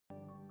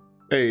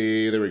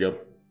Hey, there we go.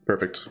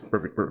 Perfect,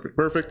 perfect, perfect,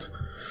 perfect.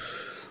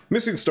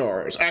 Missing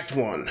Stars, Act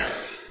 1.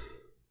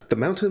 The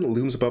mountain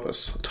looms above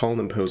us, tall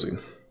and imposing.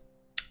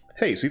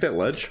 Hey, see that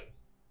ledge?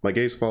 My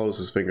gaze follows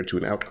his finger to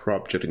an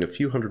outcrop jutting a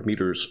few hundred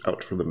meters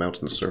out from the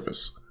mountain's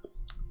surface.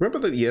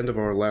 Remember the end of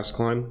our last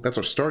climb? That's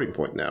our starting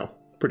point now.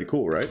 Pretty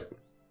cool, right?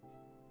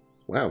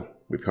 Wow,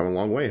 we've come a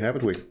long way,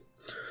 haven't we?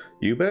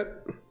 You bet.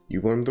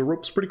 You've learned the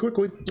ropes pretty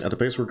quickly. At the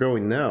pace we're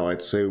going now,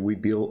 I'd say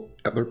we'd be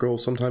at their goal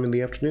sometime in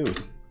the afternoon.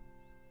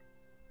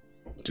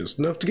 Just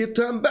enough to get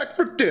time back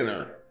for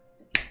dinner.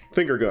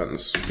 Finger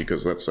guns,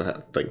 because that's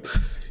a thing.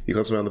 He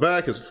claps me on the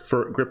back, his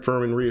grip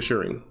firm and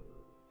reassuring.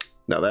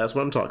 Now that's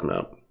what I'm talking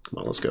about. Come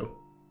on, let's go.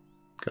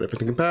 Got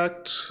everything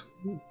compact.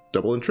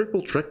 Double and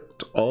triple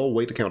checked, all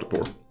weight accounted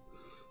for.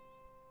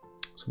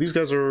 So these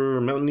guys are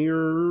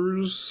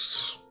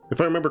mountaineers. If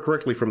I remember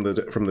correctly from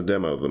the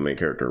demo, the main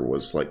character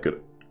was like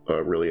good,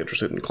 really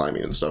interested in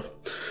climbing and stuff.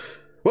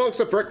 Well,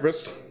 except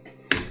breakfast.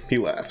 He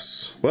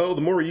laughs. Well,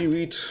 the more you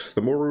eat,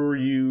 the more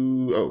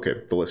you... Oh,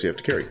 okay, the less you have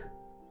to carry.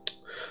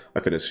 I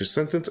finish his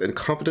sentence and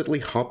confidently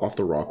hop off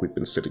the rock we've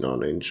been sitting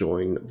on,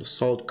 enjoying the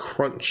solid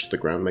crunch the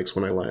ground makes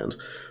when I land.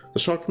 The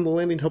shock from the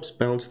landing helps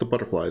balance the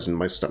butterflies in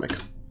my stomach.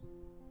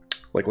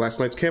 Like last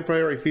night's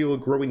campfire, I feel a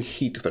growing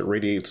heat that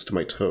radiates to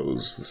my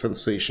toes. The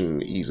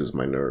sensation eases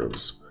my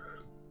nerves.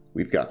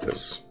 We've got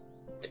this.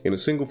 In a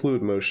single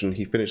fluid motion,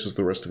 he finishes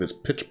the rest of his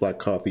pitch-black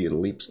coffee and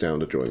leaps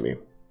down to join me.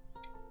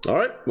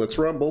 Alright, let's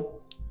rumble.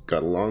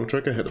 Got a long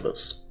trek ahead of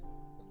us.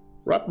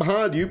 Right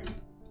behind you.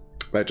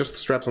 I adjust the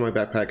straps on my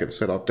backpack and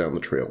set off down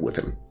the trail with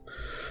him.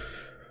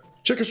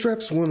 Check your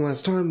straps one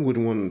last time.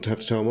 Wouldn't want to have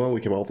to tell him, well, we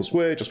came all this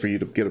way just for you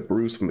to get a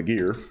bruise from the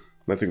gear.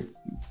 I think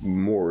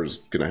more is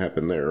going to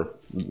happen there.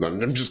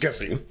 I'm just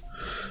guessing.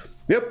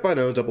 Yep, I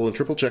know. Double and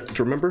triple checked,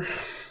 remember?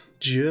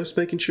 Just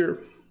making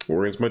sure.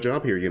 Orient's my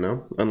job here, you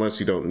know. Unless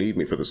you don't need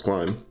me for this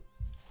climb.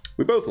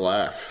 We both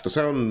laugh. The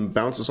sound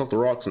bounces off the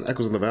rocks and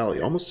echoes in the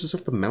valley, almost as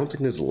if the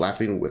mountain is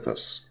laughing with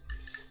us.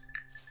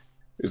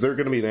 Is there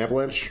going to be an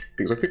avalanche?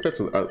 Because I think that's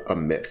a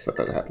myth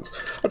that happens.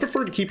 I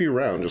prefer to keep you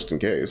around just in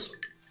case.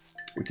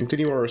 We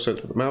continue our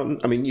ascent to the mountain.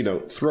 I mean, you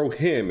know, throw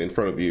him in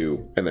front of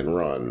you and then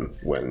run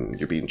when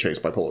you're being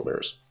chased by polar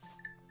bears.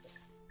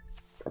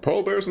 Are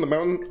polar bears in the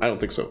mountain? I don't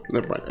think so.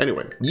 Never mind.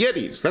 Anyway,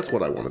 Yetis! That's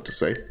what I wanted to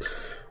say.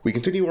 We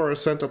continue our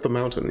ascent up the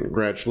mountain.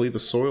 Gradually, the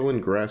soil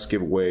and grass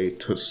give way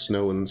to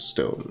snow and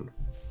stone.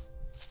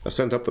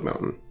 Ascent up the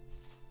mountain.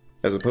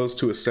 As opposed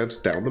to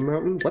ascent down the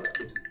mountain? What?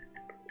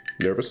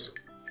 Nervous?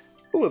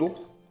 A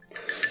little.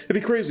 It'd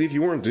be crazy if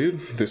you weren't,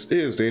 dude. This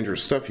is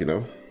dangerous stuff, you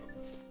know.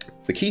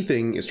 The key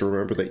thing is to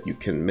remember that you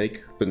can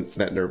make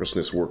that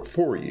nervousness work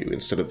for you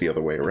instead of the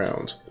other way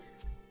around.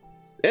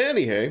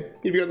 Anyhow,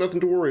 you've got nothing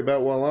to worry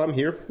about while I'm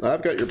here.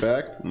 I've got your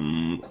back,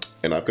 and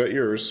I've got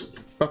yours.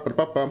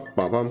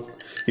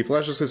 He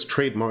flashes his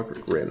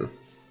trademark grin.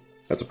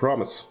 That's a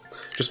promise.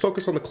 Just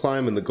focus on the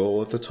climb and the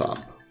goal at the top.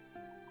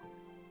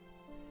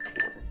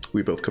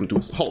 We both come to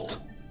a halt.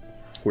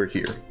 We're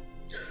here.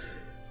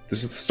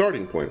 This is the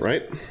starting point,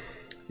 right?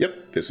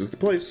 Yep, this is the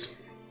place.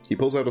 He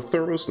pulls out a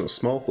thermos and a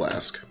small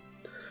flask.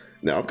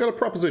 Now, I've got a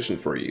proposition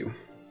for you.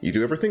 You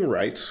do everything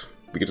right,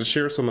 we get to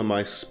share some of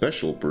my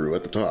special brew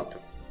at the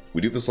top.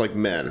 We do this like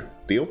men.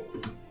 Deal?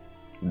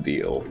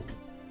 Deal.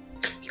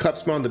 He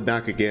claps me on the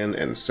back again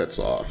and sets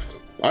off.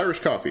 Irish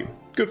coffee.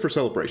 Good for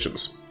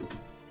celebrations.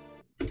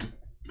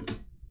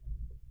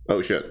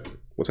 Oh shit.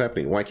 What's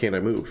happening? Why can't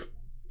I move?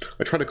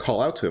 I try to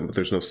call out to him, but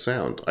there's no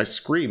sound. I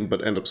scream,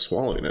 but end up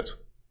swallowing it.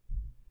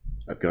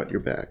 I've got your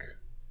back,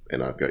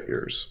 and I've got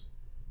yours.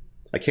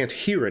 I can't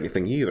hear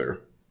anything either.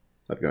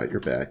 I've got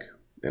your back,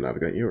 and I've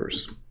got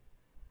yours.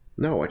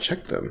 No, I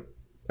checked them.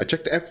 I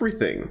checked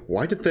everything.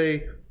 Why did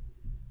they...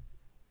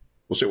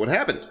 Well, shit, what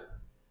happened?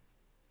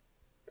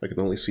 I can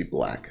only see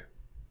black.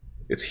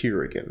 It's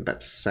here again,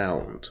 that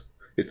sound.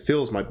 It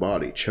fills my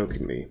body,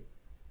 choking me.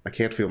 I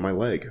can't feel my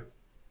leg.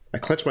 I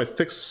clench my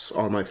fists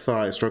on my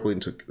thigh, struggling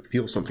to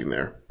feel something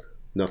there.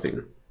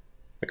 Nothing.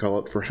 I call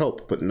out for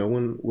help, but no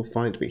one will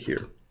find me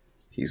here.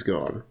 He's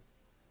gone.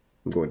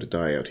 I'm going to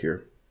die out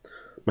here.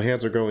 My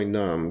hands are going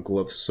numb,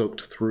 gloves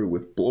soaked through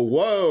with blood.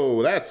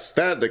 Whoa! That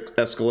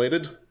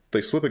escalated.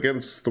 They slip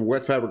against the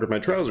wet fabric of my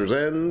trousers,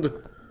 and...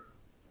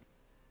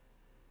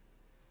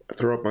 I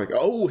throw up my...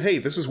 Oh, hey,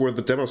 this is where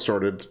the demo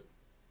started.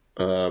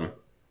 In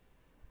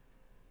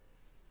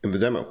the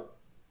demo.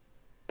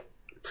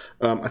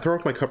 I throw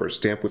off my covers,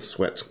 damp with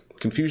sweat.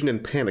 Confusion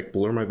and panic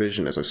blur my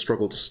vision as I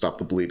struggle to stop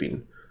the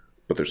bleeding.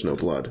 But there's no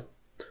blood.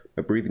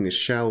 My breathing is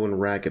shallow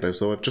and ragged, as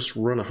though I've just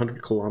run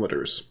 100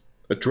 kilometers.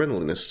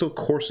 Adrenaline is still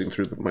coursing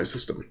through my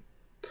system.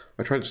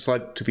 I try to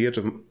slide to the edge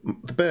of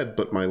the bed,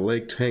 but my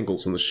leg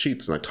tangles in the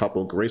sheets and I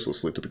topple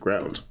gracelessly to the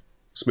ground.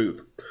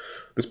 Smooth.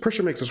 This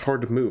pressure makes it hard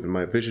to move, and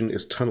my vision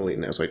is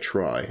tunneling as I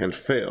try, and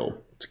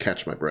fail, to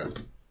catch my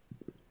breath.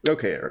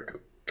 Okay,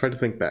 Erik. Try to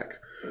think back.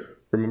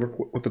 Remember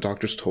what the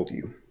doctors told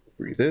you.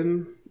 Breathe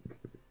in.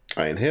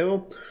 I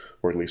inhale,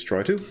 or at least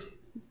try to.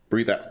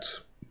 Breathe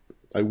out.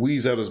 I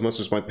wheeze out as much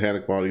as my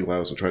panic body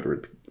allows and try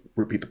to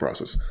repeat the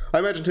process. I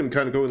imagined him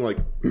kind of going like...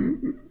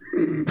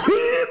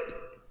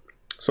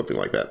 Something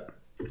like that.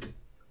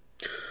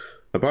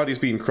 My body's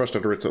being crushed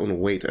under its own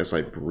weight as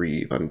I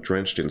breathe. I'm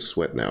drenched in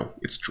sweat now.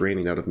 It's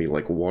draining out of me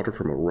like water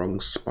from a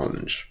wrung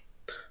sponge.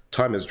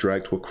 Time has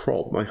dragged to a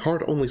crawl, but my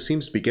heart only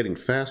seems to be getting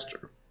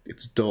faster.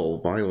 Its dull,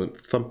 violent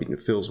thumping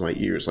fills my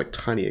ears like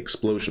tiny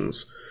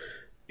explosions.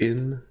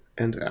 In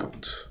and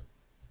out.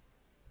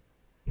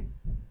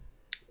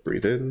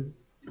 Breathe in,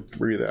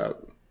 breathe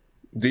out.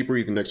 Deep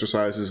breathing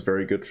exercise is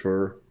very good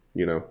for,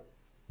 you know,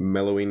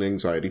 mellowing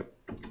anxiety.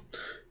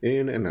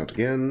 In and out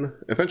again.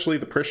 Eventually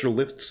the pressure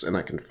lifts and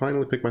I can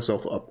finally pick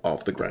myself up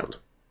off the ground.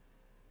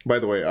 By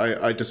the way,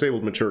 I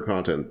disabled mature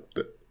content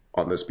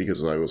on this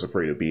because I was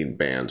afraid of being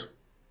banned.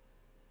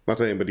 Not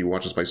that anybody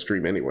watches my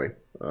stream anyway.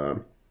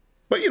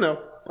 But, you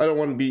know, I don't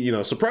want to be, you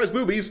know, surprise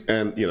boobies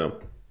and, you know,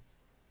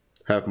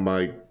 have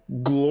my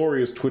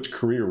glorious Twitch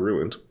career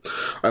ruined.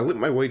 I limp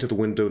my way to the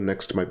window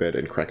next to my bed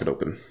and crack it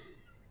open.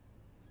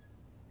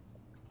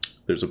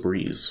 There's a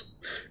breeze.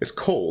 It's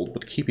cold,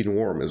 but keeping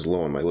warm is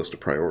low on my list of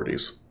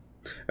priorities.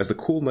 As the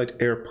cool night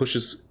air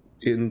pushes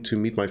in to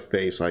meet my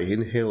face, I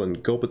inhale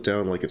and gulp it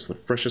down like it's the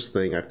freshest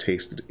thing I've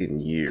tasted in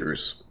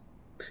years.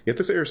 Yet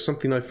this air is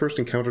something I first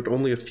encountered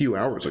only a few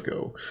hours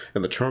ago,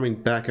 and the charming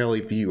back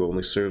alley view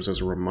only serves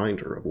as a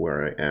reminder of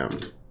where I am.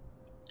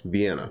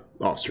 Vienna,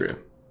 Austria.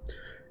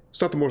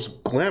 It's not the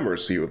most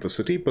glamorous view of the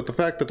city, but the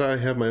fact that I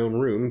have my own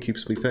room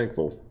keeps me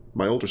thankful.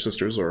 My older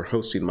sisters are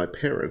hosting my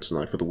parents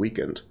and I for the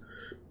weekend.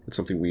 It's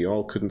something we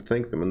all couldn't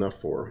thank them enough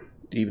for,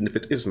 even if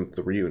it isn't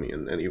the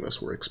reunion any of us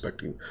were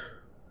expecting.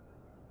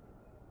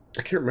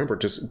 I can't remember,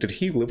 did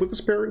he live with his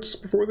parents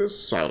before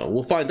this? I don't know,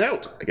 we'll find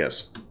out, I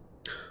guess.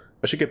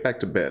 I should get back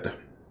to bed.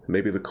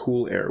 Maybe the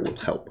cool air will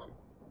help.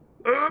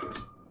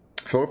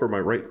 However, my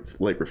right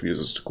leg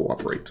refuses to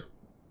cooperate.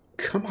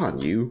 Come on,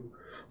 you.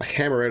 I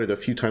hammer at it a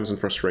few times in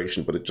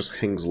frustration, but it just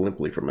hangs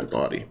limply from my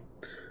body.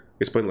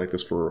 It's been like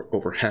this for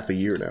over half a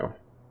year now.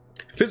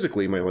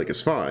 Physically, my leg is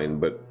fine,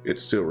 but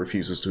it still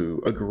refuses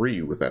to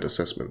agree with that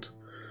assessment.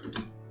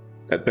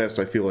 At best,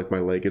 I feel like my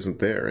leg isn't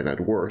there, and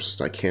at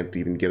worst, I can't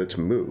even get it to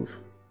move.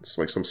 It's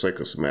like some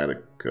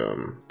psychosomatic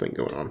thing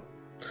going on.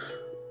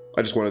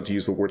 I just wanted to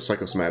use the word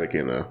psychosomatic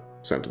in a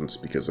sentence,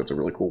 because that's a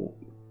really cool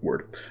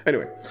word.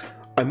 Anyway,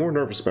 I'm more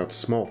nervous about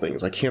small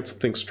things. I can't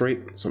think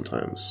straight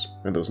sometimes,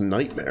 and those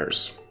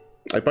nightmares.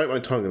 I bite my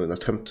tongue in an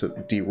attempt to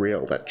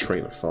derail that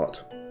train of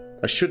thought.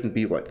 I shouldn't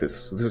be like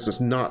this. This is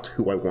just not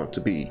who I want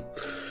to be.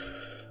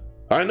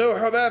 I know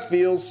how that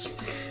feels.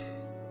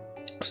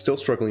 Still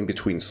struggling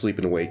between sleep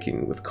and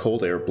waking, with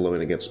cold air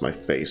blowing against my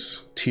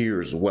face,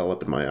 tears well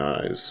up in my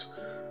eyes.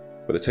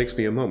 But it takes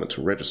me a moment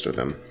to register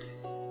them.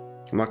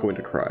 I'm not going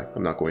to cry.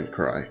 I'm not going to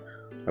cry.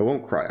 I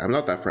won't cry. I'm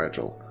not that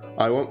fragile.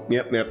 I won't.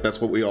 Yep, that's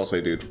what we all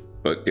say, dude.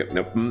 But,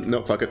 yep,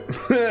 nope, fuck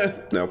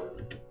it. No.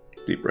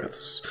 Deep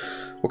breaths.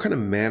 What kind of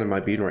man am I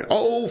being right?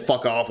 Oh,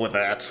 fuck off with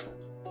that.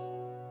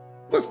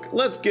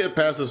 Let's get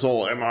past this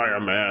whole am I a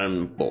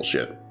man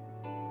bullshit.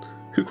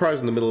 Who cries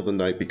in the middle of the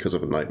night because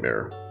of a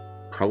nightmare?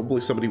 Probably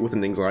somebody with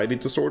an anxiety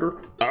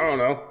disorder? I don't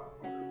know.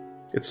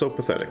 It's so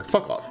pathetic.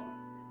 Fuck off.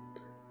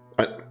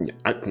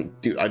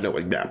 Dude, I know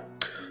it, yeah.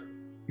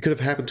 It could have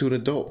happened to an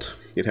adult.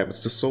 It happens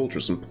to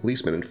soldiers and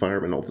policemen and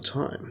firemen all the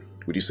time.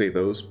 Would you say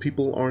those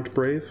people aren't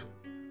brave?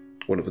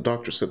 One of the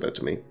doctors said that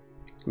to me.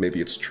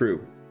 Maybe it's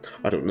true.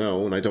 I don't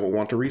know, and I don't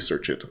want to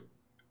research it.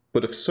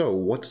 But if so,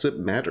 what does it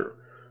matter?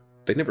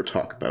 They never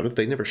talk about it.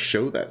 They never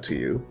show that to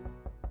you.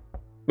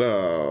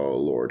 Oh,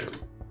 Lord.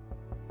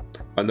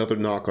 Another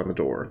knock on the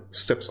door.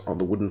 Steps on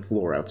the wooden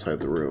floor outside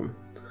the room.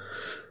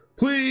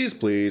 Please,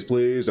 please,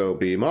 please don't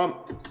be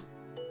Mom.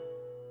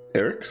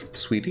 Erik,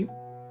 sweetie?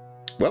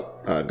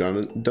 Well, I've gone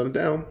and done it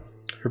down.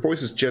 Her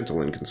voice is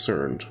gentle and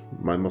concerned.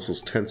 My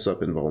muscles tense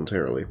up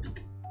involuntarily.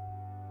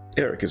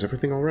 Erik, is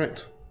everything all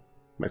right?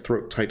 My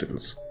throat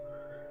tightens.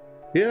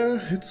 Yeah,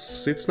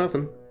 it's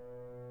nothing.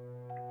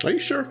 Are you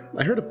sure?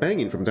 I heard a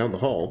banging from down the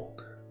hall.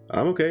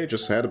 I'm okay,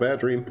 just had a bad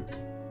dream.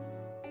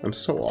 I'm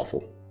so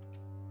awful.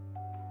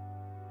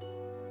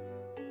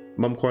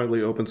 Mom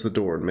quietly opens the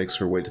door and makes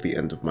her way to the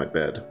end of my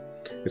bed.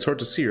 It's hard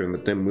to see her in the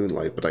dim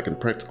moonlight, but I can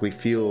practically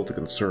feel the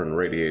concern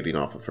radiating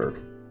off of her.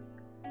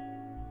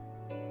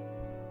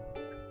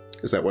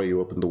 Is that why you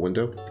opened the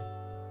window?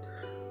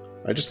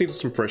 I just needed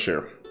some fresh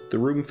air. The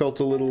room felt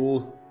a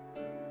little...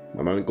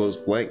 My mind glows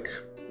blank.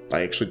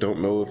 I actually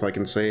don't know if I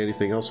can say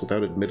anything else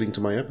without admitting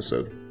to my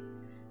episode.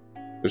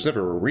 There's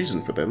never a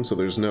reason for them, so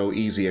there's no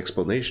easy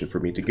explanation for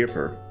me to give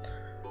her.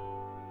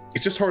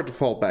 It's just hard to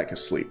fall back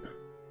asleep.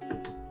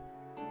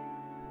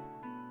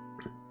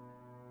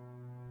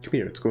 Come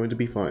here, it's going to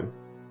be fine.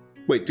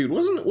 Wait, dude,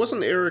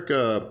 wasn't Erik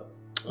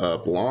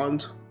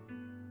blonde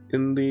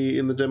in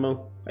the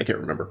demo? I can't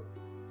remember.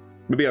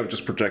 Maybe I'm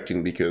just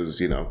projecting because,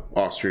 you know,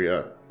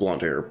 Austria,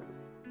 blonde hair.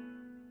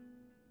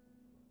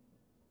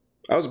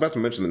 I was about to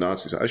mention the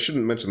Nazis. I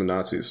shouldn't mention the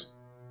Nazis.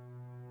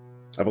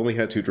 I've only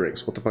had 2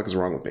 drinks. What the fuck is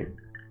wrong with me?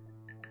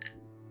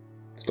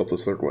 Let's gulp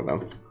this third one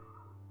now.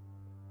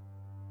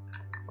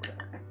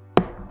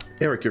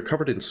 Erik, you're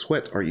covered in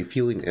sweat. Are you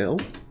feeling ill?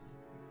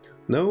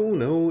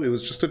 No, it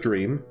was just a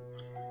dream.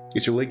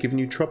 Is your leg giving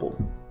you trouble?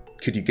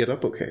 Could you get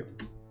up okay?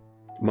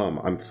 Mom,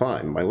 I'm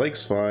fine. My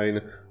leg's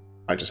fine.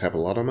 I just have a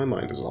lot on my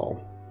mind is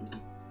all.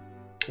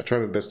 I try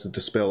my best to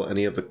dispel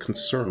any of the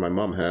concern my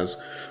mom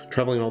has.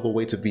 Traveling all the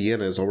way to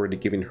Vienna is already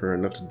giving her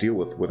enough to deal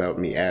with without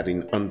me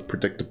adding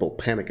unpredictable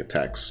panic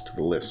attacks to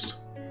the list.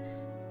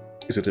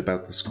 Is it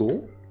about the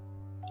school?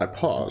 I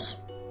pause.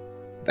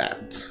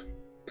 That.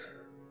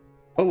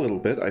 A little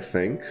bit, I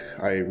think.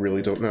 I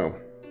really don't know.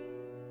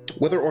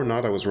 Whether or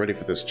not I was ready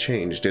for this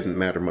change didn't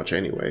matter much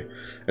anyway.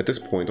 At this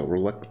point, I'll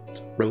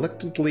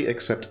reluctantly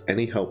accept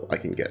any help I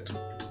can get.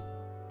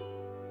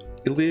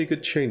 It'll be a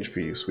good change for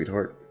you,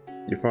 sweetheart.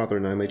 Your father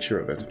and I made sure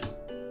of it.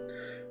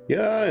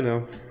 Yeah, I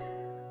know.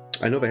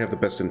 I know they have the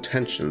best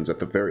intentions, at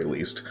the very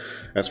least.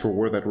 As for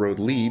where that road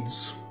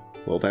leads,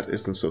 well, that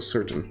isn't so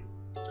certain.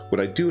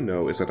 What I do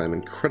know is that I'm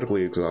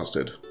incredibly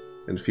exhausted,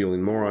 and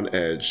feeling more on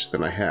edge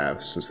than I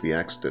have since the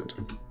accident.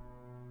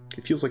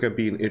 It feels like I'm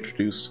being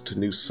introduced to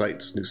new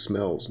sights, new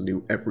smells,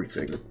 new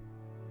everything.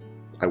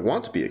 I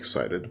want to be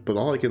excited, but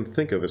all I can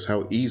think of is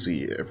how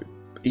easily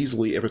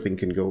everything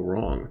can go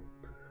wrong.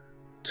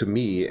 To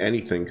me,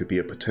 anything could be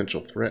a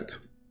potential threat.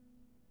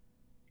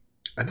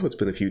 I know it's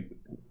been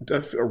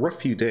a rough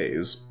few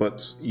days,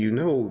 but you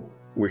know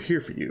we're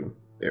here for you,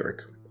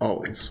 Erik,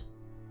 always.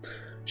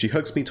 She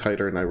hugs me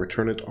tighter and I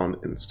return it on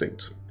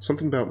instinct.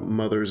 Something about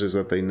mothers is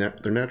that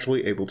they're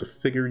naturally able to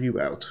figure you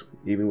out,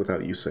 even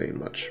without you saying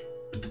much.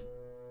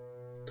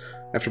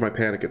 After my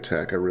panic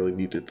attack, I really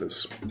needed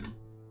this.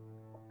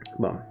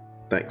 Mom,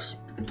 thanks.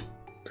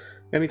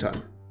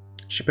 Anytime.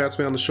 She pats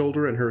me on the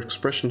shoulder and her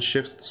expression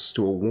shifts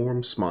to a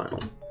warm smile.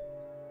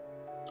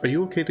 Are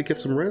you okay to get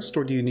some rest,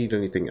 or do you need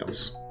anything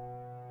else?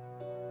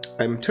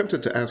 I'm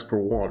tempted to ask for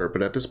water,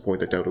 but at this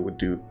point I doubt it would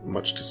do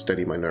much to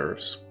steady my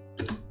nerves.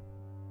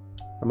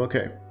 I'm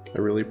okay. I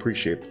really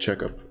appreciate the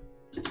checkup.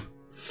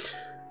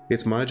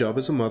 It's my job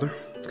as a mother.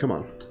 Come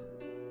on.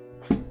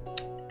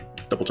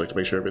 Double check to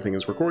make sure everything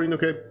is recording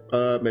okay.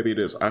 Maybe it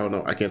is. I don't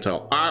know. I can't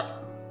tell.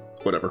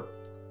 Whatever.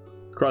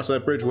 Cross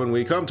that bridge when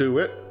we come to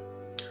it.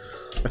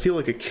 I feel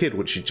like a kid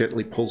when she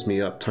gently pulls me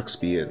up,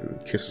 tucks me in,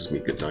 and kisses me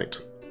goodnight.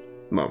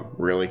 Mom,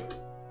 really?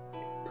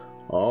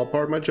 All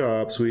part of my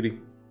job, sweetie.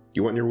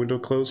 You want your window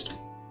closed?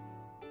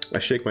 I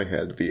shake my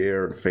head. The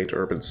air and faint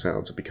urban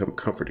sounds have become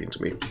comforting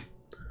to me.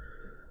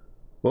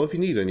 Well, if you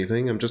need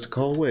anything, I'm just a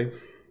call away.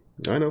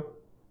 I know.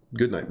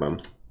 Good night,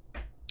 Mom.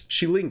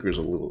 She lingers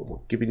a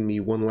little, giving me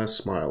one last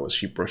smile as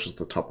she brushes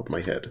the top of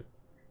my head.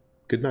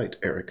 Good night,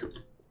 Erik.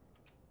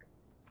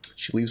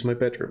 She leaves my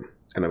bedroom,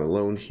 and I'm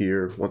alone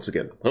here once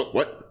again. Oh,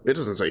 what? It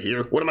doesn't say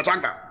here. What am I talking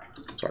about?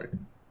 Sorry.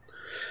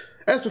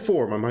 As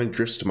before, my mind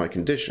drifts to my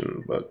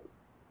condition, but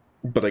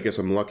I guess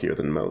I'm luckier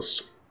than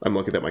most. I'm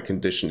lucky that my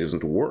condition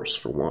isn't worse,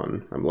 for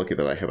one. I'm lucky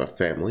that I have a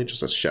family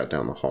just a shout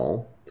down the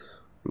hall.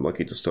 I'm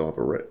lucky to still have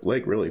a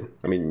leg, really.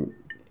 I mean,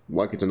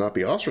 lucky to not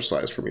be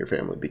ostracized from your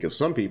family, because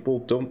some people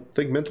don't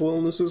think mental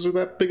illnesses are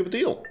that big of a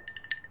deal.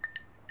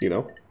 You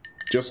know?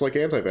 Just like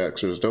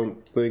anti-vaxxers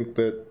don't think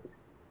that...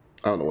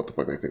 I don't know what the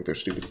fuck they think. They're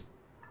stupid.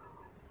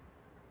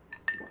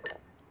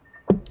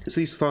 It's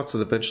these thoughts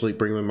that eventually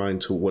bring my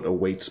mind to what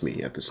awaits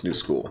me at this new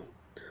school.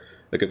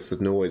 Against the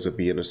noise of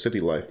Vienna city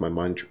life, my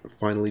mind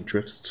finally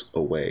drifts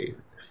away,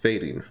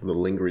 fading from the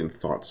lingering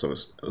thoughts of an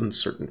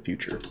uncertain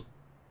future.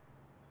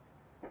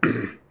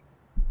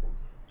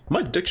 My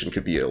addiction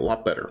could be a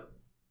lot better.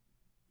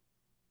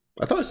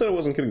 I thought I said I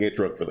wasn't going to get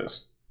drunk for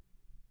this.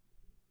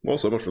 Well,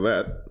 so much for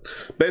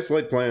that. Base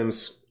light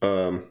plans,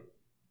 go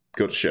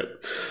to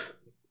shit.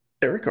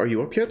 Erik, are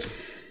you up yet?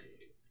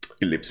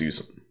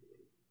 Ellipses.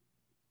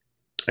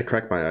 I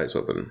crack my eyes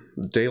open.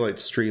 Daylight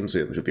streams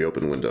in through the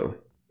open window.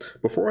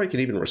 Before I can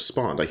even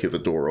respond, I hear the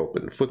door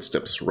open.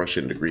 Footsteps rush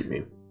in to greet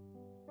me.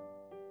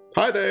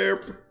 Hi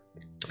there!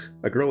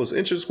 A girl is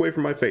inches away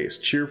from my face,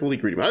 cheerfully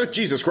greeting me. Oh,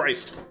 Jesus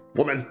Christ!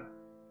 Woman!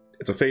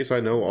 It's a face I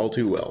know all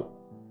too well.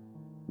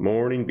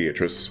 Morning,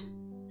 Beatrice.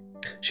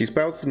 She's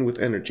bouncing with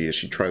energy as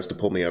she tries to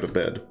pull me out of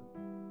bed.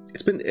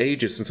 It's been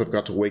ages since I've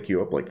got to wake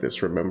you up like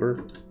this,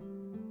 remember?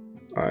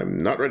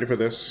 I'm not ready for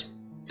this.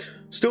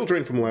 Still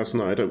drained from last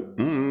night.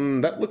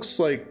 That looks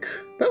like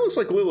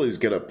Lily's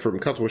get-up from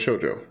Katawa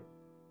Shoujo.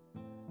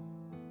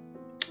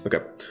 Okay,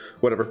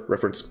 whatever,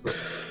 reference.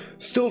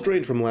 Still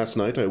drained from last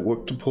night, I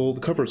worked to pull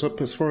the covers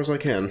up as far as I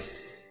can.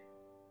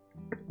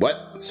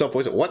 What?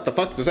 Self-voicing? What the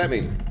fuck does that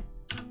mean?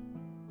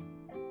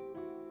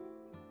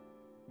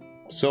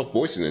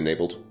 Self-voicing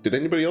enabled. Did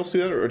anybody else see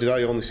that, or did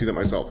I only see that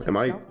myself? Am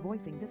I...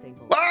 Self-voicing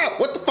disabled. Ah!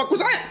 What the fuck was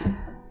that?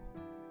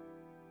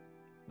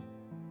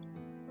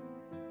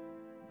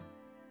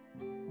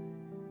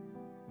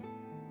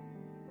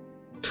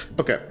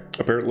 Okay,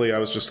 apparently I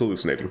was just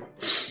hallucinating.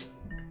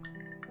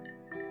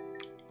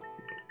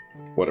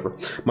 Whatever.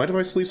 Mind if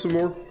I sleep some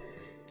more?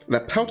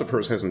 That pout of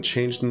hers hasn't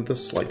changed in the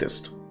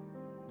slightest.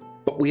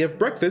 But we have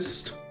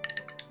breakfast!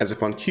 As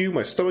if on cue,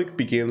 my stomach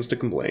begins to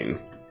complain.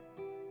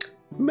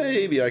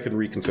 Maybe I can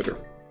reconsider.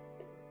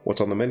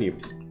 What's on the menu?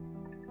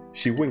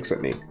 She winks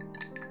at me.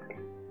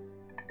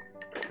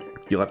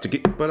 You'll have to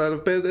get your butt out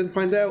of bed and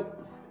find out.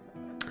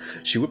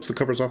 She whips the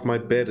covers off my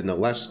bed in a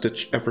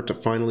last-ditch effort to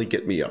finally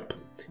get me up.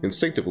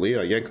 Instinctively,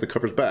 I yank the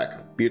covers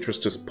back. Beatrice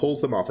just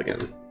pulls them off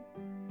again.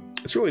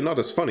 It's really not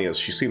as funny as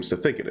she seems to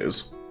think it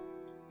is.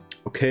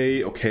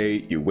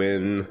 Okay, you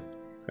win.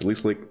 At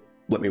least,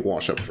 let me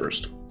wash up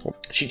first.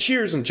 She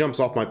cheers and jumps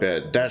off my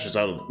bed, dashes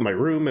out of my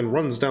room, and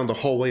runs down the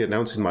hallway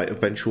announcing my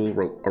eventual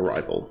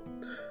arrival.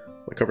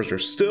 My covers are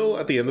still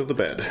at the end of the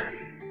bed.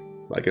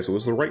 I guess it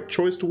was the right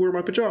choice to wear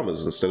my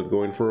pajamas instead of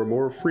going for a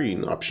more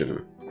freeing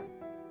option.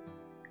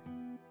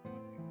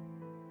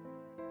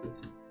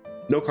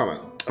 No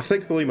comment.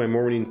 Thankfully, my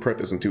morning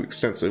prep isn't too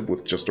extensive,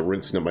 with just a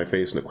rinsing of my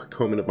face and a quick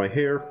combing of my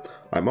hair.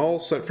 I'm all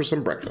set for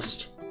some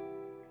breakfast.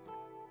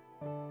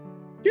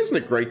 Isn't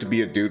it great to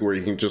be a dude where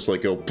you can just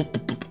go poop,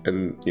 poop, poop,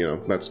 and,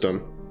 that's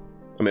done?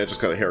 I mean, I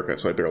just got a haircut,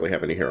 so I barely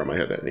have any hair on my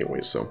head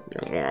anyway, so,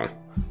 yeah.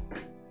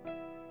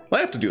 I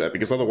have to do that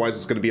because otherwise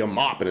it's going to be a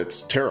mop and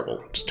it's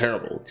terrible. It's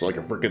terrible. It's like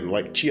a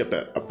freaking chia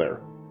pet up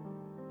there.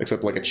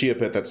 Except a chia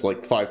pet that's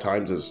 5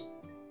 times as...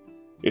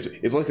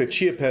 It's like a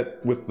chia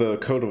pet with the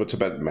coat of a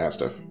Tibetan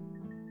Mastiff.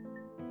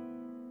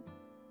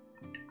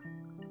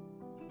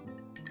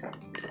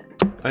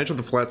 I enter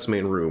the flat's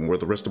main room where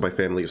the rest of my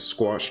family is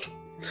squashed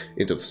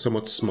into the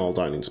somewhat small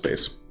dining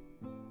space.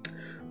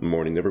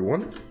 Morning,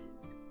 everyone.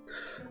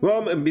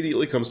 Mom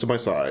immediately comes to my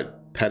side,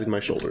 patting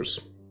my shoulders.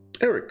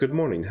 Erik, good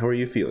morning. How are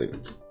you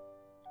feeling?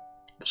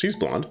 She's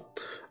blonde.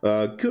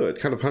 Good.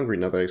 Kind of hungry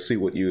now that I see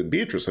what you and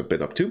Beatrice have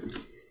been up to.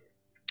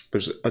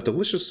 There's a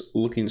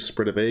delicious-looking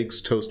spread of eggs,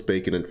 toast,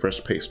 bacon, and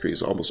fresh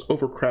pastries, almost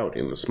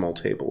overcrowding the small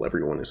table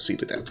everyone is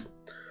seated at.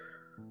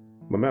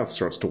 My mouth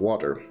starts to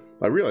water.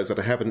 I realize that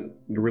I haven't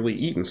really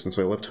eaten since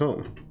I left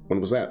home. When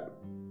was that?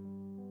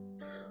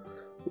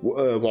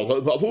 Well,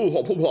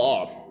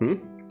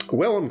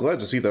 I'm glad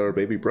to see that our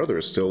baby brother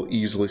is still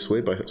easily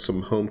swayed by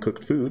some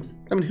home-cooked food.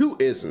 I mean, who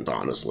isn't,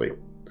 honestly?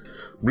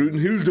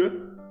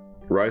 Brunhilde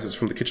rises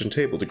from the kitchen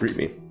table to greet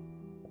me.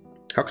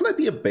 How can I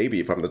be a baby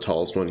if I'm the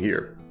tallest one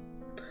here?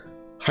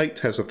 Height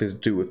has nothing to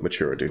do with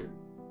maturity.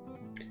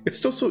 It's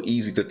still so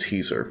easy to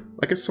tease her.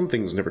 I guess some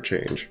things never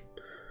change.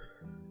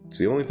 It's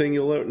the only thing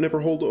you'll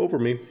never hold over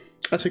me.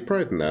 I take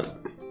pride in that.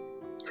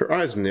 Her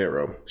eyes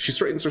narrow. She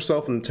straightens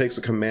herself and takes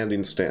a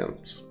commanding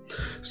stance.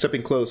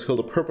 Stepping close,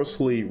 Hilda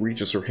purposefully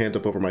reaches her hand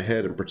up over my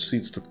head and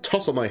proceeds to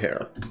tussle my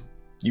hair.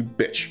 You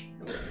bitch.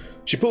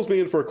 She pulls me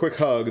in for a quick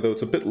hug, though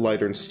it's a bit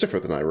lighter and stiffer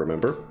than I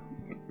remember.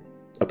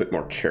 A bit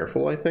more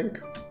careful, I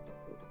think.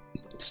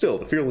 Still,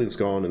 the feeling's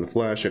gone in a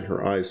flash, and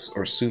her eyes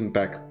are soon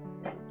back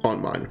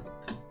on mine.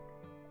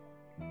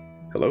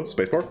 Hello,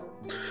 spacebar?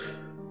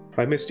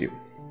 I missed you.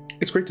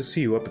 It's great to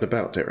see you up and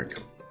about,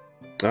 Erik.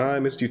 I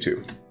missed you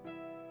too.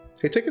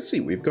 Hey, take a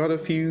seat. We've got a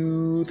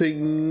few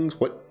things...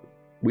 What?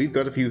 We've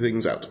got a few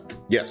things out.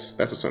 Yes,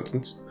 that's a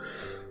sentence.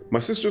 My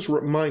sister's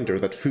reminder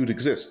that food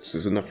exists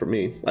is enough for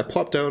me. I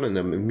plop down and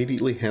am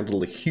immediately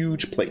handled a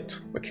huge plate,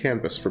 a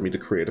canvas for me to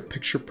create a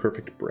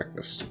picture-perfect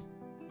breakfast.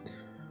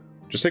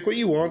 Just take what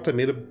you want. I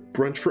made a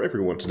brunch for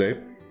everyone today.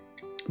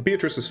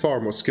 Beatrice is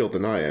far more skilled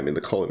than I am in the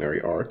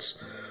culinary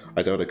arts.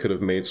 I doubt I could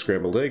have made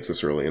scrambled eggs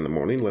this early in the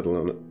morning, let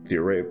alone the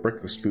array of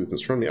breakfast food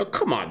that's from me. Oh,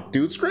 come on,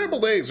 dude.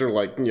 Scrambled eggs are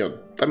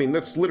I mean,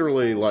 that's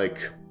literally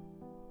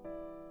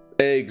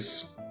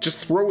eggs. Just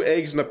throw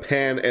eggs in a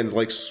pan and,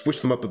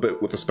 swish them up a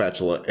bit with a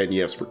spatula, and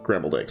yes,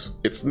 scrambled eggs.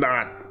 It's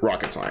not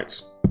rocket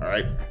science,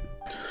 alright?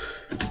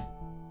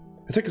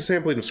 I take a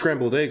sampling of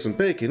scrambled eggs and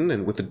bacon,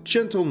 and with a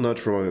gentle nudge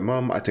from my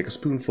mom, I take a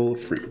spoonful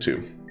of fruit,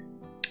 too.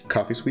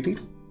 Coffee, sweetie?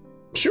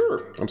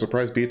 Sure. I'm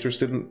surprised Beatrice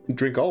didn't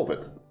drink all of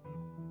it.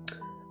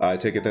 I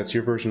take it that's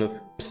your version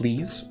of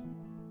please?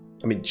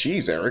 I mean,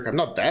 geez, Erik, I'm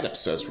not that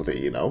obsessed with it,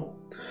 you know?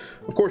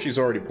 Of course, she's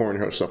already pouring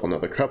herself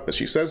another cup as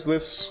she says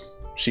this.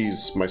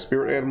 She's my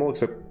spirit animal,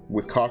 except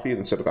with coffee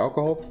instead of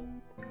alcohol.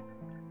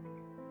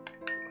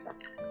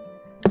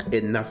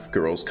 Enough,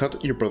 girls.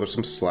 Cut your brother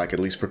some slack, at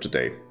least for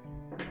today.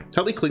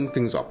 Help me clean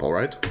things up,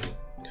 alright?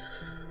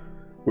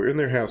 We're in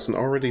their house, and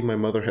already my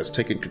mother has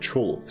taken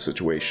control of the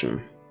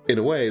situation. In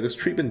a way, this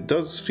treatment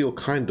does feel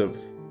kind of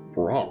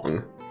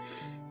wrong.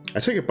 I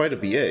take a bite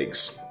of the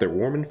eggs. They're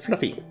warm and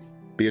fluffy.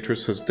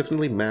 Beatrice has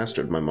definitely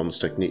mastered my mom's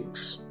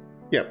techniques.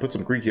 Yeah, put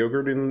some Greek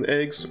yogurt in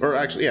eggs. Or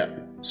actually, yeah,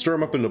 stir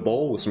them up in a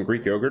bowl with some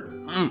Greek yogurt.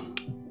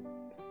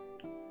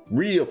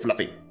 Real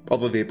fluffy.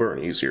 Although they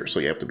burn easier, so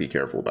you have to be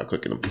careful about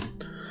cooking them.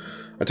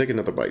 I take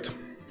another bite.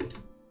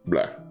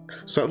 Blah.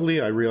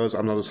 Suddenly, I realize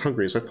I'm not as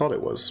hungry as I thought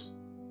it was.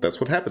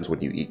 That's what happens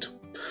when you eat.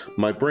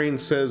 My brain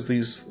says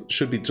these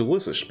should be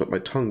delicious, but my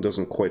tongue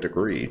doesn't quite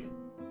agree.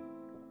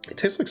 It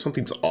tastes like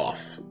something's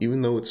off,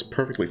 even though it's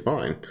perfectly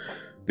fine.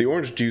 The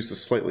orange juice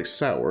is slightly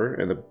sour,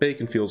 and the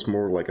bacon feels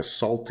more like a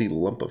salty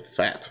lump of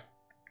fat.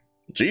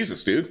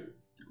 Jesus, dude!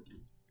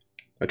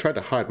 I tried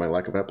to hide my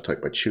lack of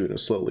appetite by chewing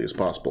as slowly as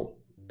possible.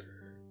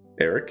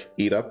 Erik,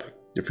 eat up.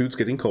 Your food's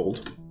getting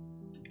cold.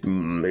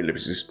 Mom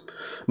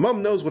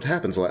knows what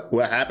happens.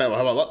 What happened?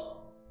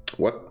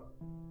 What?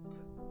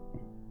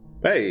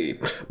 Hey,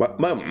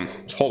 Mom,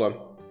 hold on.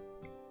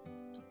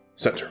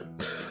 Center.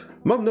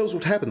 Mom knows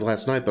what happened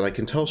last night, but I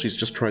can tell she's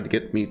just trying to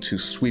get me to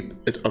sweep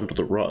it under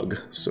the rug,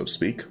 so to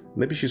speak.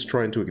 Maybe she's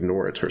trying to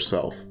ignore it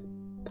herself.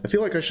 I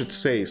feel like I should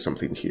say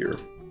something here.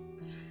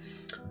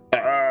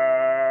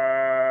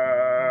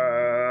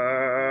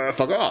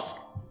 Fuck off!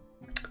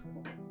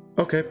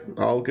 Okay,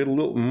 I'll get a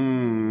little...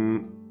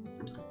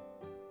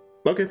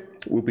 Okay,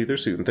 we'll be there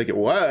soon. Thank you.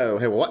 Whoa,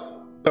 hey,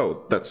 what?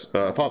 Oh, that's,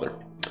 Father.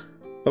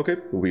 Okay,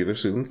 we'll be there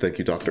soon. Thank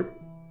you, Doctor.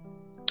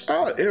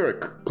 Ah,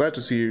 Erik, glad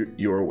to see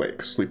you're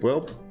awake. Sleep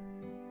well?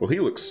 Well, he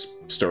looks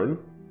stern.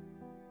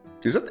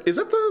 Is that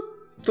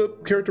the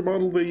character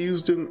model they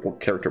used in... Well,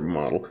 character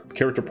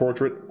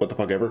portrait, what the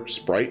fuck ever,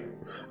 sprite,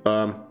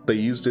 they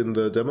used in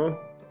the demo?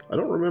 I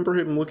don't remember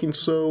him looking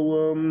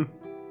so,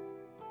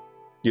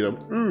 you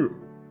know,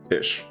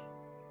 ish.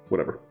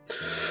 Whatever.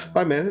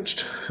 I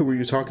managed. Who were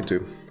you talking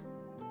to?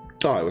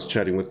 Oh, I was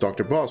chatting with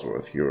Dr.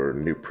 Bosworth, your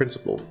new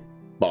principal.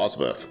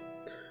 Bosworth.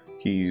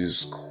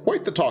 He's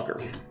quite the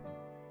talker.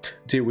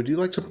 Dear, would you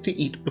like something to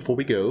eat before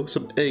we go?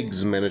 Some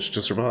eggs managed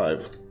to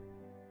survive.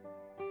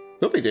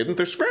 No, they didn't.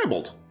 They're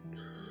scrambled.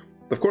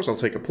 Of course, I'll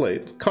take a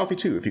plate. Coffee,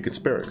 too, if you can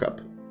spare a cup.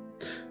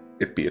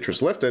 If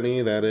Beatrice left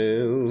any, that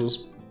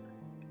is...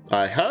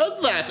 I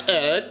heard that,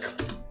 Erik!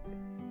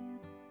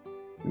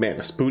 Man,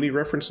 a Spoonie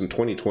reference in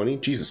 2020?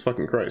 Jesus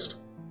fucking Christ.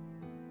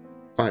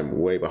 I'm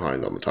way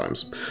behind on the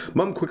times.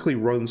 Mom quickly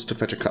runs to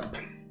fetch a cup.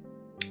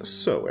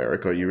 So,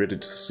 Erik, are you ready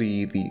to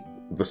see the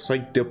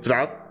Saint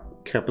Dimfra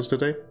campus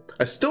today?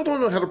 I still don't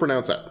know how to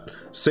pronounce that.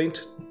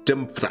 Saint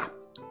Dimfra.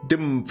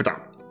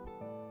 Dimfra.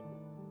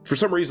 For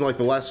some reason, like,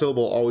 the last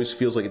syllable always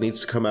feels like it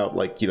needs to come out,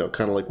 like, you know,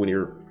 kind of like when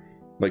you're,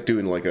 like,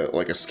 doing, like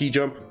a ski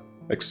jump,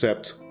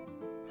 except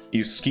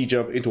you ski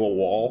jump into a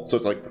wall, so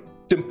it's like,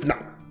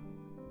 Dimfra.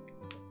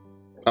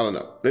 I don't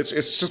know. It's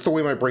just the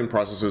way my brain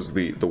processes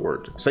the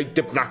word. Saint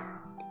Dimfra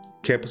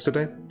campus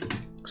today.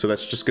 So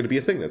that's just going to be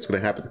a thing that's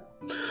going to happen.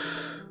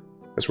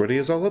 As ready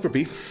as I'll ever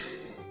be.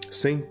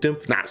 Saint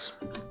Dimfras.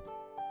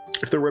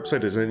 If their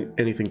website is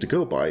anything to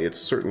go by,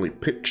 it's certainly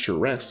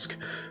picturesque.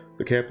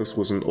 The campus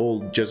was an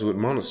old Jesuit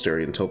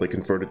monastery until they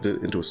converted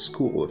it into a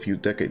school a few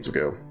decades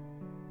ago.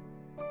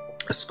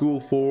 A school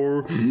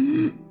for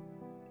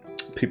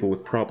people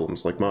with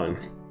problems like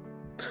mine.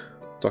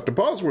 Dr.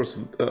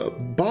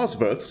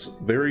 Bosworth's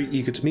very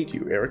eager to meet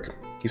you, Erik.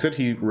 He said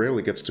he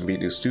rarely gets to meet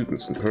new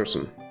students in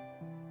person.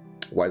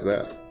 Why is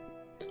that?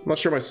 I'm not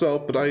sure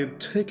myself, but I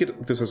take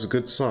this as a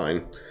good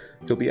sign.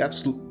 He'll be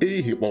absolutely...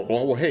 Hey,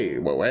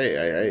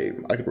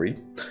 I can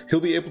read. He'll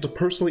be able to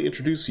personally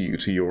introduce you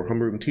to your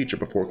homeroom teacher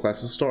before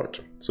classes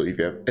start. So if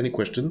you have any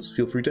questions,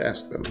 feel free to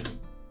ask them.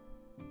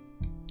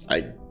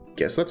 I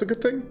guess that's a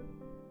good thing?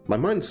 My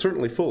mind's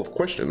certainly full of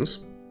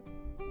questions.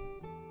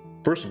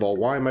 First of all,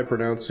 why am I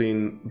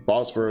pronouncing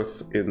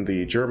Bosworth in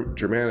the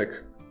Germanic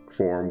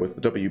form with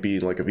the W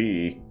being like a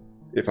V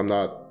if I'm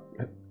not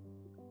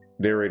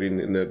narrating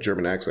in a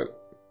German accent?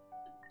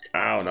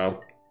 I don't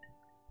know.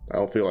 I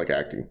don't feel like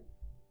acting.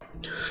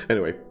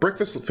 Anyway,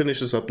 breakfast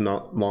finishes up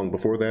not long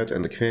before that,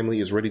 and the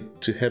family is ready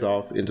to head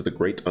off into the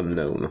great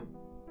unknown.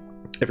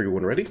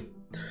 Everyone ready?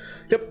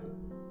 Yep.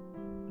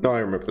 No, I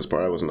remember this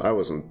part. I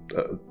wasn't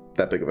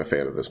that big of a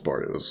fan of this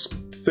part. It was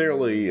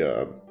fairly,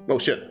 oh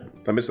shit,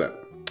 I missed that.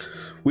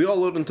 We all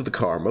load into the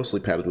car, mostly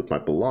padded with my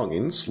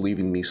belongings,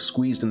 leaving me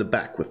squeezed in the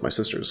back with my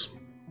sisters.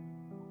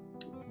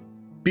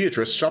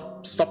 Beatrice,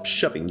 stop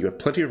shoving. You have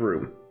plenty of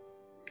room.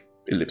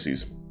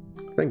 Ellipses.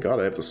 Thank God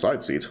I have the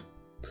side seat.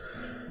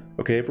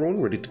 Okay, everyone,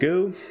 ready to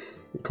go?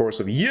 A chorus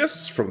of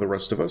yes from the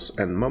rest of us,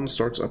 and Mum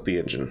starts up the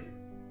engine.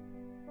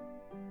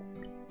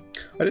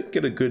 I didn't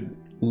get a good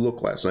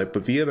look last night,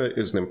 but Vienna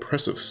is an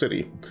impressive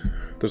city.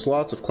 There's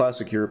lots of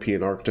classic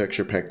European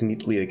architecture packed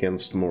neatly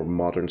against more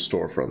modern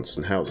storefronts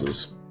and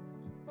houses.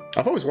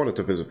 I've always wanted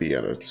to visit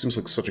Vienna. It seems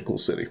like such a cool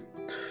city.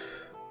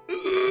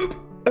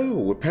 Oh,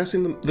 we're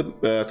passing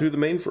through the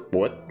main...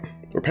 What?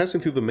 We're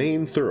passing through the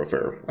main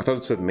thoroughfare. I thought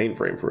it said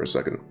mainframe for a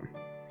second.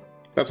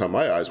 That's how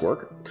my eyes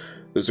work.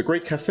 There's a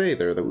great cafe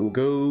there that we'll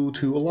go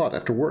to a lot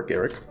after work,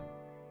 Erik.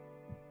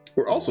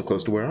 We're also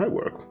close to where I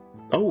work.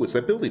 Oh, it's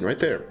that building right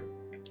there.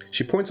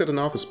 She points at an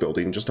office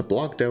building just a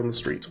block down the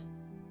street.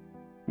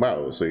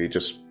 Wow, so you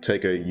just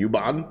take a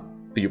U-Bahn?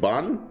 A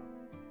U-Bahn?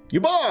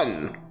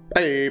 U-Bahn!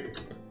 Hey!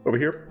 Over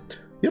here?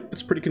 Yep,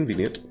 it's pretty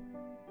convenient.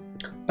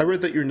 I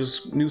read that your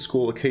new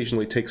school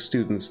occasionally takes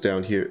students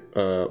down here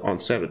on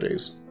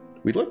Saturdays.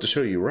 We'd love to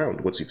show you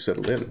around once you've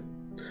settled in.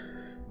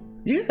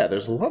 Yeah,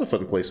 there's a lot of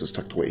fun places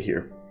tucked away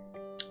here.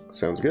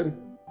 Sounds good.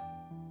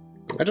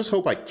 I just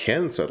hope I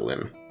can settle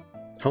in.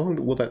 How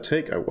long will that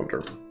take, I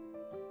wonder?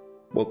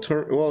 Well,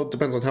 it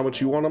depends on how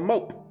much you want to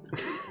mope.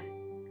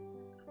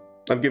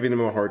 I'm giving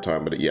him a hard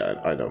time, but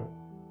yeah, I know.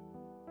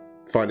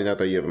 Finding out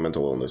that you have a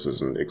mental illness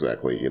isn't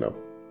exactly, you know,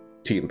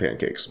 tea and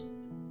pancakes.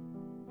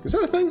 Is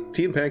that a thing?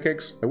 Tea and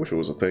pancakes? I wish it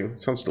was a thing.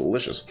 It sounds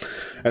delicious.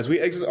 As we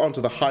exit onto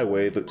the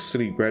highway, the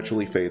city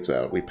gradually fades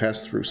out. We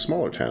pass through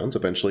smaller towns,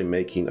 eventually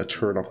making a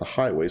turn off the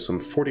highway some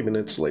 40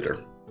 minutes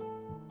later.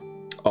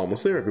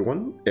 Almost there,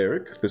 everyone.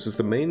 Erik, this is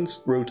the main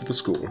road to the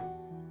school.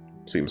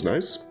 Seems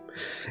nice.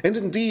 And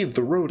indeed,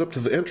 the road up to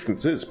the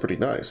entrance is pretty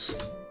nice.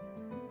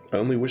 I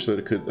only wish that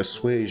it could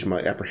assuage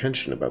my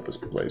apprehension about this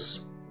place.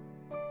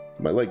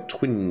 My leg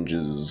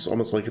twinges,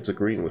 almost like it's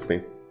agreeing with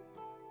me.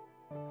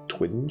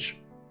 Twinge?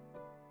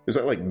 Is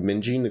that like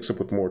minging, except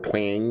with more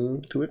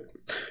twang to it?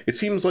 It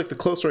seems like the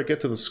closer I get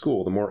to the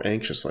school, the more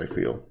anxious I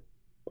feel.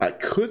 I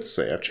could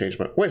say I've changed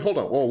my... Wait, hold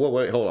on. Whoa,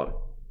 wait, hold on.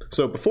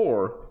 So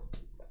before...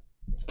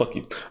 Fuck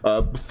you.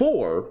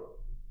 Before,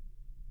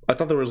 I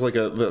thought there was like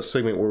the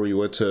segment where we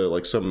went to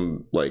like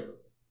some like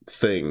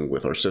thing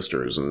with our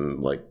sisters and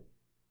like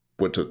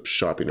went to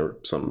shopping or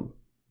some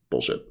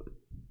bullshit.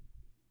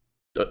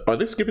 Are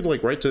they skipping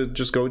like right to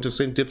just going to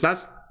St.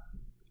 Divnas?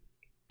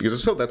 Because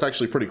if so, that's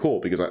actually pretty cool,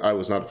 because I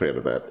was not a fan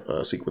of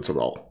that sequence at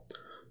all.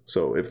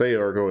 So if they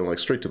are going like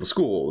straight to the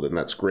school, then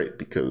that's great,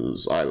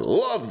 because I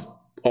love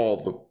all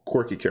the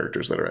quirky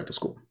characters that are at the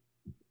school.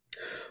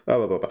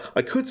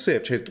 I could say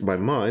I've changed my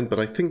mind, but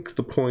I think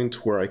the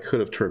point where I could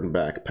have turned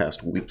back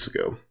passed weeks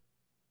ago.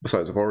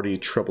 Besides, I've already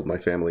troubled my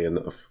family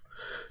enough.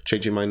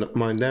 Changing my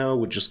mind now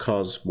would just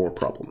cause more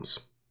problems.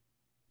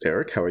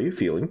 Erik, how are you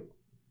feeling?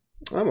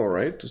 I'm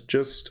alright,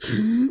 just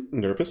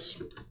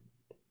nervous.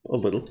 A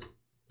little.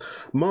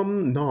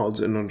 Mom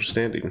nods in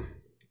understanding.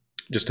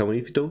 Just tell me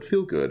if you don't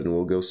feel good and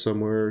we'll go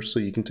somewhere so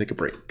you can take a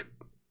break.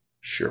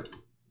 Sure.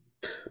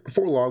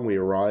 Before long, we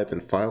arrive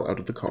and file out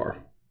of the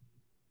car.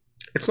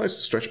 It's nice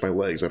to stretch my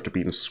legs after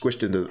being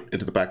squished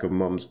into the back of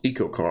Mom's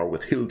eco-car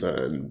with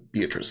Hilda and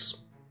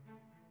Beatrice.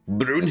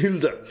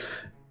 Brunhilde!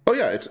 Oh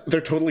yeah,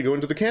 they're totally going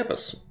to the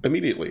campus.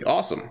 Immediately.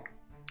 Awesome.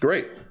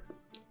 Great.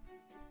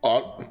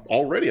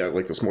 Already I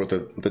like this more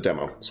than the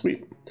demo.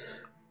 Sweet.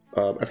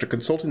 After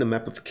consulting a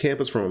map of the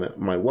campus from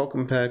my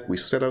welcome pack, we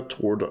set out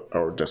toward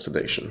our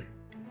destination.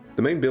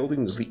 The main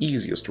building is the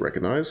easiest to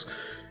recognize.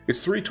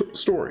 It's 3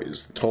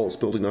 stories, the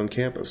tallest building on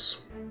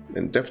campus,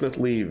 and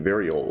definitely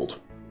very old.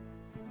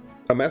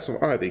 A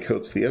massive ivy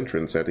coats the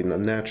entrance, adding a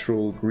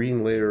natural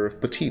green layer of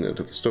patina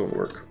to the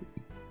stonework.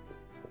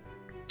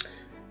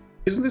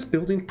 Isn't this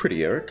building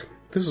pretty, Erik?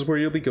 This is where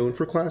you'll be going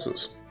for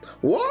classes.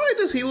 Why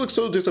does he look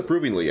so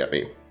disapprovingly at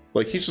me?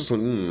 Like, he's just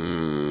like,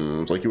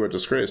 it's like you are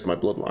disgraced my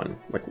bloodline.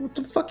 Like, what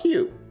the fuck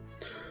you?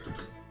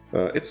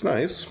 It's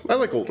nice. I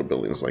like older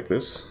buildings like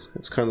this.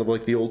 It's kind of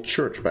like the old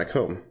church back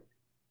home.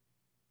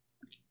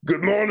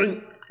 Good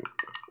morning!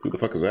 Who the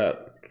fuck is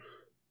that?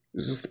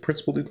 Is this the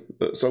principal?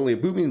 Suddenly a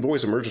booming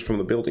voice emerges from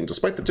the building.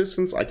 Despite the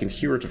distance, I can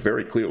hear it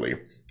very clearly.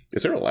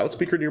 Is there a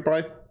loudspeaker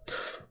nearby?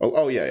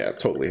 Oh yeah,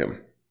 totally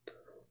him.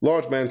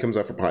 Large man comes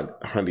out from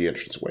behind the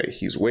entranceway.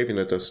 He's waving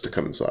at us to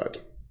come inside.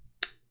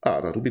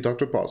 Ah, that'll be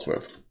Dr.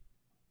 Bosworth.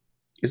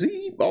 Is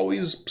he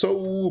always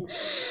so...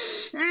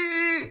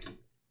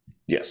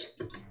 Yes.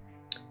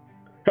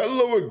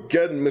 Hello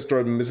again, Mr.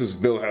 and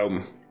Mrs.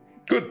 Wilhelm.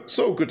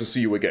 So good to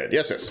see you again.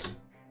 Yes.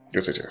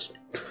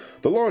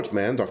 The large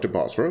man, Dr.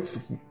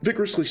 Bosworth,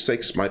 vigorously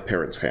shakes my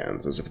parents'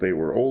 hands as if they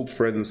were old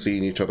friends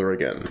seeing each other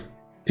again.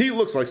 He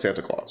looks like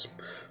Santa Claus.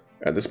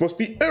 And this must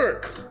be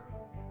Erik!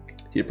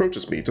 He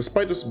approaches me.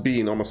 Despite us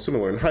being almost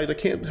similar in height, I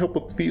can't help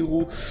but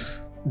feel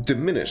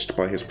diminished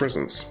by his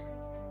presence.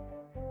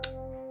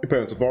 Your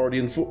parents have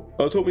already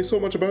told me so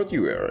much about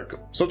you, Erik.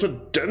 Such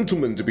a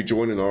gentleman to be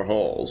joining our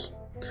halls.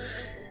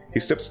 He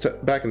steps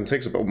back and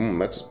takes a bow.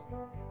 That's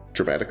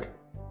dramatic.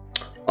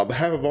 On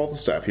behalf of all the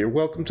staff here,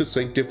 welcome to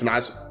St.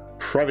 Divnas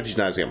Private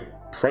Gymnasium.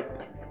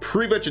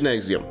 Private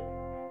Gymnasium.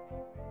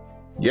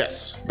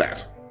 Yes,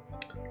 that.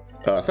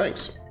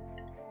 Thanks.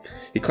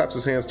 He claps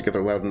his hands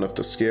together loud enough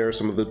to scare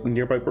some of the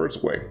nearby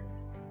birds away.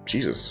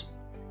 Jesus.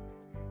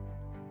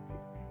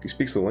 He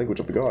speaks the language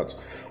of the gods.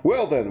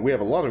 Well then, we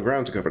have a lot of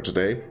ground to cover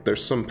today.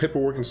 There's some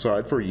paperwork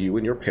inside for you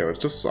and your parents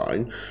to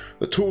sign.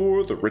 The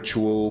tour, the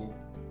ritual...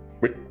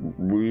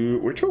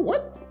 Ritual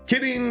what?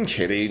 Kidding.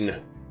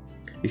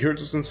 He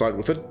hears us inside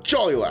with a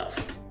jolly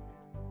laugh.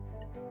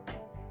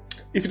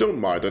 If you don't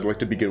mind, I'd like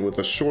to begin with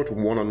a short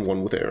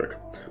one-on-one with Erik.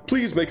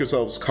 Please make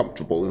yourselves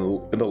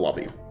comfortable in the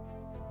lobby.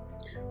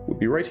 We'll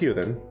be right here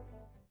then.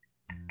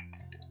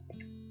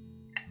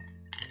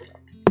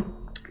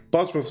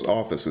 Bosworth's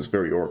office is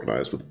very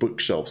organized, with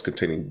bookshelves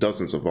containing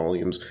dozens of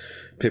volumes,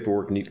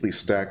 paperwork neatly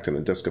stacked, and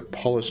a desk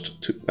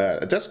polished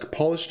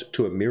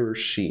to a mirror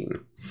sheen.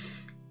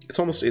 It's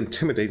almost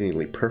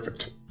intimidatingly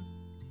perfect.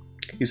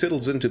 He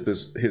settles into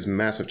his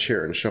massive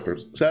chair and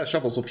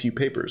shuffles a few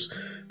papers,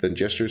 then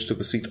gestures to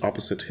the seat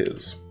opposite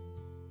his.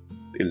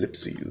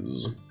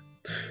 Ellipses.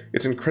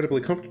 It's incredibly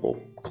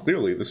comfortable.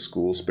 Clearly, this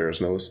school spares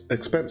no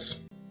expense,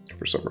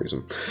 for some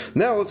reason.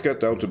 Now let's get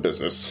down to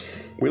business.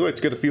 We like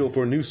to get a feel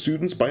for new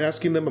students by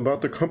asking them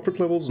about their comfort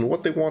levels and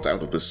what they want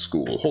out of this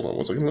school. Hold on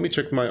one second, let me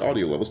check my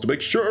audio levels to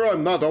make sure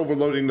I'm not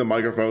overloading the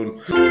microphone.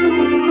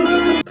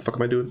 What the fuck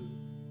am I doing?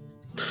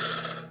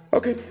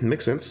 Okay,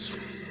 makes sense.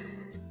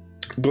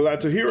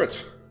 Glad to hear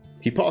it.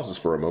 He pauses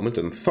for a moment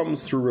and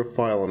thumbs through a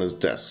file on his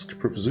desk,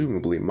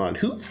 presumably mine.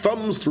 Who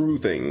thumbs through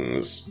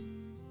things?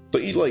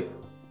 Don't you, like,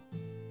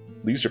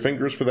 use your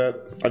fingers for that?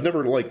 I've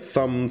never, like,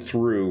 thumbed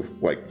through,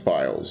 like,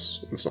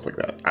 files and stuff like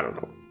that. I don't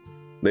know.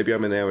 Maybe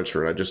I'm an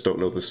amateur and I just don't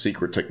know the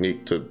secret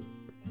technique to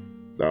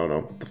I don't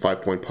know, the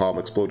 5-point palm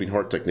exploding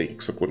heart technique,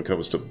 except when it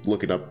comes to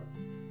looking up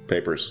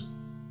papers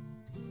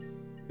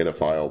in a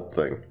file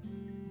thing.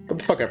 What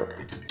the fuck ever.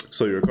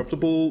 So you're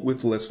comfortable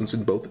with lessons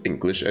in both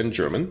English and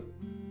German?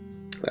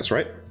 That's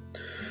right.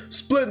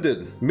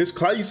 Splendid! Miss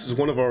Claes is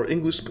one of our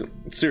English...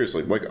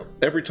 Seriously, like,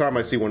 every time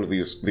I see one of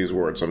these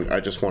words, I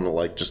just want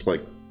to,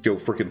 go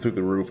freaking through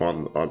the roof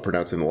on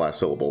pronouncing the last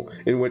syllable.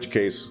 In which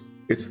case,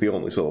 it's the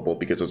only syllable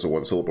because it's a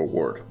one-syllable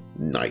word.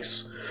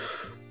 Nice.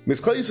 Miss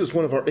Claes is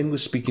one of our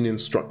English-speaking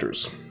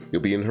instructors.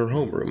 You'll be in her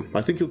homeroom.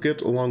 I think you'll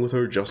get along with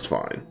her just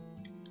fine.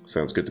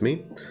 Sounds good to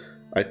me.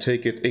 I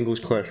take it English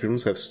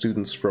classrooms have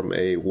students from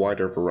a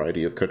wider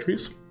variety of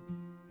countries?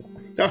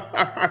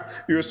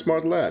 You're a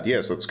smart lad.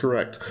 Yes, that's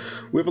correct.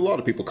 We have a lot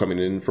of people coming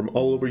in from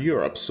all over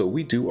Europe, so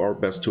we do our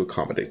best to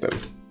accommodate them.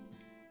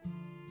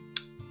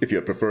 If you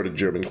had preferred a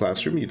German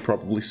classroom, you'd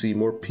probably see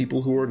more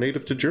people who are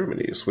native to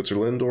Germany,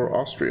 Switzerland, or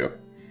Austria.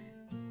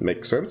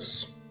 Makes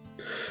sense?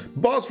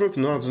 Bosworth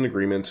nods in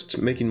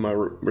agreement, marking my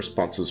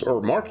responses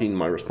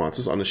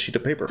on a sheet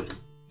of paper.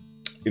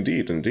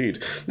 Indeed,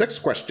 indeed. Next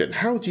question.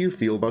 How do you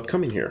feel about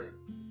coming here?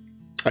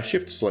 I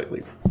shift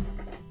slightly.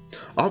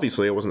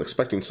 Obviously, I wasn't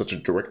expecting such a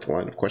direct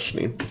line of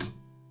questioning.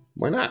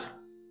 Why not?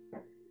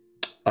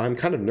 I'm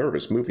kind of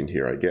nervous moving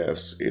here, I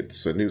guess.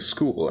 It's a new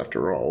school,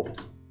 after all.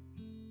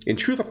 In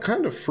truth, I'm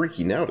kind of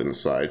freaking out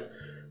inside.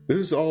 This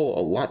is all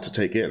a lot to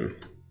take in.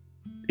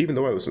 Even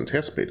though I was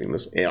anticipating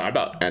this. Yeah, I'm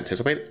not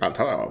anticipating.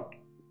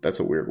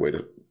 That's a weird way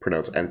to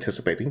pronounce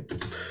anticipating.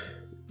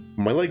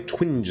 My leg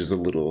twinges a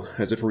little,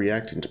 as if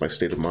reacting to my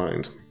state of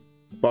mind.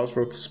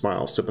 Bosworth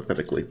smiles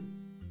sympathetically.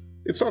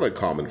 It's not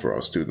uncommon for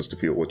our students to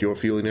feel what you're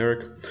feeling,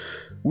 Erik.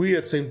 We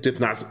at St.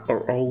 Divnas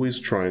are always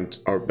trying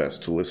our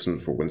best to listen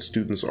for when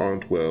students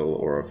aren't well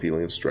or are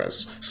feeling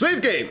stress.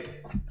 Save game!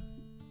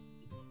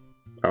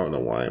 I don't know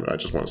why, but I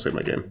just want to save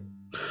my game.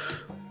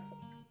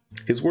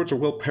 His words are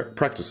well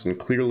practiced and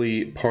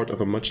clearly part of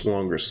a much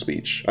longer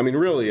speech. I mean,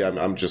 really,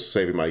 I'm just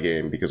saving my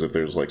game because if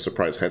there's, like,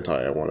 surprise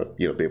hentai, I want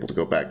to, be able to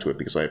go back to it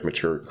because I have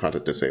mature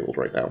content disabled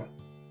right now.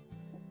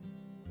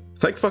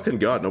 Thank fucking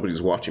God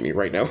nobody's watching me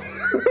right now.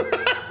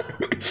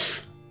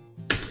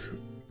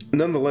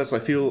 Nonetheless, I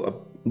feel a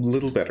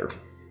little better.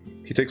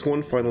 He takes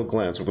one final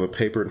glance over the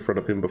paper in front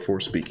of him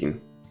before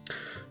speaking.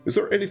 Is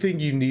there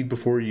anything you need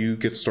before you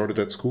get started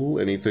at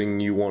school? Anything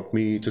you want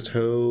me to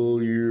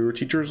tell your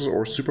teachers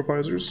or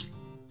supervisors?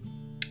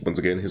 Once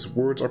again, his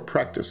words are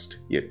practiced,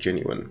 yet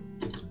genuine,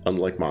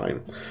 unlike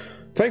mine.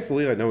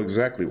 Thankfully, I know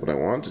exactly what I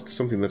want. It's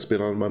something that's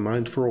been on my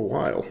mind for a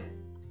while.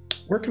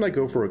 Where can I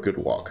go for a good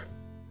walk?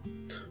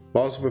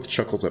 Bosworth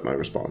chuckles at my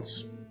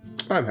response.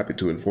 I'm happy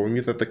to inform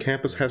you that the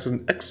campus has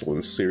an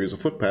excellent series of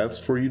footpaths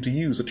for you to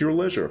use at your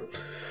leisure.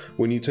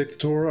 When you take the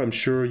tour, I'm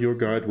sure your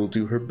guide will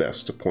do her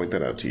best to point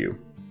that out to you.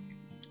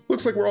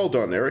 Looks like we're all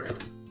done, Erik.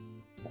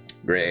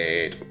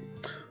 Great.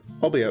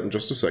 I'll be out in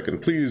just a second.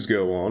 Please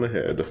go on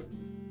ahead.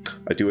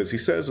 I do as he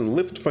says and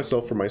lift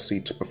myself from my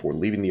seat before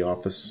leaving the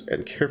office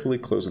and carefully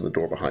closing the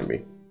door behind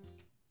me.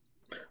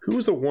 Who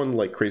is the one,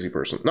 crazy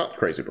person? Not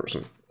crazy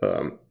person.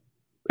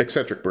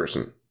 Eccentric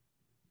person.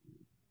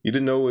 You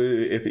didn't know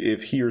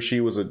if he or she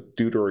was a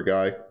dude or a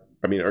guy?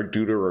 I mean, a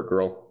dude or a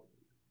girl?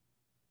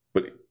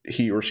 But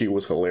he or she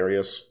was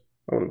hilarious.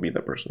 I want to meet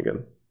that person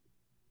again.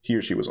 He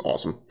or she was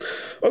awesome.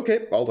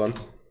 Okay, all done.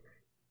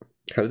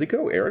 How did it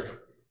go, Erik?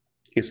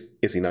 Is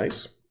he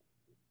nice?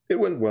 It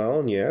went well,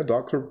 and yeah,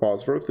 Dr.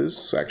 Bosworth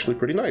is actually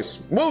pretty nice.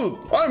 Whoa!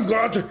 I'm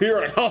glad to hear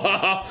it! Ha ha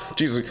ha!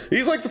 Jesus,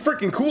 he's like the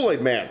freaking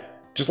Kool-Aid man!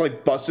 Just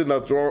busting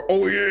out the door.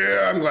 Oh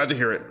yeah, I'm glad to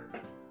hear it.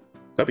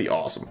 That'd be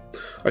awesome.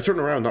 I turn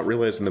around, not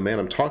realizing the man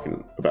I'm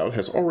talking about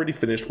has already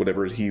finished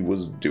whatever he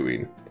was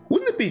doing.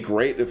 Wouldn't it be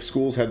great if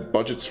schools had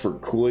budgets for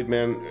Kool-Aid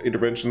Man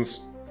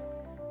interventions?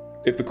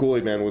 If the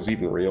Kool-Aid Man was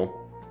even real.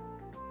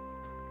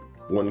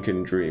 One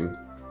can dream.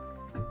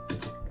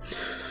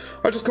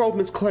 I just called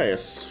Miss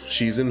Claes.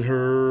 She's in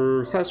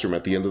her classroom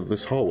at the end of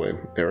this hallway,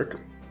 Erik.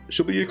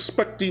 She'll be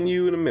expecting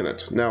you in a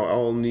minute. Now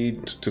I'll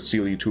need to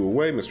steal you two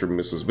away, Mr. and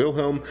Mrs.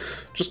 Wilhelm.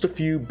 Just a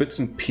few bits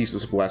and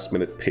pieces of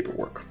last-minute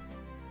paperwork.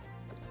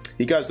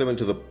 He guides them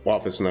into the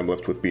office and I'm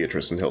left with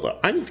Beatrice and Hilda.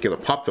 I need to get a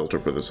pop filter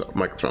for this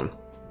microphone.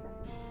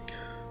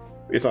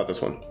 It's not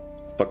this one.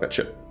 Fuck that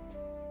shit.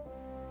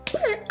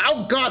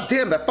 Oh god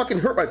damn, that fucking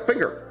hurt my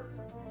finger.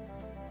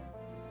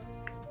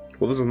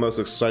 Well, this is the most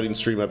exciting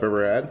stream I've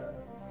ever had.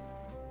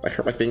 I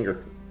hurt my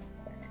finger.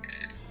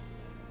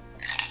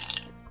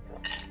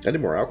 I need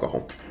more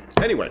alcohol.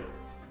 Anyway,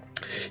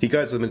 he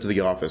guides them into the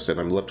office and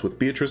I'm left with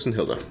Beatrice and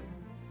Hilda.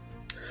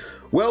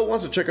 Well,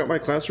 want to check out my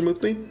classroom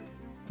with me?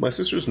 My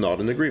sisters nod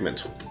in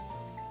agreement.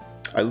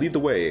 I lead the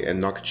way and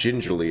knock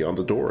gingerly on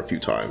the door a few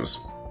times.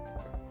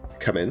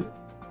 Come in.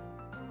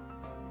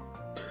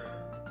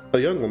 A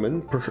young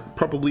woman,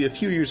 probably a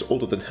few years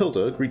older than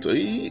Hilda, greets.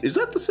 Is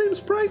that the same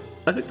sprite?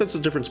 I think that's a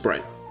different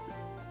sprite.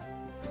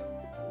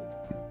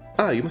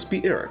 Ah, you must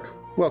be Erik.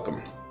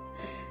 Welcome.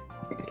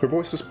 Her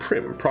voice is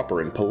prim, proper,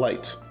 and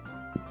polite.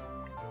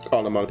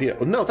 Onomatopoeia.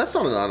 Oh, no, that's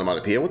not an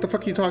onomatopoeia. What the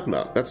fuck are you talking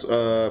about? That's,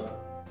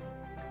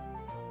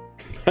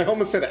 I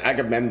almost said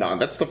Agamemnon.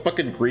 That's the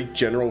fucking Greek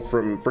general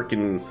from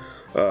freaking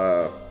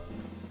the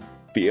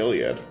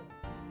Iliad.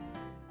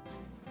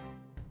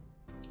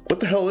 What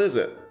the hell is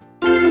it?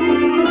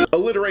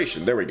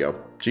 Alliteration. There we go.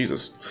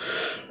 Jesus.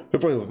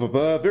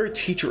 Very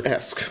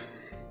teacher-esque.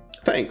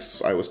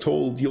 Thanks. I was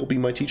told you'll be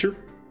my teacher.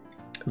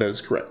 That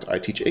is correct. I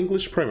teach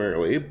English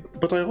primarily,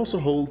 but I also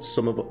hold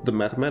some of the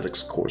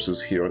mathematics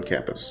courses here on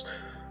campus.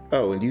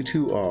 Oh, and you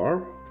two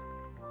are...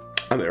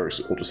 I'm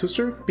Eric's older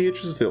sister,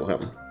 Beatrice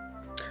Wilhelm.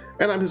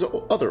 And I'm his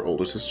other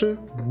older sister,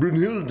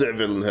 Brunhilde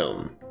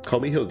Wilhelm. Call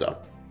me Hilda.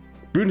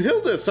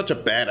 Brunhilde is such a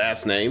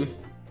badass name.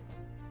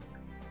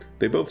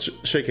 They both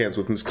shake hands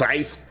with Miss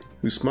Kleis,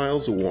 who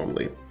smiles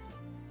warmly.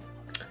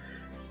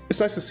 It's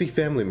nice to see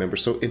family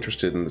members so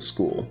interested in the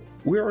school.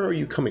 Where are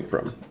you coming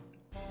from?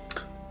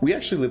 We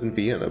actually live in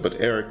Vienna, but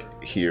Erik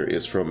here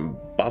is from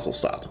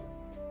Baselstadt.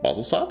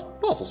 Baselstadt?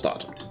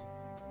 Baselstadt.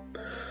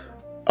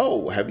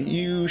 Oh, have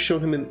you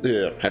shown him in...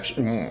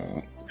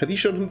 have you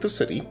shown him the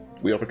city?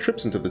 We offer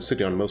trips into the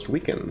city on most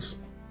weekends.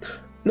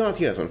 Not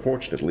yet,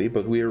 unfortunately,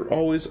 but we are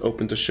always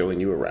open to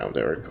showing you around,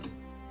 Erik.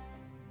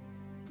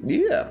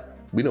 Yeah,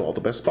 we know all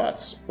the best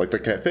spots, like the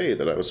cafe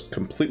that I was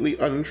completely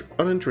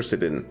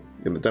uninterested in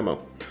the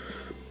demo.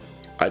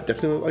 I'd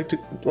definitely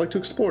like to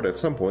explore it at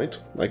some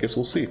point. I guess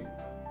we'll see.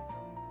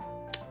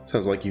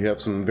 Sounds like you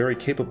have some very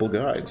capable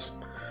guides.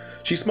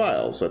 She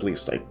smiles, at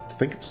least I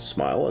think it's a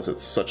smile, as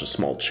it's such a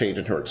small change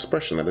in her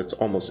expression that it's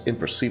almost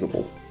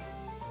imperceivable.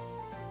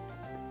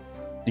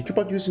 You keep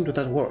on using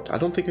that word. I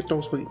don't think it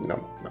knows what...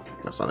 No,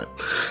 that's not it.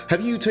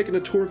 Have you taken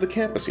a tour of the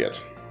campus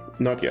yet?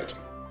 Not yet.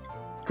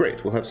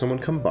 Great, we'll have someone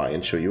come by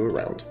and show you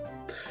around.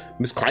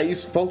 Miss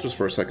Kleis falters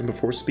for a second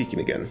before speaking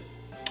again.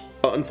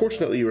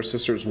 Unfortunately, your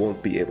sisters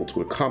won't be able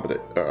to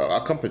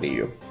accompany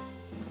you.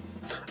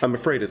 I'm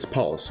afraid it's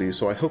policy,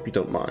 so I hope you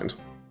don't mind.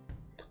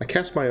 I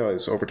cast my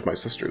eyes over to my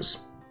sisters.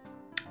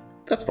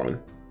 That's fine.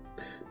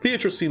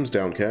 Beatrice seems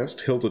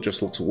downcast. Hilda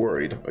just looks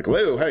worried. Like,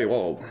 whoa, hey,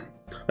 whoa.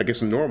 I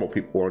guess normal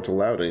people aren't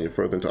allowed any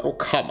further into... Oh,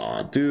 come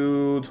on,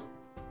 dude.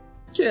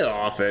 Get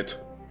off it.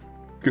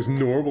 Because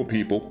normal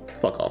people...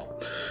 Fuck off.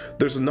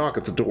 There's a knock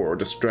at the door,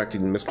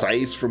 distracting Miss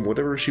Kleis from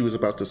whatever she was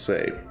about to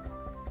say.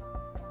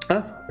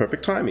 Ah,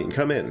 perfect timing.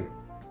 Come in.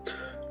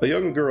 A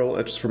young girl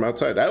enters from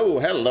outside. Oh,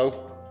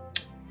 hello.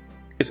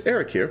 Is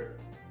Erik here?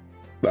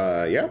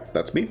 Yeah,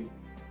 that's me.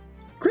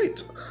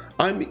 Great.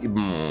 I'm...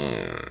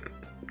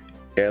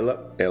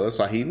 Ella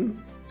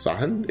Sahin?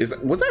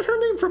 Sahin? Was that her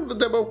name from the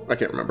demo? I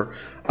can't remember.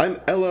 I'm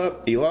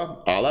Ela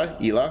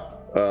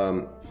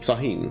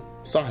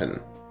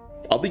Sahin.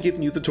 I'll be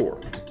giving you the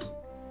tour.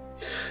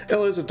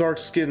 Ella is a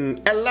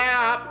dark-skinned...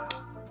 Ella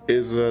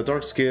is a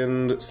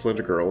dark-skinned,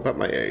 slender girl about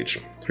my age.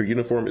 Her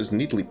uniform is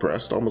neatly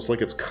pressed, almost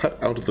like it's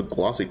cut out of the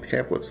glossy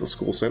pamphlets the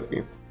school sent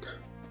me.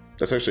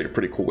 That's actually a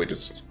pretty cool way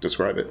to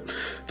describe it.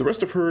 The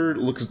rest of her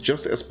looks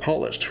just as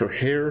polished. Her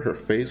hair, her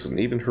face, and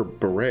even her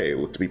beret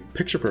look to be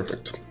picture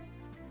perfect.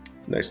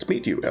 Nice to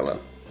meet you, Ella.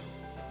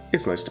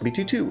 It's nice to meet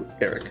you too,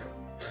 Erik.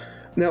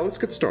 Now let's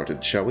get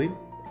started, shall we?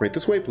 Right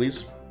this way,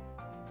 please.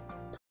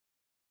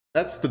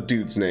 That's the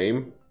dude's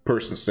name.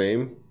 Person's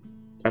name.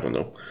 I don't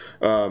know.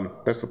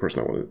 That's the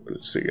person I want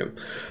to see again.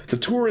 The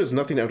tour is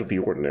nothing out of the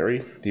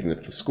ordinary, even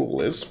if the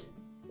school is.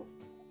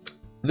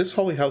 This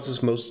hallway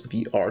houses most of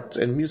the art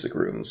and music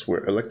rooms,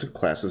 where elective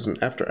classes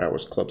and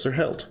after-hours clubs are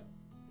held.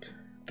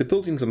 The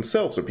buildings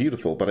themselves are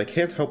beautiful, but I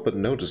can't help but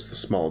notice the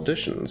small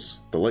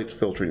additions, the light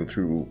filtering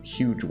through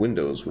huge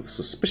windows with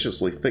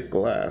suspiciously thick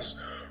glass,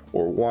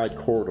 or wide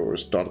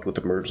corridors dotted with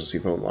emergency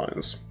phone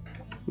lines.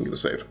 I'm gonna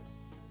save.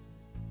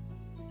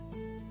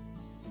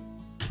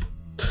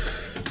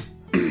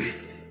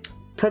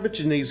 Private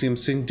Gymnasium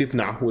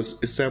Sint-Divna was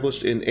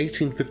established in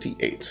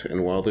 1858,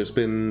 and while there's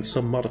been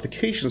some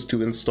modifications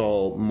to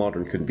install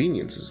modern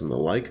conveniences and the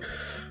like,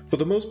 for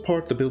the most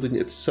part the building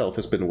itself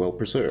has been well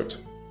preserved.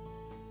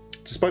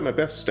 Despite my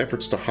best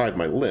efforts to hide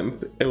my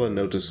limp, Ella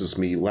notices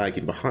me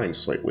lagging behind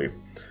slightly,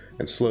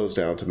 and slows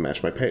down to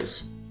match my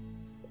pace.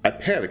 I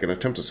panic and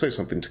attempt to say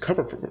something to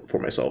cover for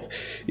myself,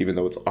 even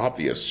though it's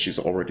obvious she's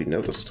already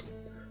noticed.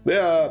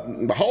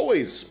 The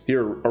hallways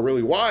here are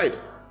really wide.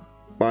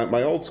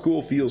 My old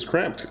school feels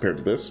cramped compared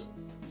to this.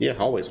 Yeah,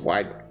 hallways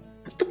wide.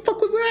 What the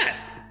fuck was that?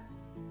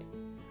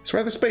 It's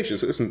rather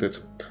spacious, isn't it?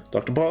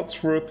 Dr.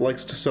 Bosworth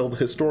likes to sell the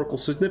historical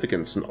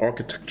significance and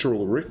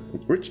architectural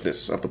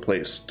richness of the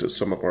place to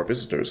some of our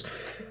visitors,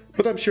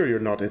 but I'm sure you're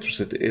not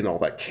interested in all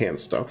that canned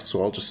stuff,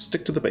 so I'll just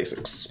stick to the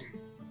basics.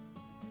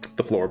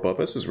 The floor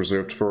above us is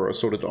reserved for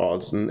assorted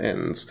odds and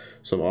ends.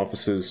 Some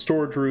offices,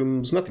 storage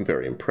rooms, nothing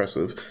very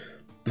impressive.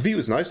 The view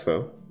is nice,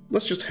 though.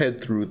 Let's just head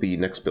through the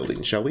next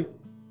building, shall we?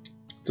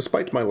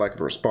 Despite my lack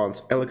of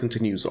response, Ella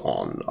continues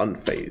on,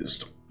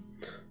 unfazed.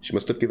 She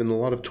must have given a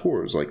lot of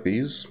tours like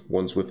these,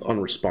 ones with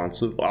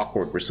unresponsive,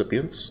 awkward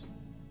recipients.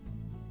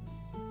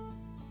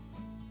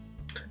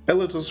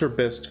 Ella does her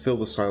best to fill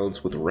the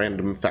silence with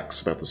random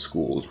facts about the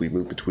school as we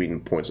move between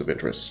points of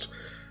interest,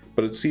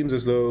 but it seems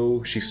as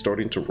though she's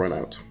starting to run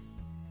out.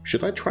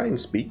 Should I try and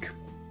speak?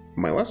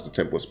 My last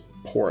attempt was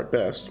poor at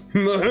best.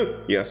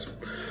 Yes.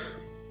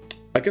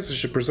 I guess I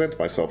should present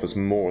myself as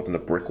more than a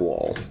brick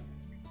wall.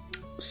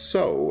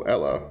 So,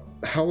 Ella,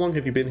 how long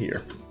have you been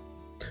here?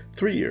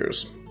 3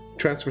 years.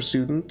 Transfer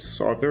students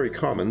are very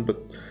common,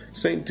 but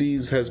St.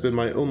 D's has been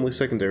my only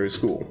secondary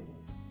school.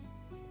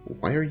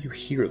 Why are you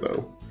here,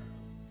 though?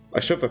 I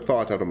shove the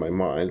thought out of my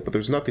mind, but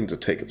there's nothing to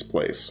take its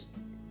place.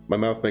 My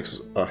mouth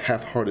makes a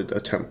half-hearted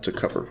attempt to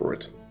cover for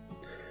it.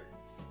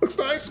 Looks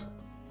nice.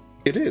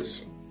 It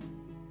is.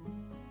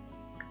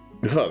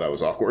 Oh, that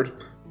was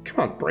awkward. Come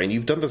on, Brain,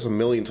 you've done this a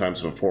million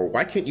times before.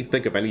 Why can't you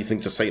think of anything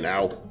to say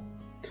now?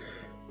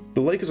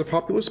 The lake is a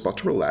popular spot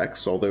to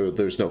relax, although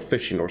there's no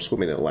fishing or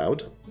swimming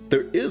allowed.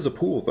 There is a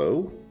pool,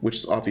 though, which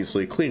is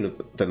obviously cleaner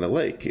than the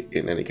lake,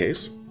 in any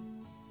case.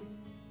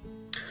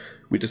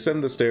 We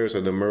descend the stairs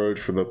and emerge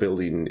from the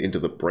building into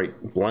the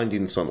bright,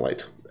 blinding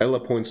sunlight. Ella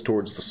points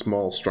towards the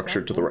small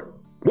structure to the right.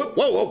 Whoa,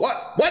 whoa, whoa,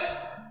 what? What?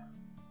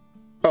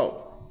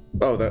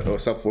 Oh,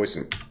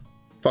 self-voicing.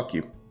 Fuck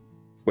you.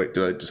 Wait,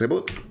 did I disable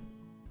it?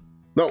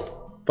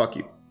 No, fuck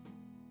you.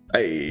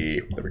 Hey,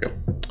 there we go.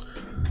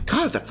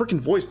 God, that freaking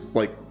voice,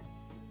 like,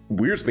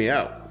 weirds me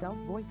out.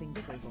 Self-voicing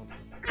disabled.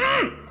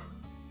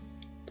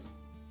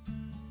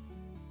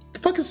 The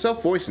fuck is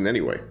self-voicing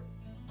anyway?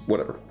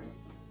 Whatever.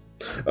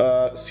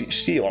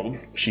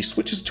 She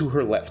switches to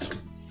her left.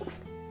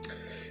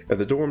 And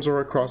the dorms are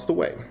across the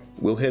way.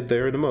 We'll head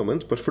there in a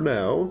moment, but for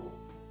now...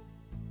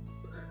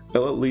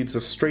 Ella leads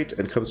us straight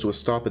and comes to a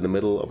stop in the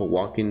middle of a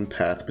walking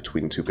path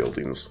between two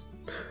buildings.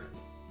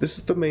 This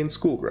is the main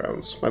school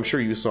grounds. I'm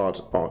sure you saw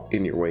it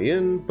in your way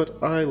in,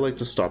 but I like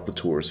to stop the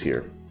tours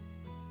here.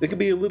 It can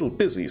be a little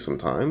busy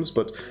sometimes,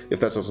 but if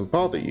that doesn't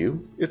bother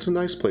you, it's a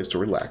nice place to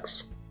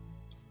relax.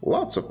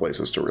 Lots of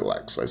places to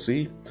relax, I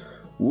see.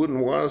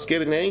 Wouldn't want us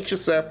getting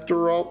anxious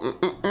after all.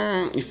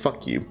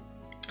 Fuck you.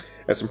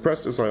 As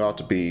impressed as I ought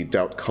to be,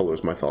 doubt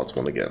colors my thoughts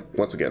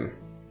once again.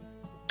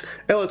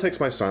 Ella takes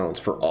my silence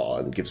for awe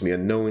and gives me a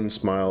knowing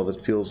smile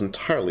that feels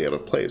entirely out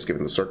of place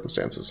given the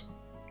circumstances.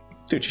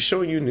 Dude, she's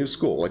showing you a new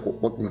school. Like,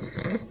 what?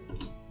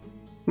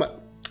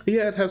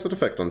 Yeah, it has that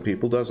effect on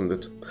people, doesn't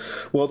it?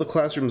 Well, the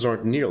classrooms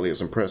aren't nearly as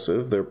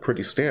impressive. They're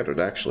pretty standard,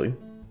 actually.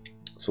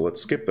 So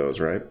let's skip those,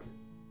 right?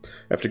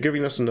 After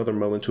giving us another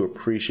moment to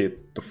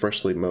appreciate the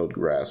freshly mowed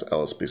grass,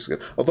 Ella speaks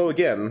again. Although,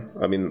 again,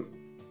 I mean,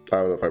 I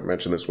don't know if I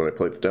mentioned this when I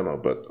played the demo,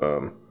 but,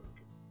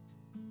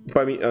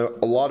 I mean,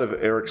 a lot of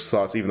Erik's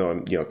thoughts, even though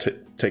I'm,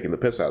 taking the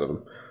piss out of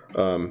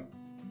them,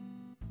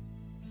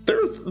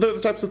 they're the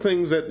types of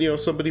things that,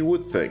 somebody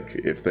would think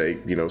if they,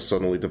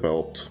 suddenly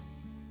developed,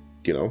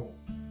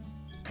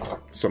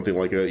 something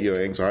like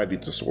a, anxiety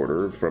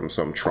disorder from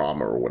some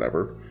trauma or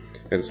whatever.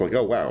 And it's like,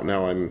 oh, wow,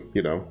 now I'm,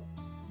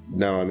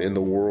 now I'm in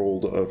the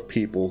world of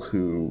people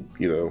who,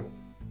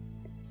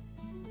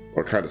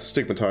 are kind of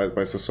stigmatized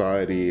by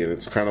society, and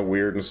it's kind of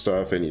weird and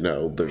stuff, and,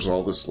 there's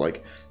all this,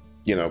 like,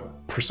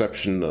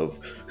 perception of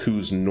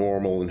who's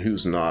normal and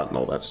who's not and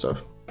all that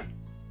stuff.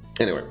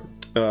 Anyway,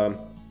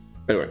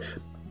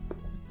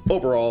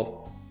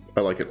 overall,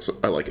 I like it.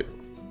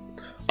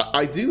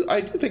 I do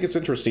think it's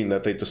interesting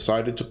that they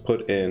decided to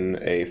put in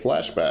a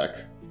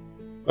flashback,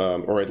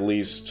 or at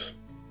least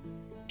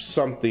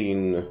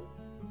something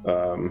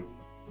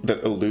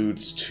that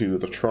alludes to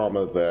the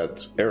trauma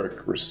that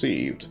Erik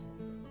received,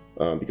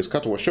 because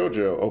Katawa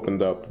Shoujo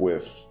opened up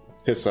with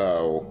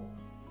Hisao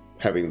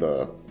having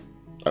the,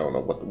 I don't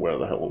know where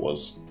the hell it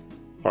was,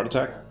 heart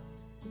attack?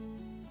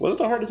 Was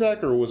it a heart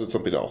attack or was it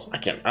something else? I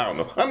don't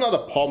know. I'm not a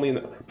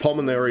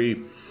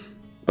pulmonary,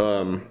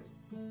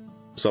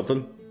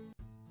 something.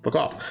 Fuck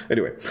off.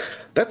 Anyway,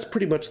 that's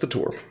pretty much the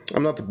tour.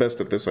 I'm not the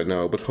best at this, I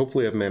know, but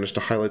hopefully I've managed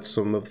to highlight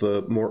some of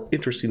the more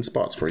interesting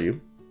spots for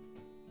you.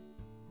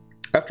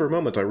 After a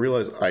moment, I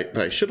realized that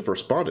I should have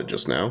responded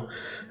just now.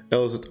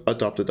 Ella's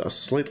adopted a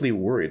slightly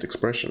worried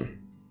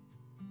expression.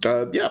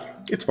 Yeah,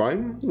 it's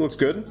fine. It looks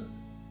good.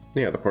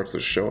 Yeah, the parts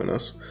they're showing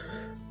us.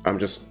 I'm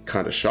just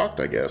kind of shocked,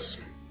 I guess.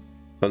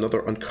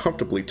 Another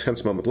uncomfortably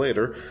tense moment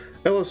later,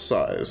 Ella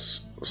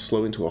sighs,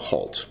 slowing to a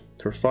halt.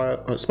 Her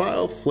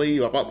smile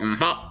fades up.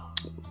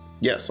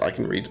 Yes, I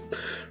can read.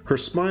 Her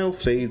smile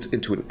fades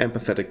into an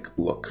empathetic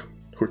look.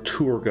 Her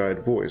tour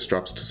guide voice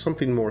drops to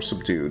something more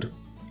subdued.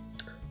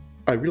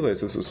 I realize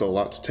this is a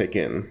lot to take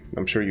in.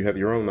 I'm sure you have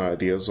your own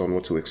ideas on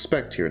what to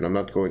expect here, and I'm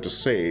not going to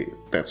say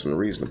that's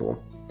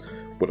unreasonable.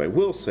 What I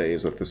will say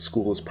is that this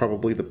school is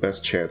probably the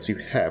best chance you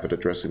have at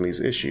addressing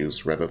these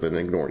issues, rather than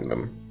ignoring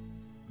them.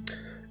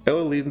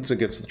 Ella leans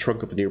against the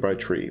trunk of a nearby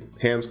tree,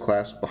 hands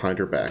clasped behind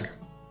her back.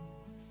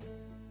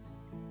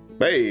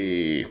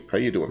 Hey, how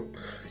you doing?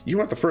 You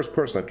aren't the first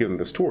person I've given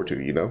this tour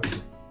to,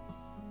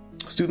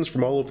 Students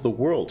from all over the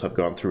world have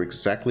gone through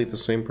exactly the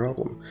same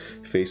problem,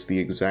 faced the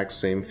exact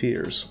same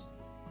fears.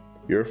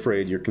 You're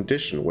afraid your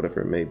condition,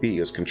 whatever it may be,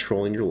 is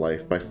controlling your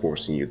life by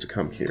forcing you to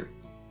come here.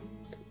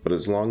 But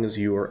as long as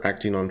you are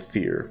acting on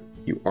fear,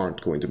 you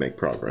aren't going to make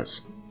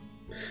progress.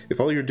 If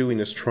all you're doing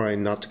is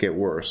trying not to get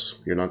worse,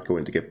 you're not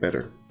going to get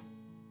better.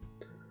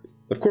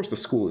 Of course, the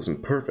school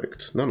isn't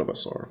perfect. None of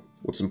us are.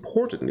 What's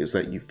important is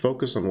that you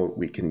focus on what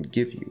we can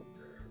give you,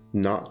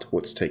 not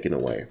what's taken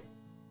away.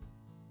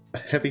 A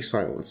heavy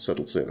silence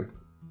settles in.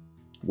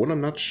 one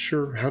I'm not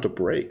sure how to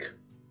break.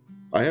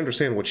 I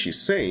understand what she's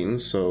saying,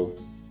 so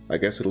I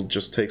guess it'll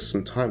just take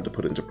some time to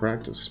put into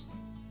practice.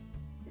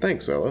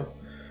 Thanks, Ella.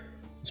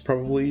 It's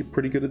probably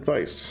pretty good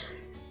advice.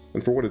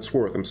 And for what it's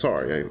worth, I'm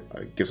sorry.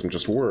 I guess I'm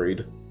just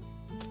worried.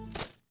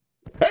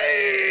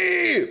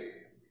 Hey!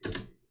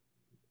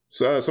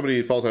 So,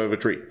 somebody falls out of a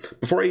tree.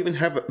 Before I even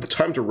have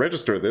time to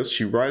register this,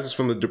 she rises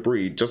from the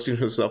debris, dusting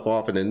herself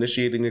off and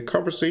initiating a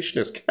conversation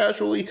as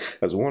casually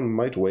as one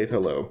might wave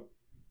hello.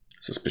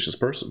 Suspicious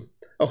person.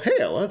 Oh, hey,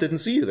 Ella, didn't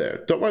see you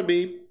there. Don't mind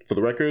me. For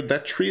the record,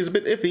 that tree is a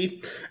bit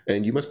iffy,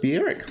 and you must be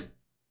Erik.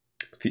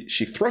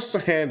 She thrusts a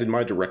hand in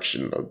my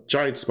direction, a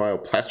giant smile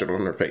plastered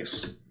on her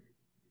face.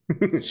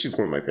 She's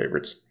one of my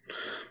favorites.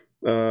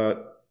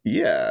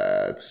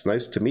 Yeah, it's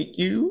nice to meet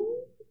you.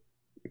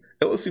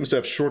 Ella seems to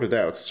have shorted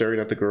out, staring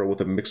at the girl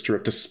with a mixture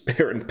of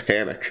despair and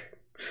panic.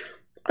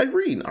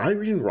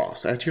 Irene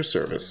Ross, at your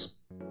service.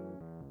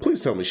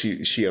 Please tell me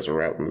she has a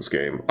route in this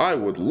game. I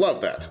would love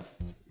that.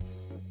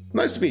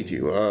 Nice to meet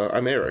you.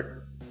 I'm Erik.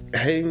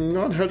 Hang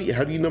on, how do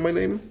you know my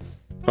name?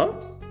 Huh?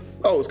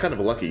 Oh, it's kind of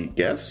a lucky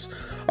guess.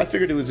 I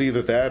figured it was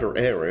either that or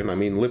Aaron. I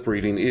mean, lip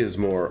reading is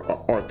more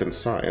art than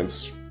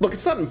science. Look,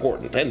 it's not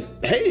important. And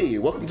hey,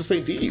 welcome to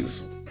St.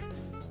 D's.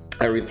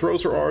 Irene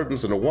throws her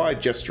arms in a wide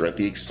gesture at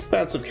the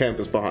expansive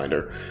campus behind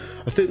her.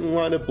 A thin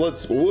line of blood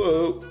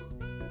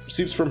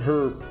seeps from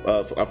her,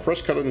 a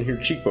fresh cut on her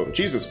cheekbone.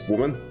 Jesus,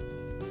 woman.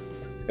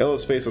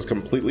 Ella's face is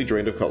completely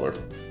drained of color.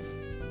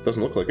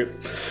 Doesn't look like it.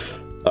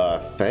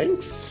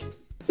 Thanks?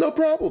 No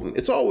problem.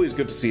 It's always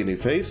good to see a new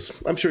face.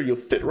 I'm sure you'll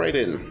fit right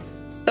in.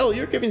 Ella,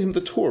 you're giving him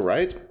the tour,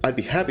 right? I'd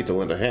be happy to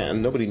lend a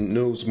hand. Nobody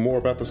knows more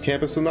about this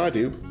campus than I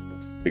do.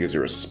 Because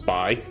you're a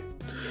spy.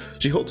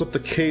 She holds up the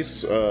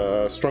case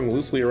strung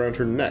loosely around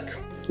her neck,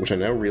 which I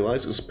now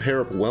realize is a pair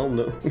of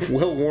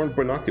well-worn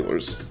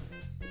binoculars.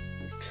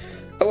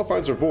 Ella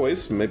finds her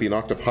voice, maybe an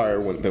octave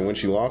higher than when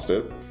she lost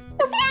it.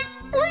 We're fine!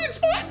 It's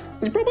fine!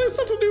 You probably have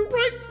something to do,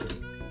 right?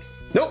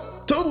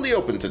 Nope, totally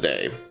open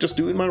today. Just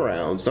doing my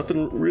rounds.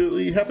 Nothing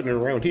really happening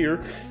around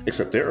here,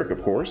 except Erik,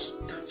 of course.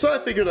 So I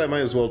figured I might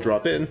as well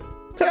drop in.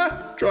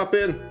 Ha! Drop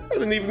in. I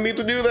didn't even mean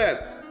to do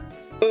that.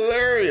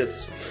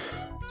 Hilarious.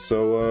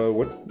 So,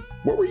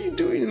 what were you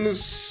doing in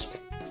this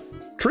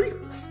tree?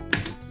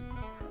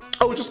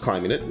 Oh, just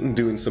climbing it and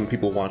doing some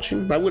people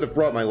watching. I would have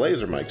brought my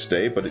laser mic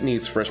today, but it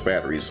needs fresh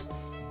batteries.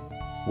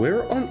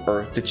 Where on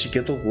earth did she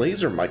get the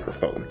laser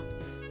microphone?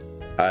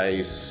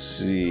 I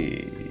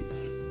see.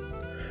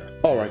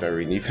 Alright,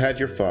 Irene, you've had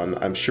your fun.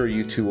 I'm sure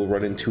you two will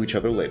run into each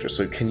other later,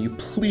 so can you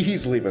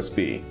please leave us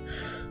be?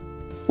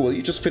 Well,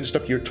 you just finished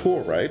up your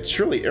tour, right?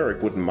 Surely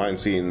Erik wouldn't mind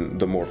seeing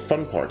the more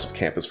fun parts of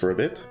campus for a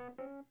bit.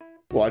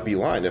 Well, I'd be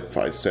lying if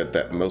I said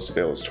that most of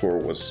Ella's tour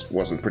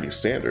wasn't pretty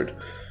standard.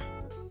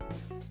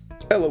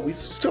 Ella, we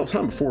still have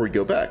time before we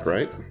go back,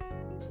 right?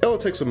 Ella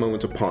takes a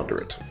moment to ponder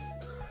it.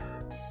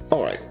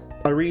 Alright,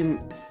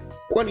 Irene,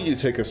 why don't you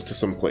take us to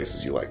some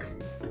places you like?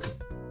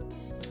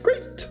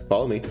 Great,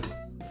 follow me.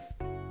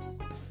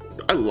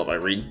 I love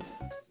Irene.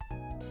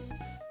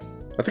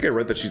 I think I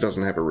read that she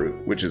doesn't have a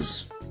route, which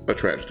is a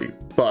tragedy,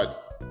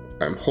 but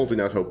I'm holding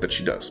out hope that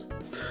she does.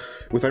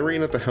 With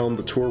Irene at the helm,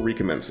 the tour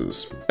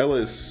recommences. Ella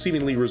is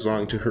seemingly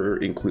resigned to her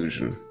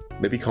inclusion.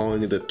 Maybe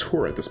calling it a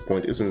tour at this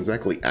point isn't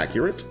exactly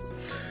accurate.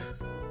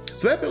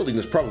 So that building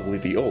is probably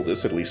the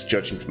oldest, at least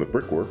judging from the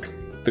brickwork.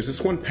 There's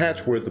this one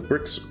patch where the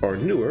bricks are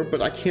newer,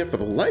 but I can't for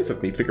the life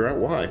of me figure out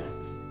why.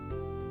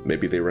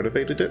 Maybe they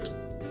renovated it?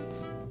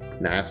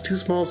 Nah, it's too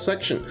small a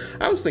section.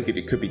 I was thinking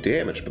it could be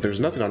damaged, but there's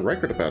nothing on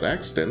record about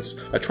accidents.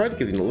 I tried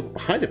getting a look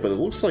behind it, but it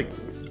looks like,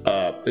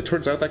 it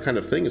turns out that kind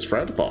of thing is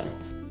frowned upon.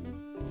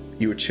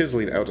 You were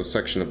chiseling out a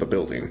section of the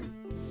building.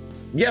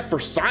 Yeah, for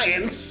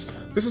science!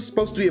 This is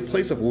supposed to be a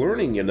place of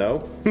learning, you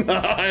know?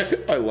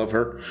 I love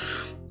her.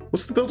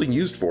 What's the building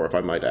used for, if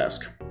I might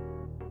ask?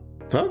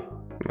 Huh?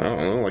 I don't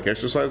know, like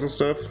exercise and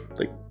stuff?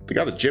 They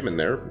got a gym in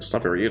there. It's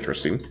not very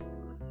interesting.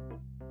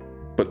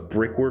 But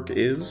brickwork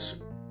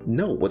is?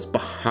 No, what's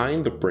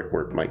behind the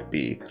brickwork might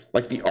be.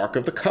 Like the Ark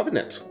of the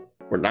Covenant.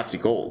 Or Nazi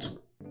gold.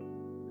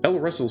 Ella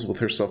wrestles with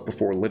herself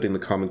before letting the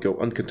comment go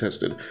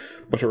uncontested,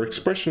 but her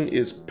expression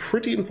is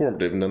pretty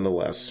informative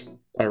nonetheless.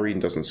 Irene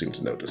doesn't seem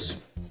to notice.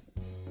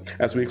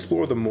 As we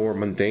explore the more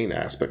mundane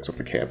aspects of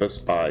the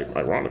campus, I,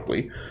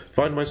 ironically,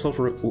 find myself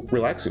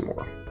relaxing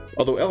more.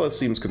 Although Ella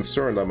seems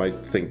concerned I might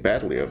think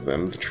badly of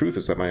them, the truth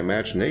is that my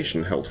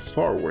imagination held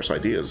far worse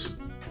ideas.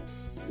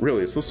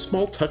 Really, it's those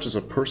small touches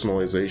of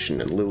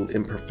personalization and little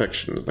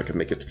imperfections that can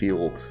make it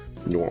feel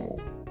normal.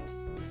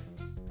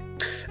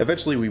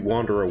 Eventually, we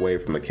wander away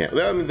from the camp.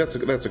 I mean, that's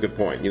a good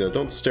point. You know,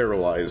 don't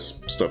sterilize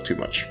stuff too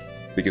much,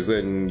 because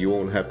then you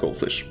won't have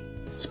goldfish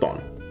spawn.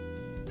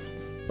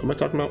 What am I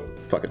talking about?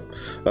 Fuck it.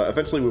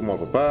 Eventually, we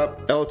wander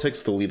up. Ella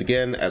takes the lead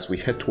again as we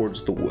head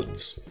towards the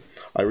woods.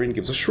 Irene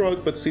gives a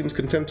shrug, but seems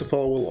content to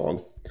follow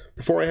along.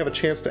 Before I have a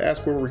chance to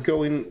ask where we're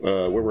going,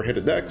 where we're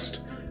headed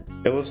next,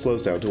 Ella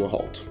slows down to a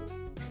halt.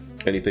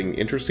 Anything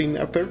interesting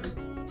out there?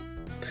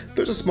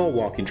 There's a small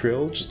walking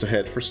trail just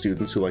ahead for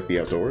students who like the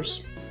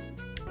outdoors.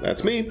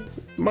 That's me.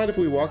 Mind if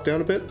we walk down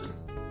a bit?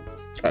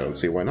 I don't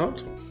see why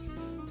not.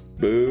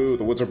 Boo,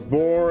 the woods are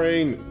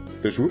boring!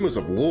 There's rumors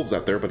of wolves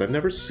out there, but I've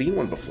never seen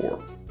one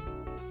before.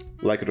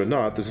 Like it or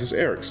not, this is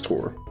Erik's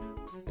tour.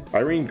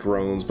 Irene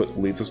groans, but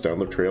leads us down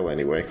the trail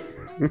anyway.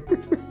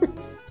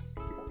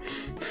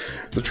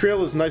 The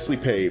trail is nicely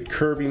paved,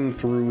 curving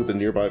through the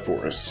nearby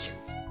forest.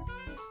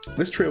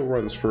 This trail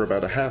runs for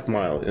about a half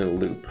mile in a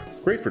loop.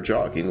 Great for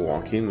jogging,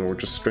 walking, or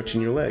just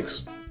stretching your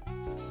legs.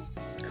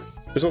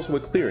 There's also a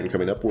clearing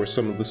coming up where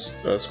some of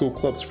the school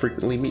clubs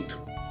frequently meet.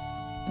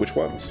 Which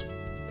ones?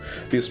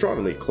 The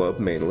Astronomy Club,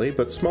 mainly,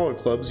 but smaller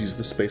clubs use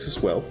the space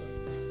as well.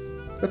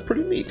 That's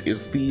pretty neat.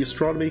 Is the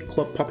Astronomy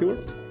Club popular?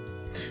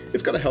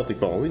 It's got a healthy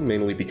following,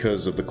 mainly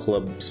because of the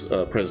club's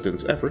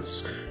president's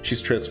efforts.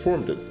 She's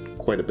transformed it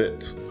quite a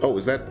bit. Oh,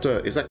 is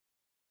that...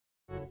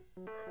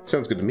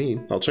 Sounds good to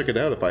me. I'll check it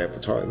out if I have the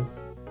time.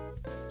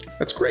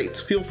 That's great.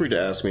 Feel free to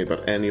ask me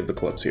about any of the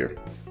clubs here.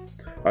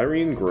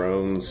 Irene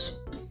groans.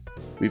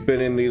 We've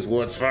been in these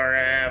woods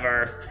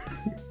forever.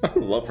 I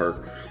love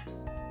her.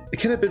 It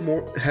can't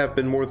have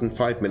been more than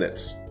 5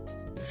 minutes.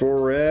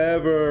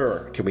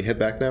 Forever! Can we head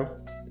back now?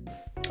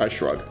 I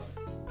shrug.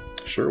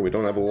 Sure, we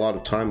don't have a lot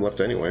of time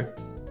left anyway.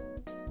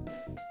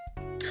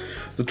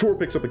 The tour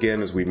picks up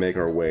again as we make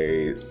our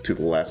way to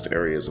the last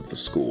areas of the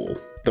school.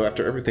 Though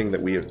after everything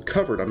that we have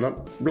covered, I'm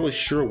not really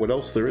sure what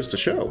else there is to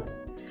show.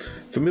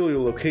 Familiar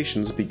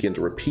locations begin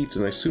to repeat,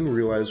 and I soon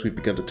realize we've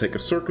begun to take a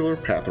circular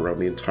path around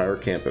the entire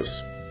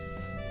campus.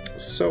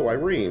 So,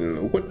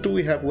 Irene, what do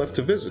we have left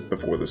to visit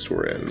before this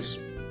tour ends?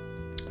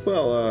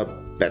 Well,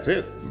 that's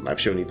it. I've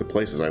shown you the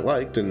places I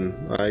liked,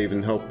 and I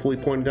even helpfully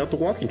pointed out the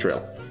walking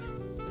trail.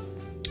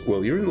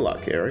 Well, you're in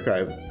luck, Erik. I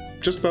have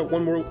just about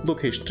one more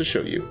location to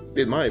show you.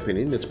 In my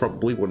opinion, it's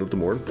probably one of the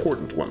more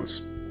important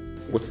ones.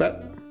 What's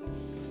that?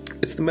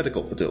 It's the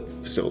medical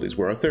facilities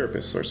where our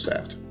therapists are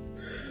staffed.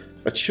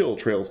 A chill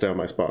trails down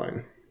my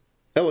spine.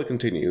 Ella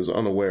continues,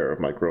 unaware of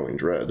my growing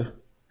dread.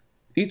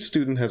 Each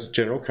student has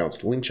general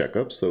counseling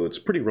checkups, though it's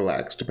pretty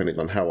relaxed depending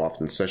on how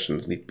often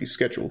sessions need to be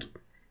scheduled.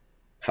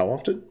 How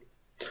often?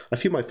 I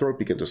feel my throat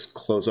begin to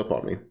close up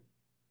on me.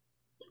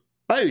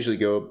 I usually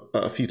go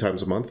a few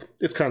times a month.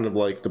 It's kind of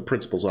like the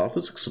principal's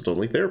office, except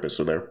only therapists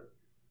are there.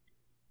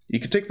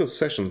 You could take those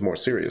sessions more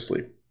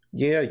seriously.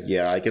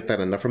 Yeah, I get that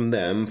enough from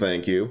them,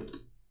 thank you.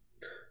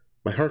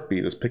 My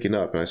heartbeat is picking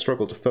up, and I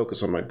struggle to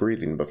focus on my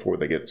breathing before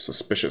they get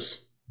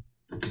suspicious.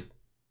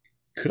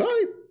 Could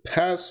I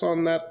pass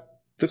on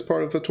this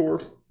part of the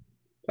tour?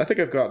 I think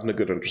I've gotten a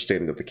good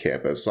understanding of the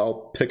campus.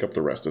 I'll pick up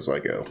the rest as I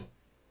go.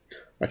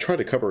 I try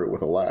to cover it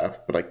with a laugh,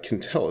 but I can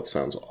tell it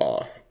sounds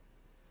off.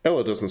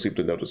 Ella doesn't seem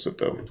to notice it,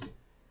 though.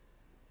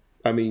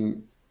 I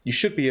mean, you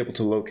should be able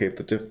to locate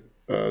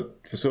the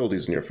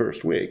facilities in your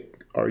first week.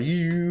 Are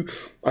you...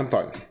 I'm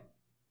fine.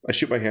 I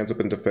shoot my hands up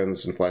in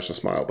defense and flash a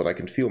smile, but I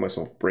can feel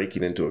myself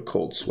breaking into a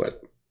cold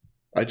sweat.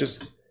 I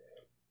just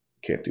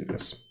can't do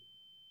this.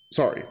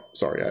 Sorry,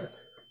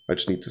 I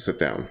just need to sit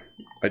down.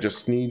 I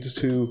just need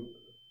to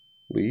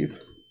leave.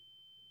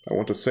 I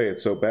want to say it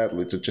so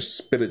badly to just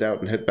spit it out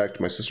and head back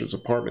to my sister's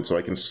apartment so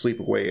I can sleep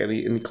away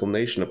any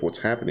inclination of what's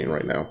happening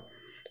right now.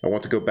 I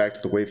want to go back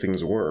to the way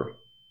things were.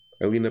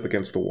 I lean up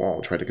against the wall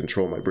and try to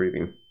control my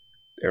breathing.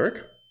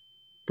 Erik?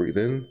 Breathe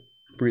in,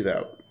 breathe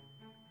out.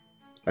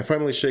 I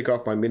finally shake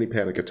off my mini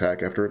panic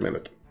attack after a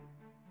minute.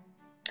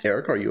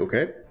 Erik, are you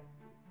okay?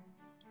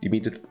 You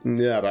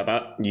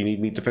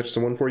need me to fetch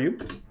someone for you?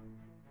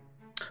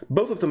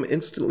 Both of them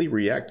instantly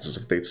react as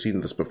if they'd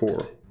seen this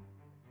before.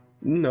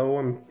 No,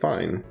 I'm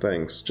fine,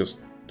 thanks.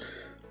 Just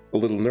a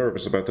little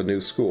nervous about the new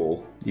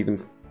school.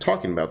 Even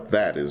talking about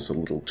that is a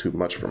little too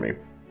much for me.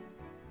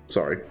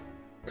 Sorry.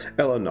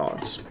 Ella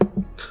nods.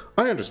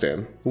 I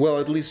understand. Well,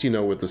 at least you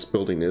know where this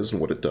building is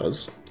and what it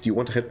does. Do you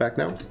want to head back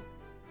now?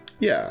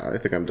 Yeah, I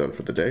think I'm done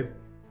for the day.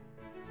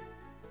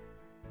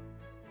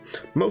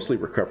 Mostly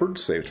recovered,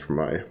 saved from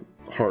my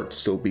heart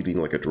still beating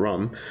like a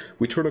drum,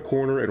 we turn a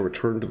corner and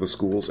return to the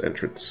school's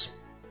entrance.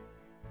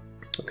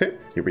 Okay,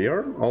 here we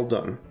are, all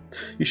done.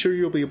 You sure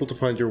you'll be able to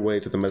find your way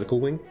to the medical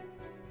wing?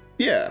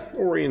 Yeah,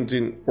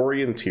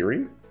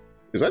 orienteering?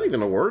 Is that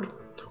even a word?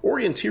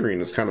 Orienteering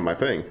is kind of my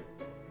thing.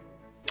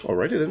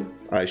 Alrighty then,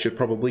 I should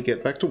probably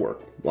get back to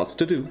work. Lots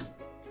to do.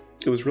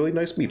 It was really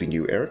nice meeting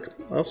you, Erik.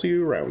 I'll see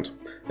you around.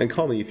 And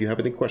call me if you have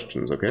any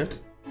questions, okay?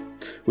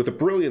 With a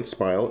brilliant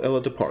smile,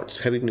 Ella departs,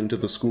 heading into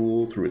the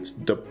school through its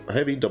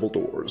heavy double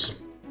doors.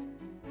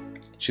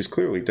 She's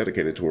clearly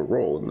dedicated to her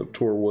role, and the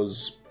tour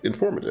was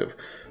informative.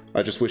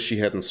 I just wish she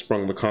hadn't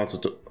sprung the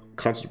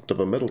concept of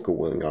a medical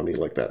wing on me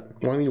like that.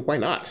 Well, I mean, why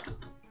not?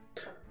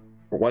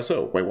 Or why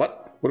so? Wait,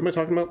 what? What am I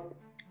talking about?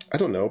 I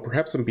don't know.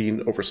 Perhaps I'm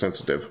being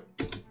oversensitive.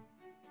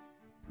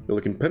 You're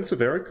looking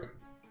pensive, Erik.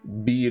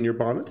 Bee in your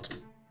bonnet?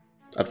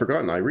 I'd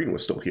forgotten Irene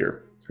was still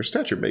here. Her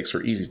stature makes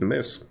her easy to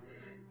miss.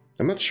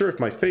 I'm not sure if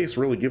my face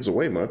really gives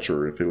away much,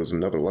 or if it was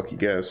another lucky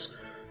guess.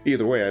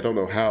 Either way, I don't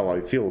know how I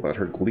feel about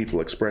her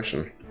gleeful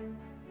expression.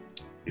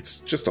 It's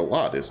just a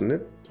lot, isn't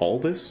it? All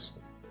this?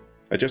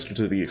 I gesture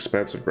to the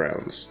expansive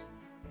grounds.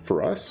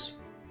 For us?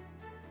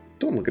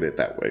 Don't look at it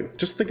that way.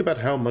 Just think about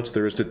how much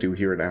there is to do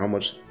here and how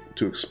much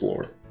to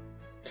explore.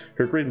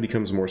 Her grin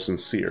becomes more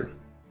sincere.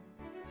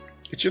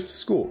 It's just a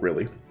school,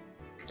 really.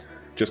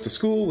 Just a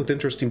school with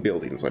interesting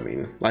buildings, I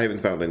mean. I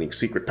haven't found any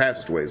secret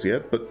passageways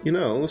yet, but, you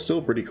know,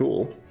 still pretty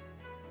cool.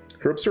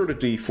 Her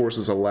absurdity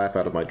forces a laugh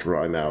out of my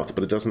dry mouth,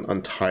 but it doesn't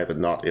untie the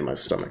knot in my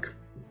stomach.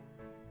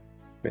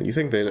 Man, you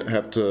think they'd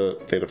have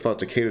thought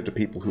to cater to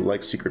people who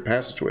like secret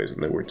passageways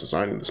when they were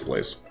designing this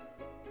place.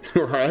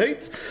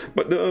 Right?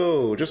 But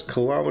no, just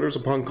kilometers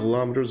upon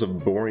kilometers of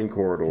boring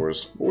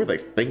corridors. What were they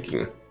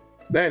thinking?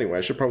 Anyway,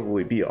 I should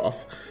probably be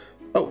off.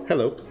 Oh,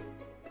 hello.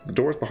 The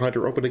doors behind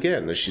her open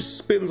again as she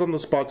spins on the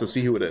spot to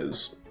see who it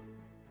is.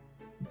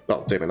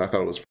 Oh, damn it, I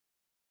thought it was...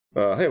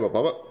 hey,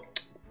 Bubba.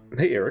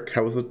 Hey, Erik,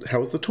 how was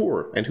the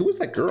tour? And who was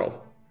that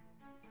girl?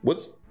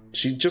 What's...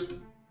 She just...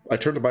 I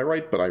turned to my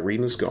right, but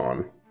Irene is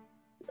gone.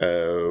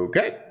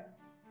 Okay.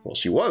 Well,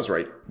 she was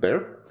right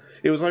there.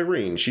 It was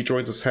Irene. She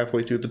joins us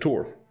halfway through the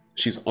tour.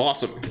 She's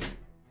awesome.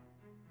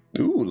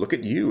 Ooh, look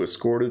at you,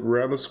 escorted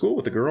around the school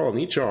with a girl on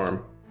each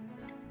arm.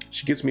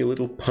 She gives me a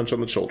little punch on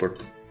the shoulder.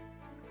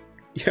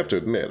 You have to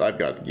admit, I've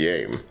got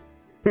game.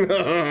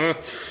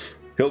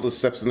 Hilda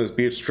steps in as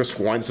Beatrice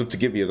winds up to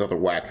give me another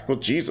whack. Well,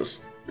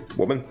 Jesus,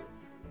 woman.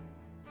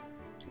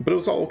 But it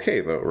was all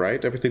okay, though,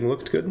 right? Everything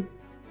looked good?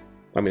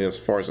 I mean, as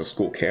far as a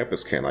school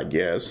campus can, I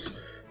guess.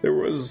 There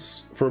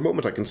was... For a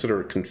moment, I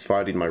considered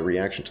confiding my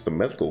reaction to the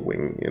medical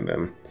wing in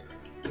them.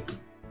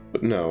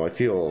 But no, I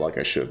feel like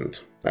I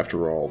shouldn't.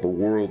 After all, the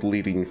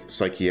world-leading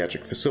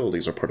psychiatric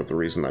facilities are part of the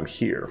reason I'm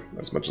here,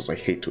 as much as I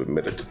hate to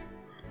admit it.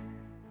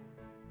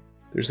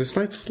 There's this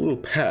nice little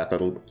path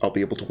that I'll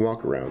be able to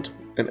walk around,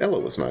 and Ella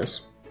was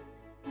nice.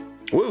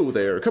 Whoa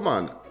there, come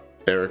on,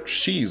 Erik,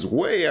 she's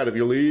way out of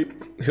your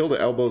league. Hilda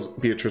elbows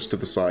Beatrice to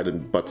the side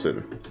and butts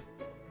in.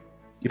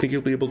 You think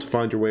you'll be able to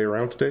find your way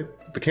around today?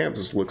 The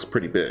campus looks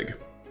pretty big.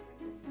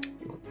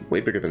 Way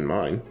bigger than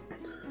mine.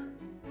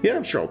 Yeah,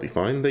 I'm sure I'll be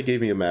fine. They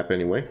gave me a map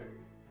anyway.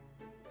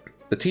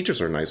 The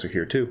teachers are nicer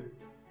here, too.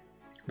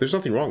 There's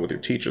nothing wrong with your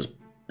teachers,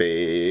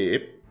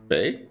 babe.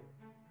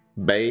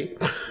 Bae?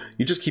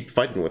 You just keep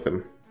fighting with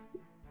them.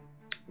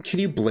 Can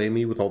you blame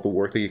me with all the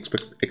work they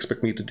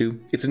expect me to do?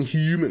 It's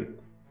inhuman.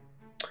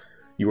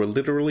 You are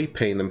literally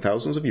paying them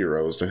thousands of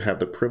euros to have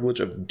the privilege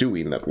of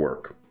doing that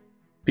work.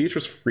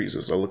 Beatrice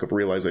freezes. A look of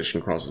realization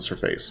crosses her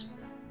face.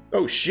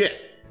 Oh shit!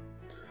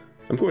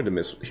 I'm going to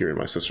miss hearing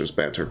my sister's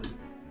banter.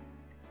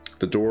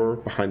 The door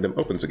behind them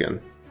opens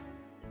again.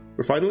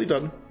 We're finally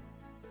done.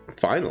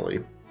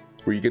 Finally?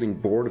 Were you getting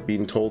bored of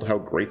being told how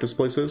great this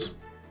place is?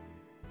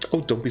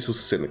 Oh, don't be so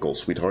cynical,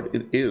 sweetheart.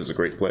 It is a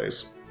great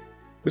place.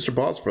 Mr.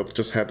 Bosworth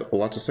just had a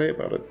lot to say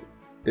about it.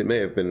 It may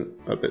have been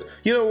a bit...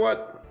 You know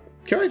what?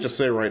 Can I just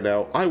say right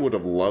now, I would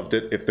have loved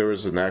it if there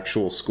was an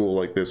actual school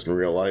like this in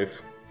real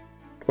life.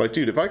 Like,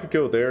 dude, if I could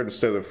go there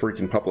instead of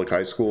freaking public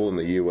high school in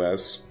the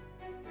US,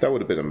 that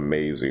would have been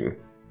amazing.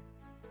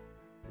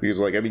 Because,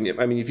 like, I mean,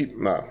 if you...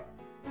 Nah.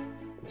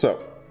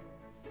 So...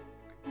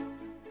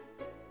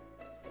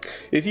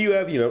 If you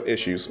have, you know,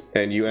 issues,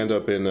 and you end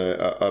up in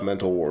a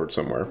mental ward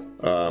somewhere,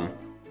 I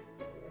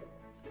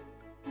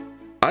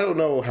don't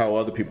know how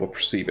other people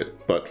perceive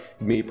it,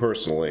 but me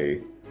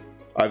personally,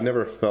 I've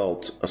never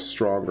felt a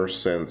stronger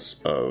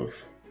sense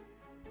of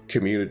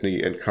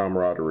community and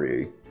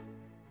camaraderie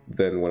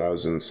than when I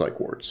was in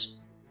psych wards.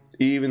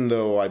 Even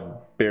though I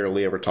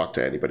barely ever talked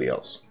to anybody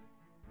else.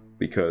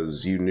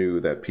 Because you knew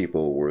that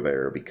people were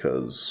there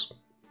because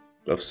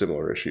of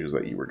similar issues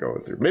that you were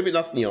going through. Maybe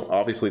not, you know,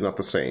 obviously not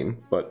the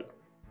same, but...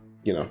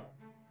 You know,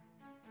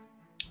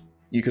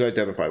 you can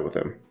identify with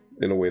them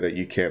in a way that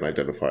you can't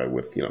identify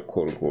with, you know,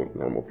 quote-unquote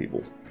normal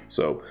people.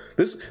 So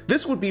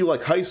this would be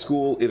like high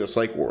school in a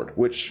psych ward,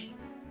 which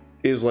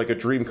is like a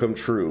dream come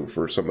true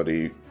for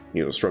somebody,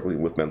 you know,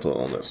 struggling with mental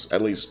illness.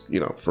 At least,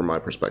 you know, from my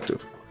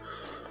perspective.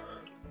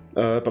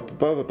 Yeah,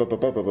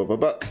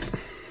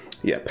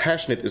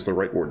 passionate is the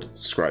right word to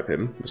describe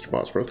him, Mr.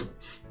 Bosworth.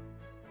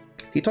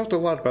 He talked a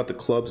lot about the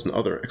clubs and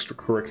other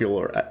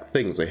extracurricular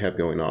things they have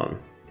going on.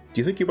 Do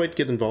you think you might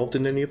get involved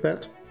in any of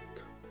that?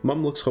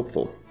 Mum looks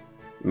hopeful.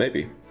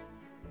 Maybe.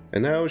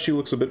 And now she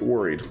looks a bit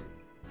worried.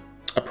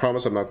 I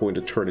promise I'm not going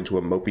to turn into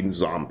a moping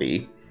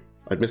zombie.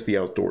 I'd miss the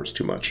outdoors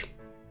too much.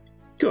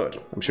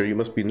 Good. I'm sure you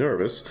must be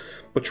nervous,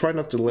 but try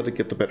not to let it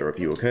get the better of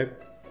you, okay?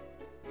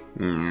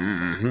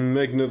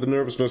 Making the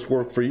nervousness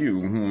work for you.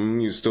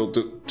 You still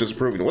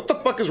disapproving. What the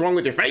fuck is wrong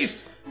with your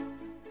face?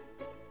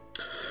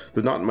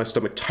 The knot in my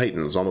stomach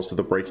tightens almost to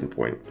the breaking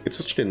point. It's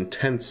such an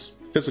intense,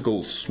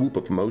 physical swoop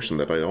of emotion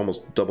that I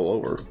almost double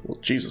over. Well,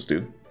 Jesus,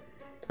 dude.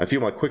 I feel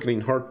my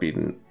quickening heartbeat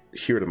and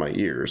hear it in my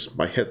ears.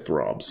 My head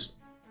throbs.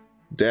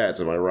 Dads,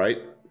 am I right?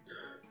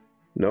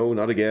 No,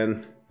 not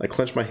again. I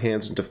clench my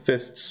hands into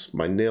fists.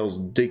 My nails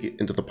dig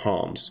into the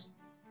palms.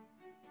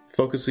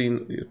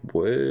 Focusing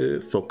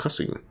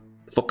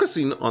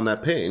on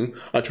that pain,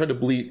 I try to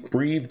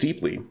breathe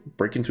deeply,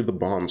 breaking through the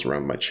bonds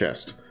around my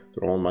chest.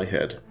 They're all in my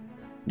head.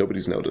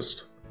 Nobody's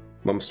noticed.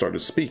 Mum started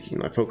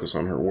speaking. I focus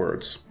on her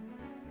words.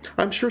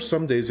 I'm sure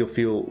some days you'll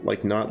feel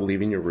like not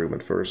leaving your room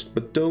at first,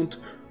 but don't.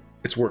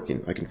 It's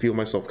working. I can feel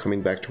myself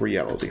coming back to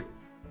reality.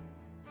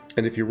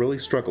 And if you're really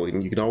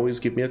struggling, you can always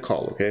give me a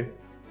call, okay?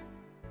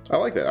 I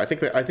like that. I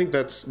think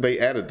that's they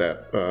added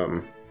that.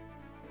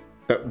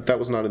 That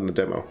was not in the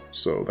demo,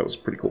 so that was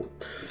pretty cool.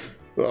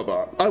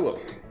 I will.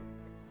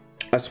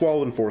 I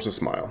swallow and force a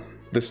smile.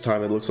 This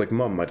time it looks like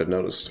Mum might have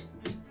noticed.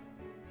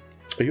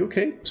 Are you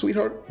okay,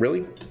 sweetheart?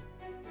 Really?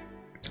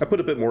 I put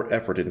a bit more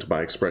effort into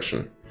my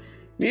expression.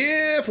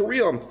 Yeah, for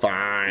real, I'm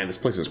fine. This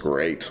place is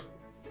great.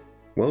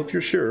 Well, if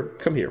you're sure,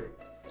 come here.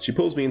 She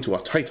pulls me into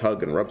a tight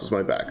hug and rubs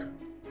my back.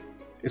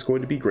 It's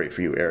going to be great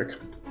for you, Erik.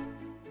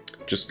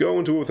 Just go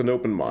into it with an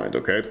open mind,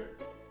 okay?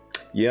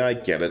 Yeah, I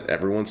get it.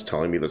 Everyone's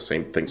telling me the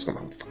same things.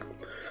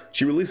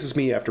 She releases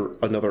me after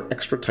another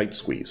extra tight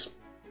squeeze.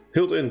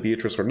 Hilda and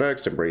Beatrice are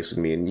next,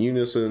 embracing me in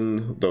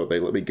unison, though they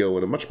let me go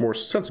in a much more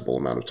sensible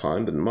amount of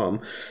time than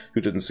Mum, who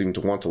didn't seem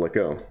to want to let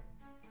go.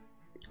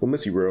 We'll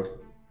miss you, bro.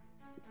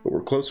 But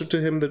we're closer to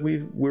him than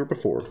we were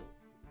before.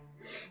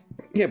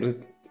 Yeah, but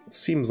it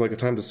seems like a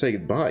time to say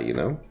goodbye, you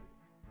know?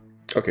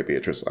 Okay,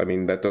 Beatrice, I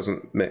mean, that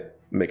doesn't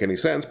make any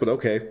sense, but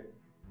okay.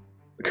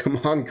 Come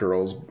on,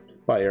 girls.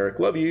 Bye, Erik.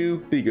 Love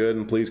you. Be good,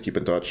 and please keep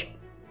in touch.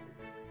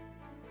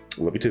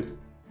 Love you too.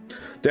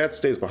 Dad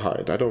stays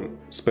behind. I don't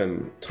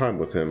spend time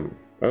with him.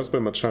 I don't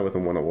spend much time with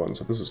him one-on-one,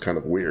 so this is kind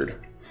of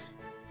weird.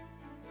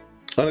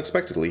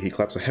 Unexpectedly, he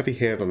claps a heavy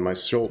hand on my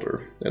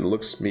shoulder and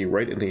looks me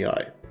right in the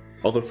eye.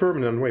 Although firm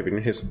and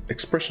unwavering, his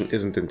expression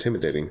isn't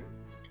intimidating.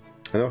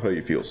 I know how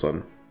you feel,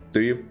 son.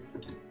 Do you?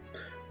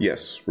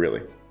 Yes,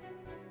 really.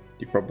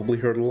 You probably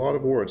heard a lot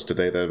of words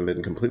today that have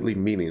been completely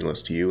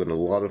meaningless to you and a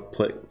lot of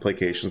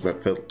placations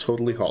that felt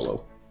totally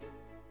hollow.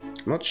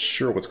 I'm not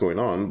sure what's going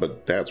on,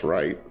 but Dad's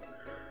right.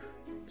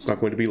 It's not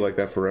going to be like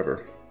that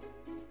forever.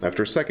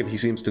 After a second, he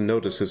seems to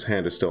notice his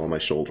hand is still on my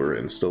shoulder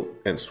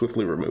and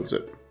swiftly removes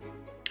it.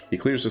 He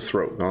clears his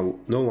throat,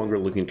 no longer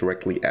looking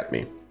directly at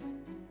me.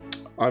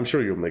 I'm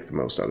sure you'll make the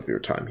most out of your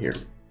time here.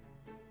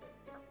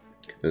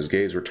 His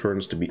gaze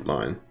returns to meet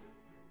mine,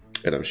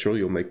 and I'm sure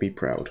you'll make me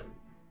proud.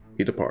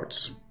 He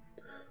departs.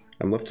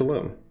 I'm left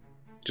alone.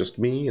 Just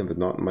me and the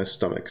knot in my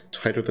stomach,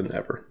 tighter than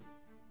ever.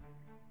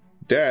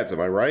 Dad's, am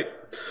I right?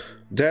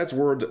 Dad's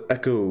words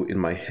echo in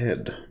my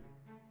head.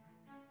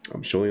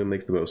 I'm sure you'll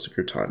make the most of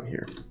your time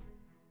here.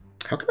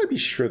 How can I be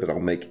sure that I'll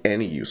make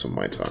any use of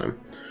my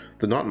time?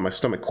 The knot in my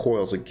stomach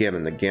coils again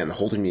and again,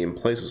 holding me in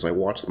place as I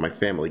watch my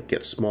family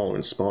get smaller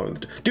and smaller.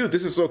 Dude,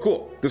 this is so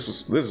cool!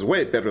 This is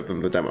way better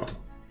than the demo.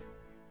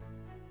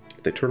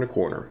 They turn a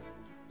corner,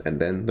 and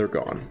then they're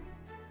gone.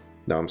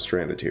 Now I'm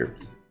stranded here.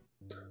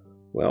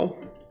 Well,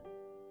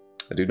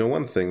 I do know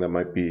one thing that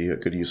might be a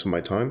good use of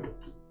my time.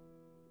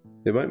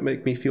 It might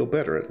make me feel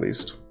better, at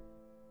least.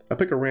 I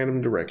pick a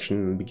random direction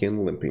and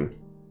begin limping.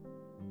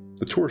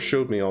 The tour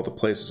showed me all the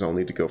places I'll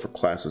need to go for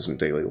classes and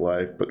daily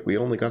life, but we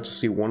only got to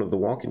see one of the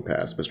walking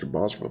paths Mr.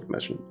 Bosworth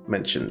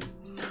mentioned.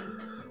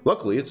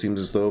 Luckily, it seems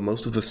as though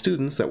most of the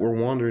students that were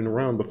wandering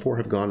around before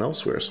have gone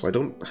elsewhere, so I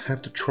don't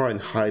have to try and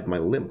hide my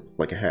limp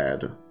like I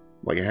had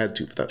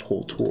to for that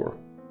whole tour.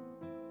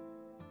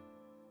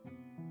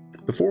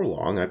 Before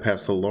long, I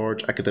pass the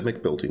large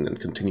academic building and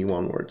continue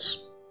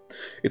onwards.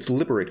 It's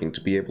liberating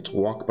to be able to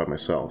walk by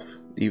myself,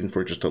 even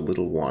for just a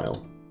little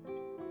while.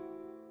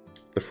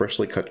 The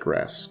freshly cut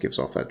grass gives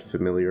off that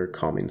familiar,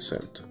 calming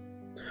scent.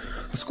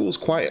 The school is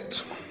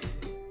quiet.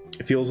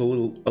 It feels a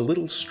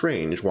little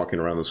strange walking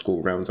around the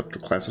school grounds after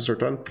classes are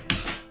done.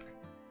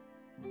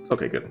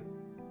 Okay, good.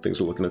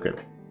 Things are looking okay.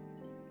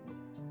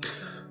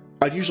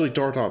 I'd usually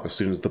dart off as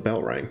soon as the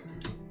bell rang.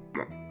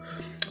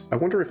 I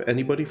wonder if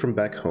anybody from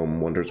back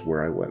home wonders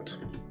where I went.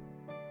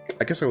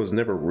 I guess I was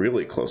never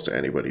really close to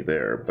anybody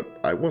there, but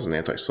I wasn't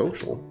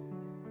antisocial.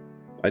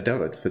 I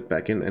doubt I'd fit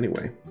back in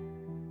anyway.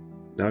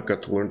 Now I've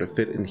got to learn to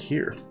fit in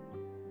here.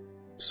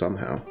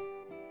 Somehow.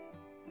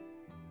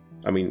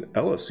 I mean,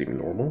 Ella seemed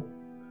normal.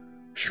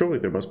 Surely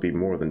there must be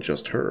more than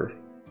just her.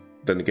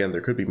 Then again,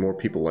 there could be more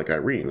people like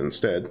Irene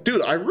instead.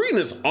 Dude, Irene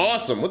is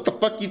awesome! What the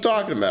fuck are you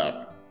talking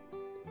about?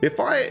 If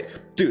I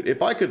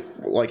could,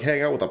 like,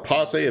 hang out with a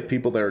posse of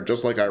people that are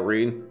just like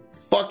Irene,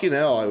 fucking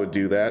hell, I would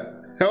do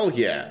that. Hell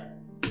yeah!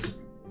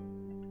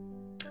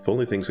 If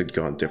only things had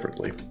gone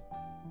differently.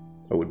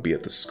 I would be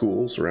at the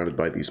school, surrounded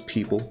by these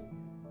people.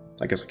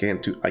 I guess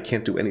I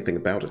can't do anything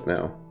about it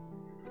now.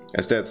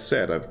 As Dad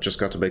said, I've just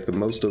got to make the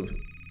most of...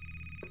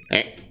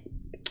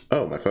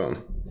 Oh, my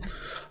phone.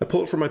 I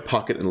pull it from my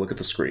pocket and look at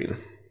the screen.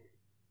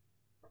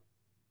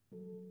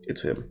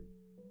 It's him.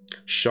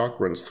 Shock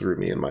runs through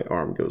me and my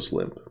arm goes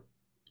limp.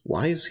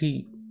 Why is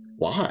he...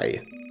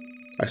 Why?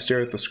 I stare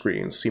at the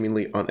screen,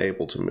 seemingly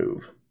unable to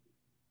move.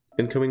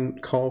 Incoming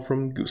call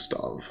from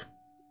Gustav.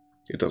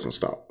 It doesn't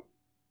stop,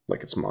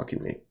 like it's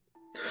mocking me.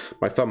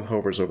 My thumb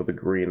hovers over the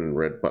green and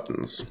red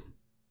buttons.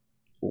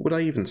 What would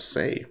I even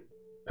say?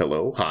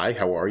 Hello? Hi?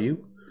 How are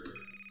you?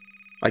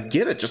 I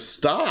get it, just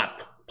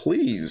stop!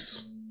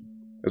 Please!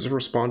 As if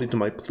responding to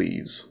my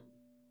pleas,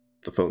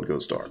 the phone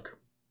goes dark.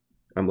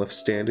 I'm left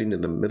standing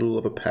in the middle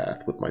of a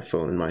path with my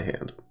phone in my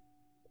hand.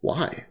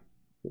 Why?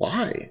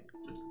 Why?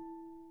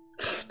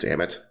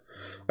 Damn it.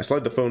 I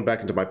slide the phone back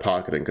into my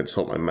pocket and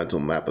consult my mental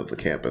map of the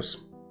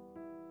campus.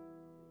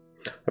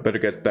 I better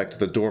get back to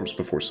the dorms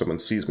before someone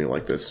sees me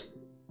like this.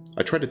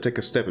 I try to take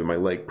a step and my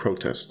leg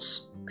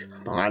protests.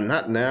 Come on,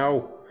 not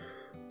now.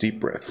 Deep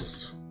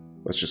breaths.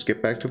 Let's just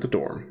get back to the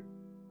dorm.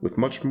 With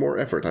much more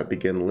effort, I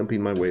begin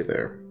limping my way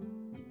there.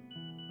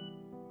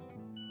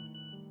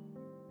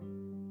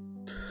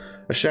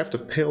 A shaft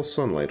of pale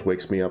sunlight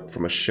wakes me up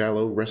from a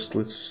shallow,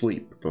 restless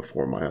sleep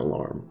before my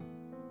alarm.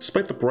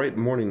 Despite the bright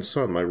morning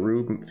sun, my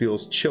room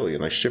feels chilly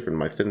and I shiver in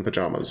my thin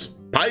pajamas.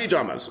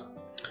 Pajamas!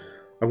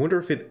 I wonder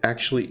if it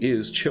actually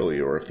is chilly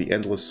or if the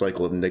endless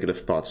cycle of negative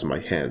thoughts in my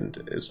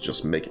head is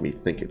just making me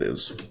think it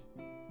is.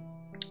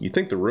 You'd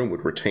think the room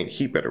would retain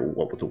heat better,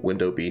 what with the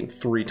window being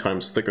 3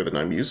 times thicker than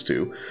I'm used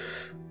to,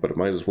 but it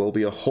might as well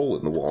be a hole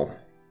in the wall.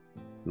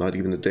 Not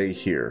even a day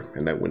here,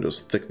 and that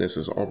window's thickness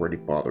is already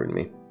bothering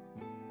me.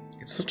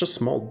 It's such a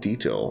small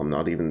detail, I'm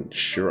not even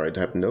sure I'd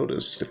have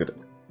noticed if it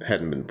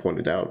hadn't been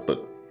pointed out,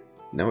 but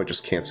now I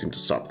just can't seem to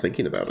stop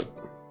thinking about it.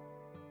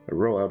 I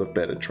roll out of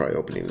bed and try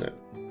opening it.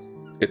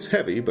 It's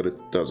heavy, but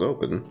it does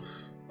open.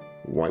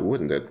 Why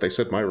wouldn't it? They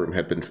said my room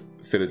had been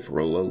fitted for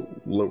a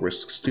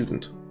low-risk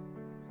student.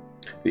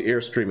 The air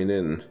streaming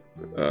in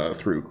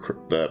through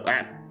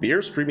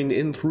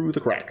the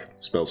crack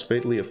smells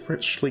fatally of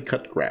freshly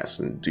cut grass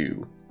and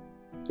dew.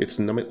 It's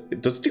numbing.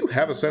 Does dew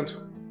have a scent?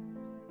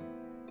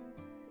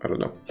 I don't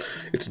know.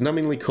 It's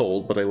numbingly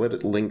cold, but I let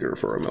it linger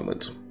for a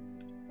moment.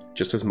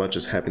 Just as much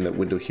as having that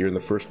window here in the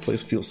first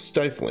place feels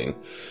stifling,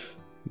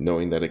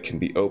 knowing that it can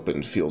be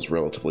opened feels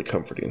relatively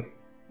comforting.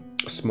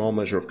 A small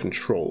measure of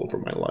control over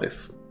my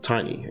life.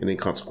 Tiny and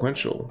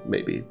inconsequential,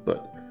 maybe,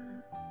 but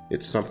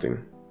it's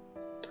something.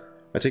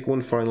 I take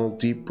one final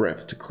deep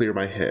breath to clear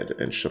my head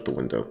and shut the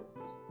window.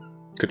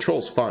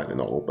 Control's fine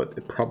and all, but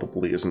it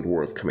probably isn't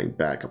worth coming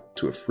back up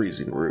to a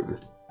freezing room.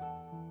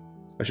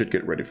 I should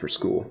get ready for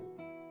school.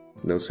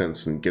 No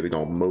sense in getting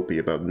all mopey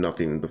about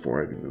nothing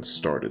before I've even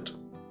started.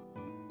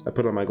 I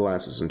put on my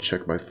glasses and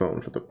check my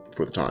phone for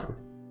the time.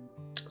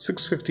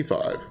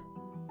 6:55.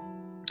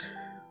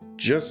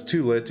 Just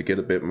too late to get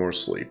a bit more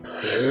sleep.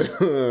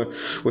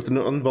 With an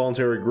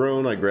involuntary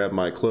groan, I grab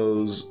my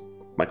clothes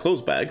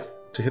bag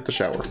to hit the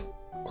shower.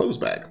 Clothes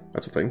bag,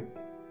 that's a thing.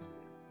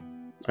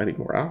 I need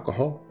more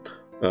alcohol.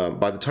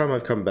 By the time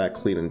I've come back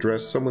clean and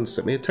dressed, someone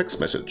sent me a text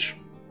message.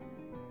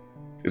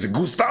 Is it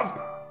Gustav?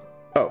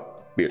 Oh,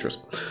 Beatrice.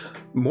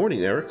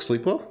 Morning, Erik.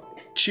 Sleep well?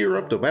 Cheer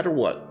up no matter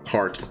what,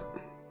 heart.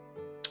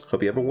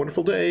 Hope you have a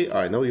wonderful day.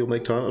 I know you'll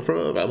make a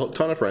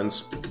ton of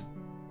friends.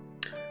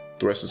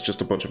 The rest is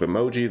just a bunch of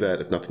emoji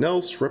that, if nothing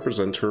else,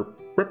 represent her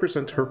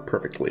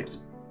perfectly.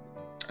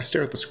 I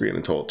stare at the screen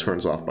until it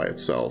turns off by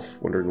itself,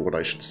 wondering what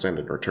I should send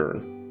in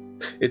return.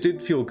 It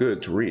did feel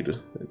good to read.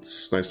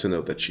 It's nice to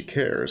know that she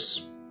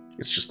cares.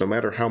 It's just no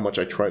matter how much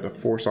I try to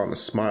force on a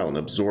smile and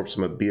absorb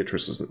some of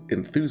Beatrice's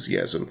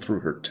enthusiasm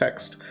through her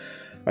text,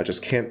 I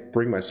just can't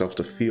bring myself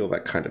to feel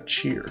that kind of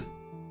cheer.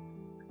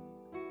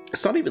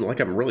 It's not even like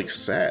I'm really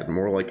sad,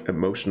 more like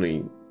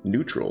emotionally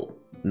neutral,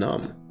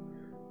 numb.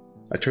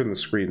 I turn the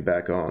screen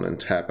back on and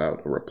tap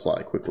out a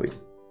reply quickly.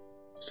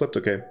 Slept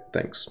okay,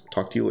 thanks.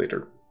 Talk to you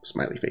later.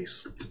 Smiley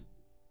face.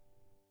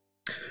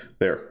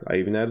 There, I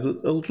even added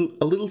a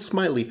little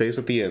smiley face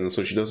at the end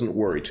so she doesn't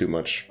worry too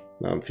much.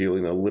 I'm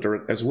feeling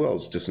illiterate as well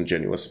as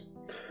disingenuous.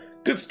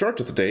 Good start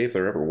to the day if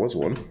there ever was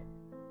one.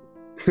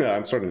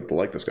 I'm starting to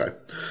like this guy.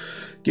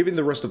 Giving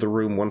the rest of the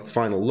room one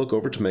final look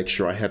over to make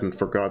sure I hadn't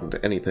forgotten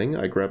anything,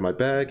 I grabbed my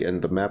bag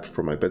and the map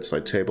from my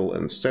bedside table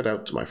and set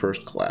out to my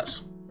first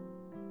class.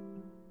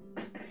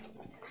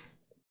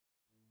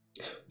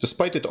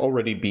 Despite it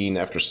already being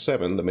after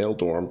 7, the male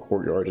dorm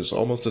courtyard is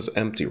almost as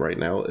empty right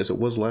now as it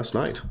was last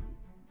night.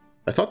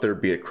 I thought there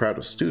would be a crowd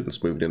of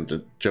students moving in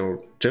the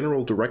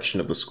general direction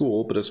of the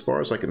school, but as far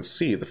as I can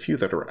see, the few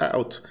that are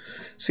out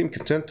seem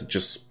content to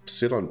just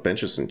sit on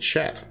benches and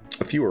chat.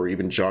 A few are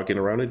even jogging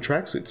around in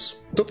tracksuits.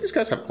 Don't these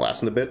guys have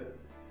class in a bit?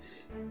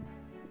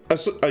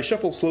 I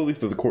shuffle slowly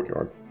through the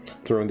courtyard,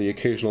 throwing the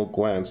occasional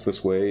glance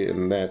this way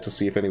and that to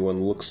see if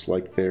anyone looks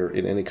like they're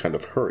in any kind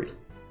of hurry.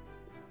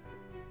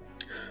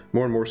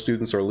 More and more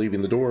students are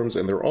leaving the dorms,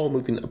 and they're all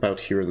moving about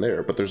here and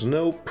there, but there's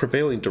no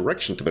prevailing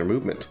direction to their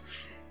movement.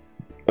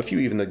 A few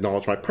even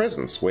acknowledge my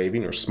presence,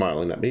 waving or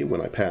smiling at me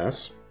when I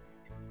pass.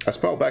 I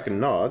smile back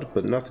and nod,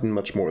 but nothing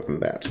much more than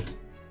that.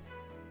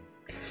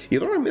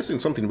 Either I'm missing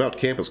something about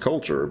campus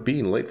culture, or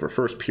being late for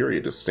first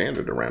period is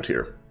standard around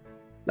here.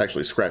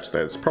 Actually, scratch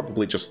that, it's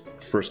probably just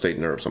first aid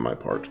nerves on my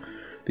part.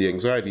 The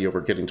anxiety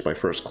over getting to my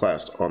first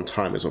class on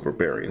time is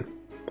overbearing.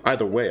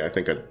 Either way, I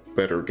think I'd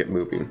better get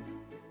moving.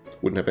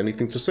 Wouldn't have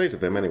anything to say to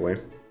them anyway.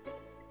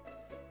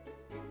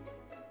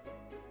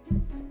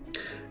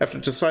 After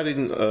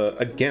deciding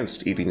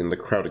against eating in the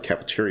crowded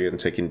cafeteria and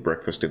taking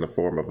breakfast in the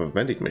form of a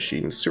vending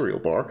machine cereal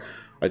bar,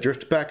 I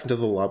drift back into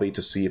the lobby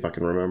to see if I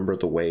can remember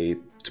the way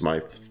to my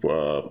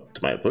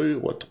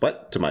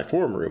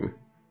form room.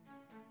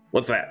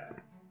 What's that?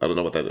 I don't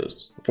know what that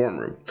is. Form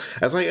room.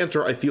 As I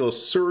enter, I feel a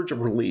surge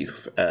of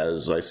relief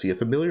as I see a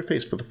familiar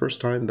face for the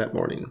first time that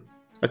morning.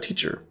 A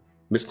teacher.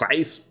 Miss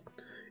Claes.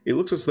 It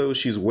looks as though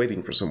she's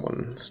waiting for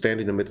someone,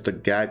 standing amidst a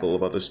gaggle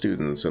of other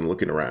students and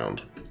looking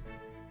around.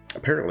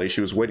 Apparently,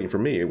 she was waiting for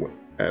me,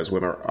 as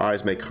when our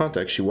eyes make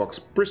contact, she walks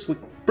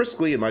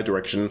briskly in my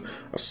direction,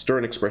 a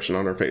stern expression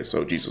on her face.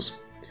 Oh, Jesus.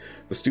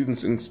 The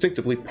students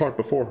instinctively part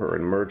before her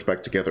and merge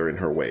back together in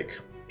her wake.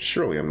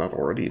 Surely I'm not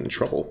already in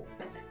trouble.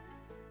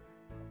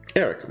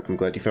 Erik, I'm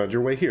glad you found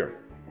your way here.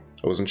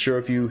 I wasn't sure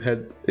if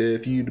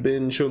you'd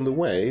been shown the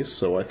way,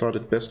 so I thought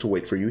it best to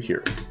wait for you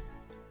here.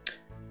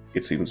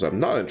 It seems I'm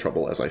not in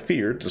trouble, as I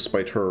feared,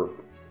 despite her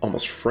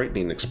almost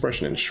frightening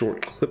expression and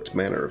short, clipped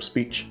manner of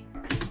speech.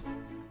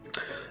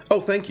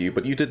 Oh, thank you,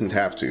 but you didn't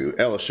have to.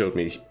 Ella showed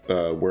me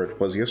where it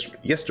was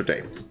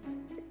yesterday.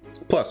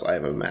 Plus, I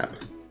have a map.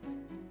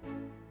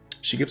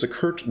 She gives a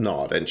curt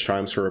nod and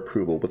chimes her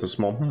approval with a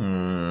small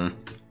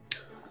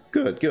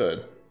Good,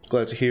 good.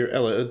 Glad to hear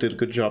Ella did a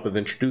good job of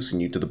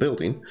introducing you to the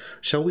building.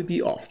 Shall we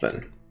be off,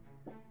 then?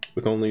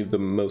 With only the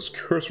most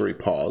cursory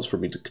pause for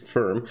me to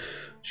confirm,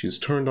 she's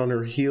turned on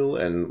her heel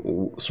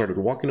and started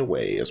walking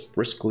away as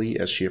briskly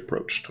as she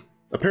approached.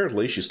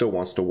 Apparently, she still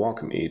wants to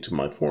walk me to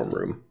my form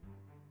room.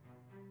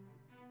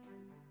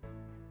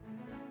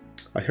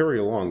 I hurry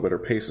along, but her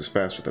pace is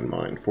faster than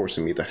mine,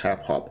 forcing me to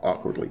half-hop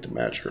awkwardly to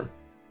match her.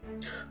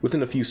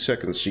 Within a few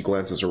seconds, she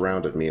glances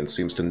around at me and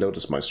seems to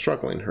notice my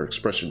struggling, her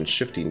expression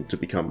shifting to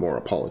become more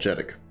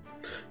apologetic.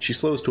 She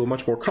slows to a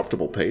much more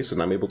comfortable pace,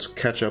 and I'm able to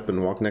catch up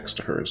and walk next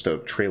to her instead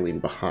of trailing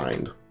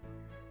behind.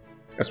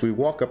 As we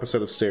walk up a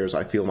set of stairs,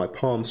 I feel my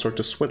palms start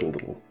to sweat a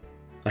little.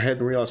 I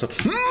hadn't realized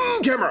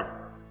how—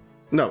 Camera!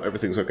 No,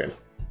 everything's okay.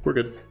 We're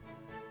good.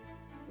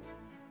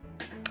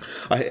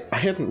 I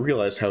hadn't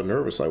realized how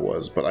nervous I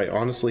was, but I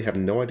honestly have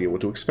no idea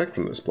what to expect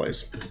from this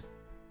place.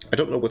 I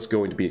don't know what's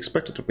going to be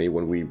expected of me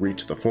when we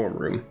reach the form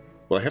room.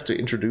 Will I have to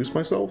introduce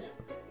myself?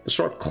 The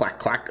sharp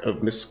clack-clack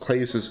of Miss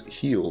Clays's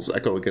heels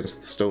echo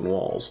against the stone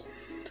walls,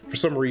 for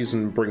some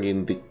reason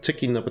bringing the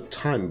ticking of a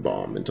time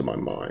bomb into my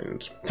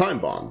mind. Time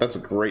Bomb, that's a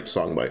great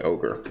song by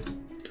Ogre.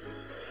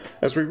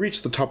 As we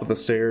reach the top of the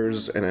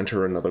stairs and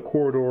enter another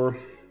corridor,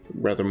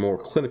 rather more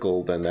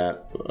clinical than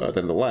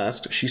the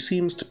last, she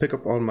seems to pick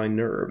up on my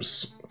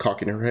nerves,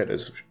 cocking her head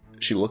as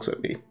she looks at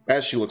me.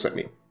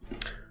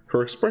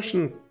 Her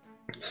expression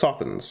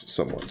softens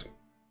somewhat.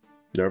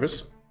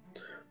 Nervous?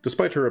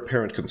 Despite her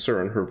apparent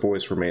concern, her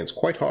voice remains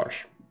quite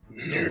harsh.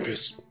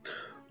 Nervous.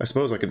 I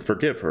suppose I can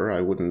forgive her. I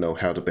wouldn't know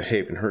how to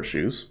behave in her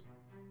shoes.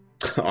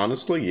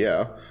 Honestly,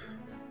 yeah.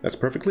 That's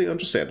perfectly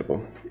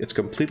understandable. It's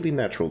completely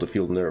natural to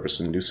feel nervous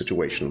in new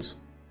situations.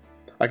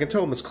 I can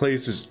tell Miss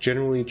Clays is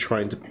generally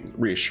trying to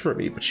reassure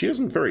me, but she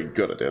isn't very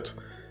good at it.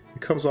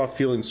 It comes off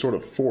feeling sort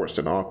of forced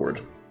and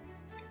awkward.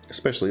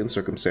 Especially in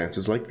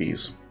circumstances like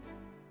these.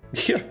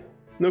 Yeah,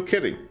 no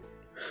kidding.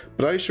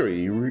 But I assure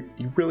you,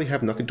 you really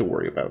have nothing to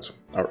worry about.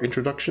 Our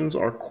introductions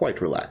are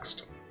quite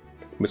relaxed.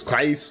 Miss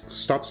Clays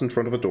stops in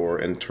front of a door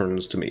and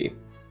turns to me.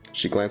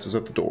 She glances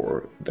at the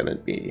door, then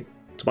at me.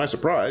 To my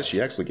surprise,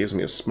 she actually gives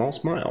me a small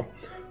smile.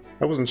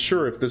 I wasn't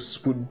sure if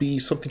this would be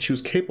something she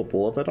was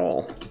capable of at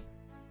all.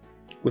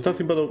 With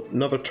nothing but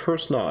another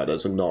terse nod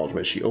as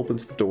acknowledgement, she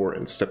opens the door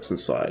and steps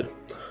inside.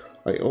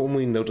 I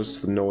only notice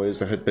the noise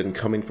that had been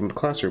coming from the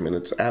classroom in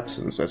its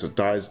absence as it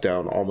dies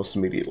down almost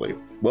immediately.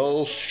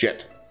 Well,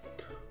 shit.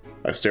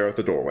 I stare at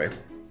the doorway.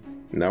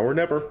 Now or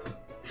never.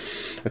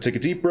 I take a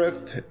deep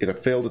breath in a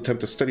failed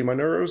attempt to steady my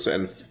nerves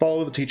and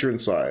follow the teacher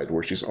inside,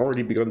 where she's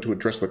already begun to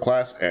address the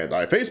class, and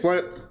I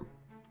faceplant.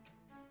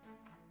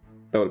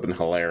 That would have been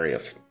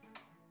hilarious.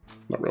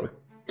 Not really.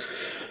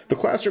 The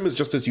classroom is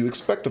just as you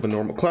expect of a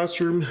normal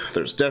classroom.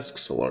 There's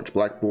desks, a large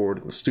blackboard,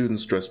 and the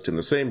students dressed in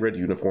the same red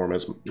uniform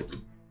as me.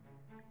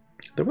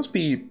 There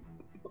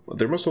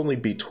must only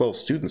be 12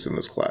 students in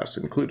this class,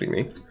 including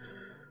me.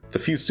 The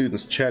few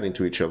students chatting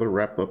to each other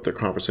wrap up their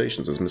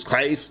conversations as Miss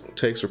Clays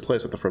takes her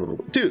place at the front of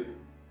the— Dude,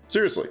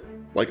 seriously,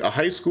 like a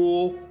high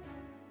school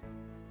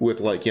with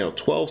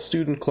 12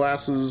 student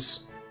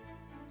classes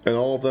and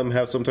all of them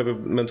have some type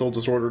of mental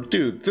disorder.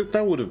 Dude,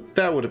 that would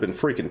have been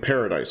freaking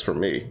paradise for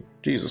me.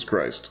 Jesus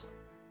Christ.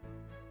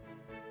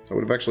 I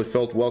would have actually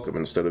felt welcome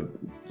instead of,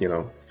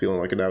 feeling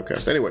like an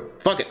outcast. Anyway,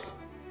 fuck it.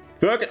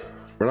 Fuck it.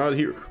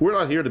 We're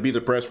not here to be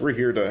depressed. We're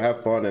here to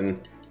have fun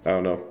and, I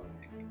don't know,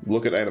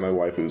 look at anime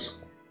waifus.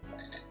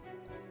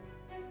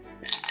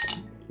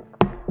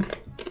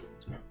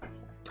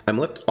 I'm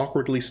left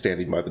awkwardly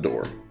standing by the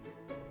door.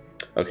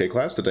 Okay,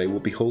 class, today we'll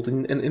be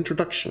holding an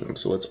introduction,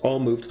 so let's all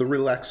move to the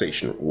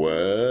relaxation—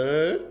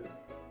 What?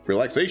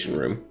 Relaxation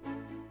room?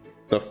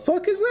 The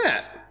fuck is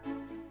that?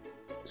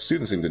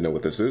 Students seem to know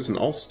what this is, and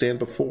all stand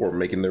before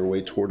making their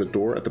way toward a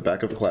door at the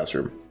back of the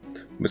classroom.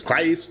 Miss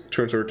Clays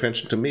turns her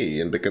attention to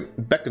me and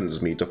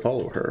beckons me to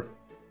follow her.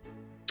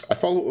 I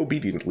follow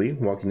obediently,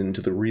 walking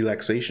into the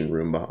relaxation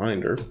room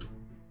behind her.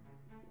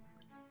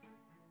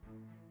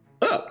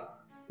 Oh,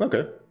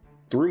 okay.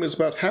 The room is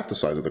about half the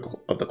size of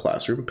the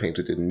classroom,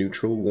 painted in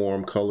neutral,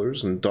 warm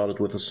colors and dotted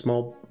with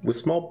small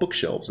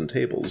bookshelves and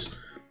tables.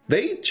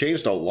 They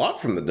changed a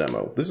lot from the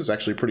demo. This is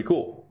actually pretty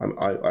cool.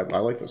 I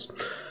like this.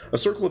 A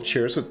circle of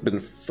chairs has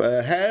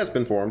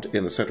been formed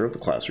in the center of the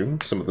classroom.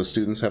 Some of the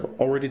students have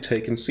already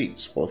taken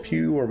seats, while a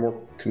few are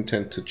more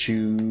content to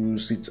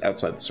choose seats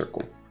outside the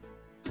circle.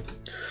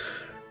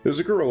 There's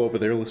a girl over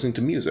there listening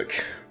to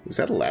music. Is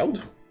that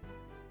allowed?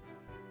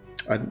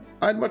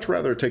 I'd much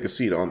rather take a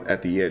seat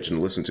at the edge and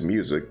listen to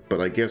music, but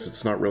I guess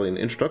it's not really an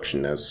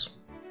introduction as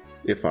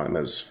if I'm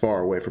as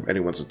far away from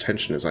anyone's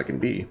attention as I can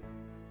be.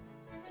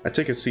 I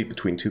take a seat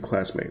between two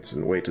classmates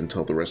and wait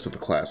until the rest of the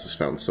class has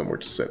found somewhere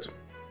to sit.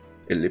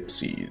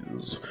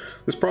 Ellipses.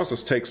 This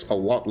process takes a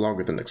lot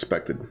longer than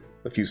expected.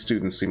 A few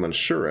students seem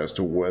unsure as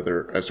to where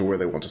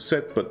they want to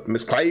sit, but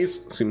Miss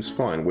Clays seems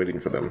fine waiting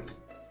for them.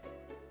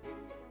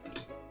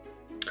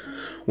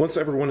 Once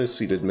everyone is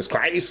seated, Miss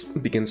Clays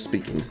begins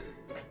speaking.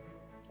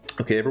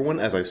 Okay, everyone,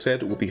 as I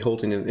said, we'll be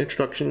holding an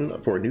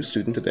introduction for a new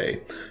student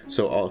today,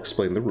 so I'll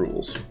explain the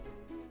rules.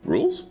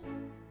 Rules?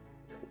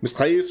 Miss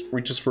Clays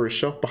reaches for a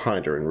shelf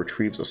behind her and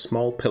retrieves a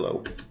small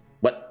pillow.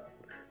 What?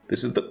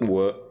 This is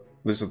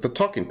the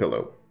talking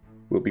pillow.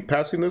 We'll be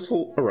passing this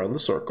around the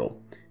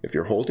circle. If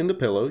you're holding the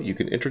pillow, you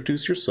can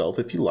introduce yourself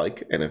if you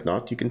like, and if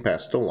not, you can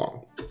pass it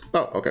along.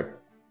 Oh, okay.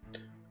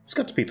 It's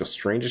got to be the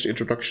strangest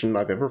introduction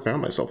I've ever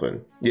found myself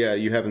in. Yeah,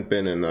 you haven't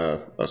been in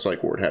a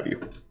psych ward, have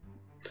you?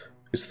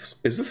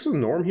 Is this the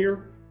norm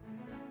here?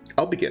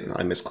 I'll begin.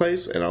 I'm Miss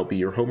Clays, and I'll be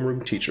your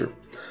homeroom teacher.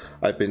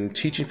 I've been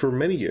teaching for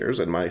many years,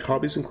 and my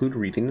hobbies include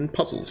reading and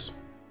puzzles.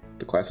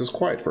 The class is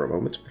quiet for a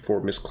moment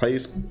before Miss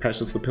Clays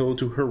passes the pillow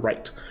to her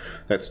right.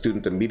 That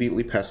student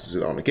immediately passes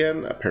it on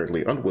again,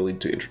 apparently unwilling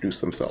to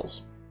introduce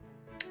themselves.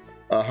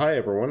 Hi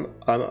everyone,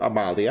 I'm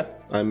Amalia.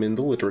 I'm in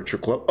the literature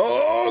club.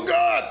 Oh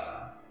god!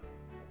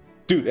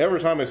 Dude, every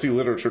time I see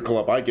literature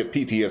club, I get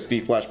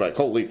PTSD flashbacks.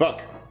 Holy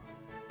fuck!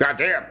 God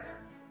damn!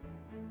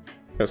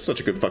 That's such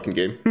a good fucking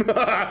game.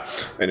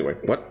 Anyway,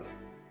 what?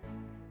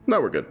 No,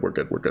 we're good. We're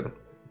good.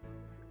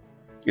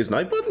 Is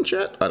Nightbot in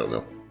chat? I don't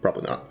know.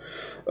 Probably not.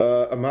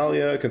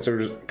 Amalia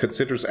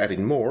considers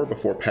adding more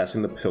before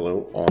passing the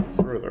pillow on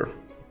further.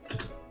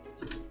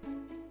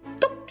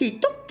 Doki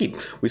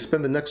doki. We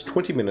spend the next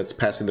 20 minutes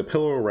passing the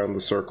pillow around the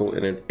circle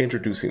and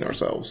introducing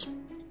ourselves.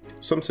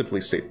 Some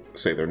simply say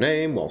their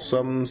name, while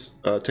some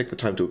take the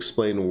time to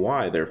explain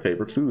why their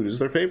favorite food is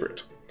their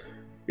favorite.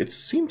 It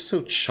seems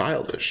so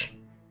childish.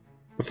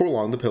 Before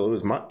long, the pillow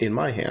is in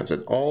my hands,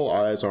 and all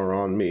eyes are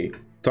on me.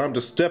 Time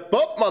to step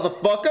up,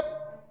 motherfucker!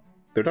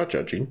 They're not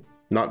judging,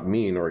 not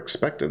mean or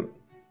expectant.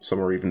 Some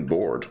are even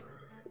bored.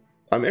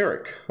 I'm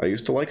Erik. I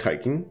used to like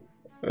hiking.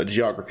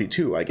 Geography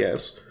too, I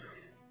guess.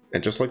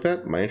 And just like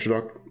that, my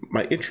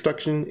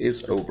introduction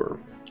is over.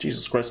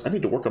 Jesus Christ, I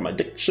need to work on my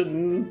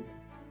diction.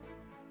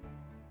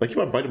 I keep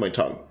on biting my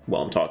tongue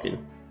while I'm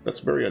talking.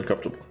 That's very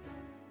uncomfortable.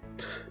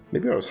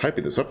 Maybe I was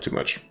hyping this up too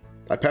much.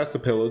 I pass the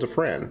pillow to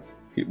Fran.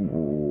 He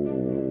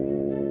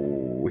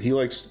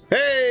likes...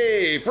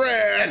 Hey,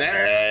 Fran!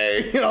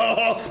 Hey!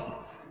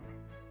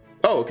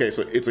 Oh, okay,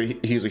 so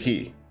he's a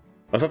he.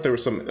 I thought there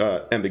was some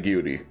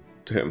ambiguity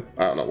to him.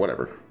 I don't know,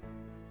 whatever.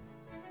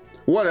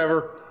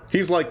 Whatever.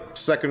 He's like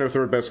second or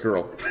third best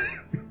girl.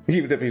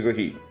 Even if he's a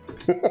he.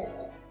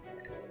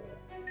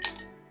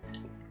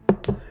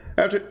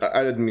 I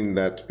didn't mean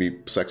that to be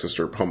sexist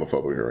or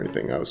homophobic or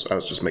anything. I was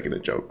just making a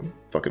joke.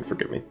 Fucking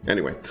forgive me.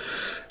 Anyway,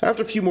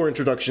 after a few more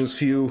introductions,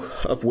 few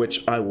of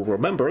which I will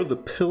remember, the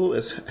pillow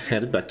is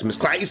handed back to Miss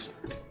Clays.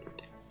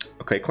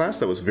 Okay, class,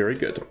 that was very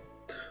good.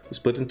 We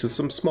split into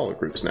some smaller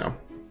groups now.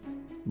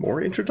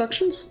 More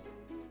introductions?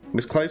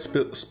 Miss Clays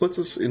splits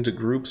us into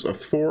groups of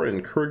 4 and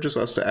encourages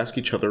us to ask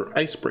each other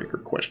icebreaker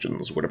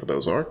questions, whatever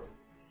those are.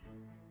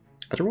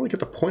 I don't really get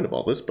the point of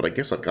all this, but I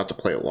guess I've got to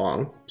play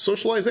along.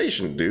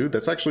 Socialization, dude.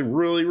 That's actually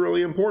really,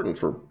 really important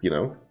for,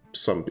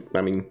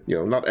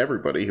 not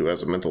everybody who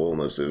has a mental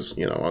illness is,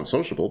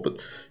 unsociable, but,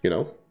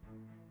 if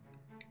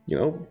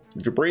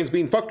your brain's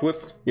being fucked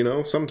with,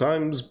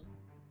 sometimes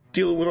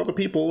dealing with other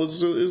people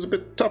is a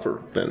bit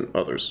tougher than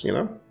others,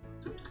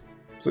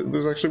 So this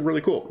is actually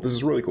really cool. This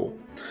is really cool.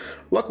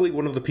 Luckily,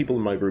 one of the people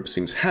in my group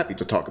seems happy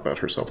to talk about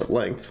herself at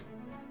length.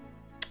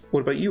 What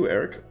about you,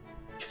 Erik?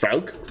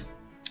 Falk?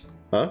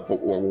 Huh?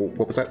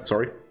 What was that?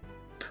 Sorry.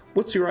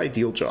 What's your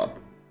ideal job?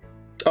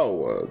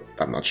 Oh,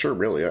 I'm not sure,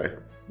 really. I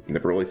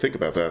never really think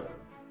about that.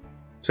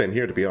 Same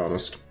here, to be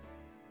honest.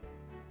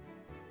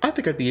 I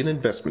think I'd be an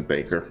investment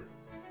banker.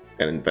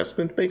 An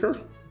investment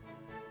banker?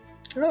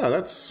 Ah,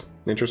 that's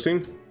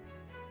interesting.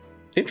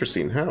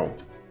 Interesting, how?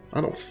 I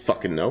don't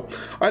fucking know.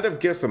 I'd have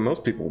guessed that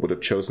most people would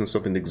have chosen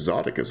something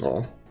exotic is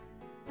all.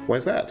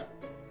 Why's that?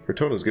 Her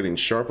tone is getting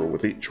sharper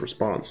with each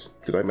response.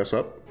 Did I mess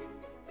up?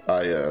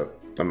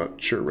 I'm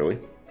not sure, really.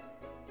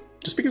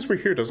 Just because we're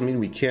here doesn't mean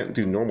we can't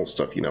do normal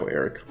stuff,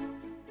 Erik.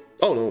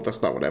 Oh, no,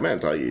 that's not what I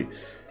meant.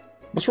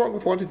 What's wrong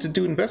with wanting to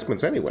do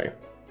investments anyway?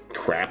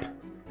 Crap.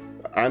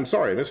 I'm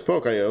sorry, I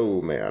misspoke.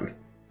 Oh, man.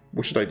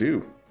 What should I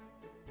do?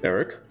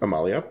 Erik?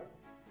 Amalia?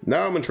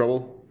 Now I'm in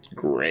trouble.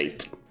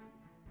 Great.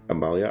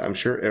 Amalia, I'm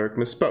sure Erik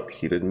misspoke.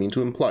 He didn't mean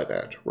to imply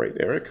that. Right,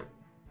 Erik?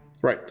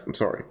 Right, I'm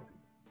sorry.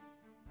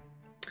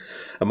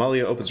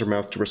 Amalia opens her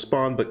mouth to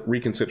respond, but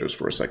reconsiders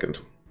for a second.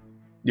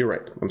 You're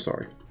right, I'm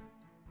sorry.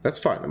 That's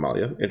fine,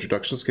 Amalia.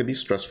 Introductions can be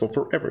stressful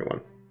for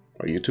everyone.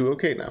 Are you two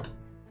okay now?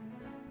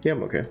 Yeah,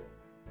 I'm okay.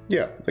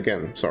 Yeah,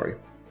 again, sorry.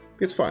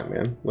 It's fine,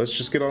 man. Let's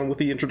just get on with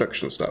the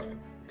introduction stuff.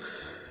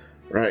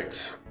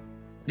 Right.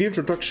 The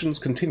introductions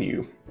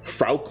continue.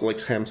 Frauk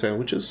likes ham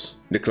sandwiches,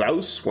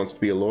 Niklaus wants to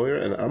be a lawyer,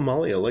 and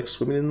Amalia likes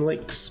swimming in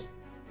lakes.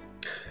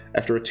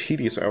 After a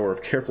tedious hour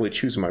of carefully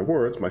choosing my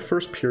words, my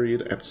first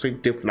period at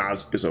St.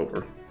 Divnaz is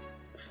over.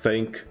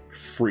 Thank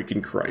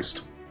freaking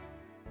Christ.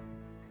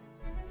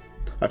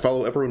 I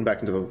follow everyone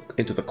back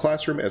into the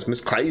classroom as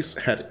Miss Claes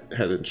had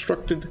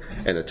instructed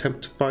and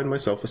attempt to find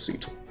myself a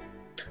seat.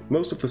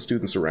 Most of the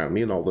students around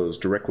me, and all those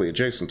directly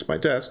adjacent to my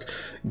desk,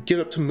 get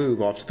up to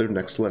move off to their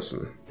next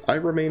lesson. I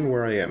remain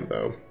where I am,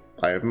 though.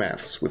 I have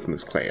maths with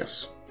Miss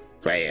Claes.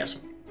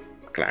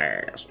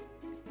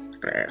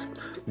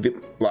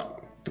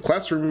 The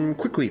classroom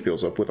quickly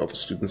fills up with other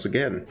students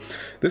again.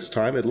 This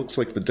time, it looks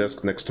like the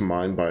desk next to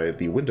mine by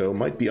the window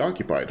might be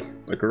occupied.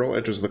 A girl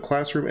enters the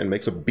classroom and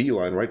makes a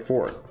beeline right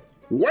for it.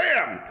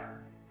 Wham!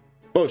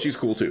 Oh, she's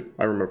cool too.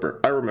 I remember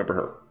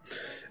her.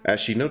 As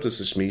she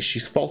notices me, she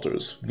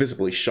falters,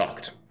 visibly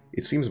shocked.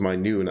 It seems my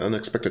new and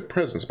unexpected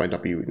presence might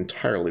not be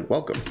entirely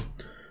welcome.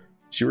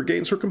 She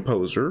regains her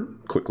composure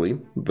quickly,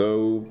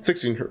 though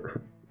fixing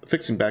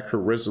back her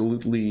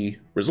resolutely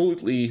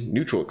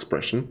neutral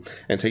expression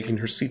and taking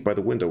her seat by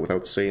the window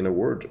without saying a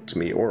word to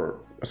me or,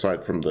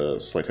 aside from the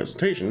slight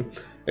hesitation,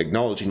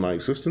 acknowledging my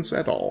existence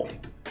at all.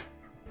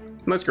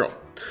 Nice girl.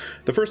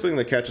 The first thing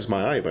that catches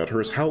my eye about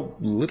her is how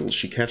little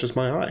she catches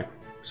my eye.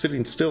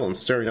 Sitting still and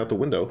staring out the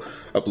window,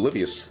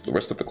 oblivious to the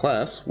rest of the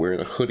class,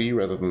 wearing a hoodie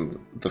rather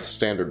than the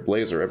standard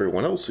blazer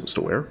everyone else seems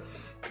to wear.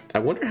 I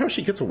wonder how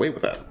she gets away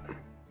with that.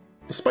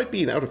 Despite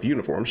being out of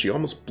uniform, she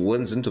almost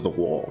blends into the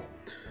wall.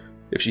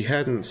 If she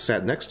hadn't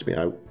sat next to me,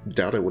 I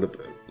doubt I would have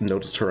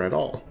noticed her at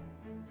all.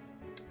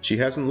 She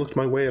hasn't looked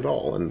my way at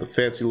all, and the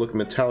fancy-looking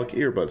metallic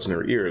earbuds in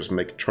her ears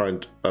make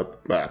trying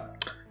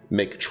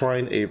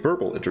a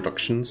verbal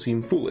introduction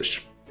seem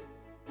foolish.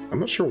 I'm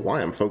not sure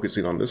why I'm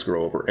focusing on this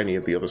girl over any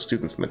of the other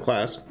students in the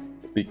class.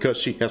 Because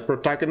she has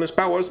protagonist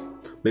powers.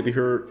 Maybe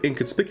her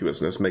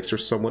inconspicuousness makes her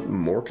somewhat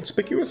more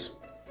conspicuous?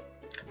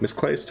 Miss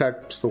Claes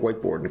taps the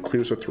whiteboard and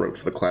clears her throat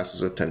for the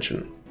class's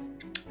attention.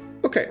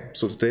 Okay,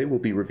 so today we'll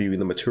be reviewing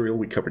the material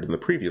we covered in the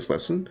previous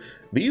lesson.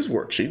 These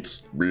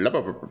worksheets, blah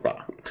blah blah blah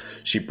blah.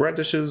 She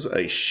brandishes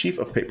a sheaf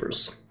of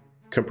papers.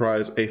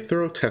 Comprise a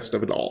thorough test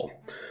of it all.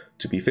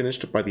 To be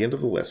finished by the end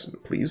of the lesson,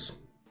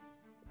 please.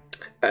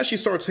 As she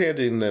starts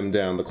handing them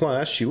down the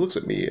class, she looks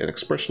at me, an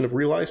expression of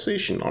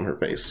realization on her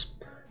face.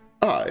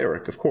 Ah,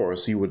 Erik, of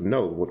course, you would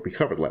know what we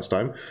covered last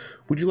time.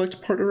 Would you like to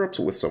partner up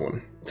with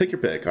someone? Take your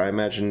pick. I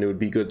imagine it would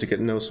be good to get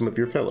to know some of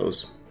your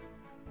fellows.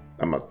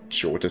 I'm not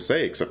sure what to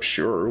say, except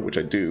sure, which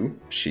I do,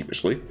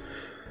 sheepishly.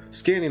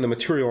 Scanning the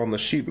material on the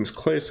sheet Miss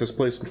Claes has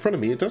placed in front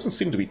of me, it doesn't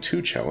seem to be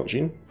too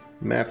challenging.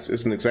 Maths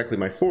isn't exactly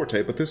my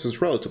forte, but this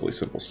is relatively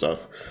simple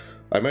stuff.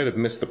 I might have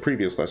missed the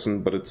previous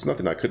lesson, but it's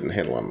nothing I couldn't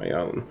handle on my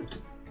own.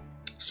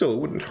 Still, it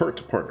wouldn't hurt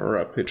to partner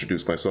up,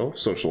 introduce myself,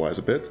 socialize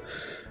a bit.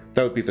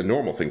 That would be the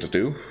normal thing to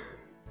do.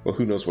 Well,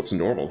 who knows what's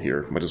normal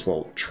here? Might as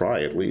well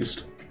try, at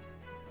least.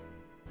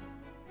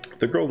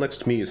 The girl next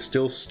to me is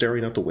still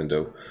staring out the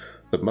window,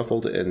 the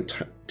muffled and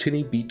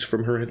tinny beat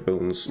from her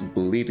headphones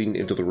bleeding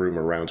into the room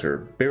around her,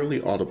 barely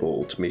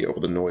audible to me over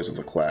the noise of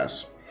the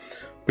class.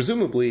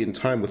 Presumably in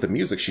time with the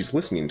music she's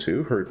listening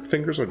to, her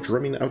fingers are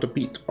drumming out a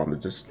beat on the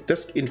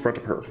desk in front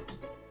of her.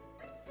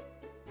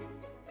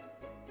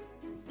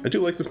 I do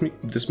like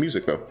this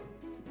music, though.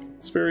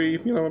 It's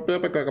very, you know...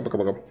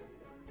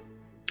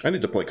 I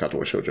need to play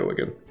Katawa Shoujo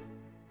again.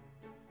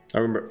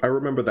 I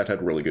remember that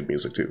had really good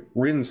music, too.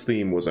 Rin's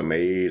theme was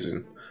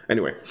amazing.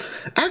 Anyway,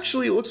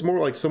 actually it looks more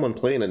like someone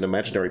playing an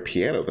imaginary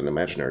piano than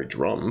imaginary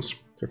drums.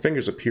 Her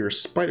fingers appear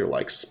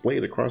spider-like,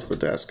 splayed across the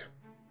desk.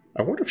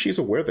 I wonder if she's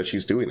aware that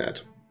she's doing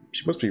that.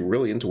 She must be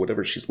really into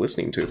whatever she's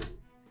listening to.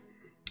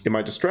 In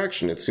my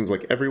distraction, it seems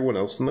like everyone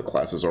else in the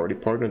class has already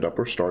partnered up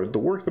or started the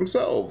work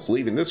themselves,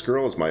 leaving this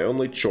girl as my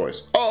only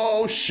choice.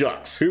 Oh,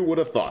 shucks! Who would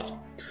have thought?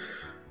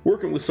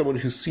 Working with someone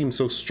who seems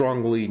so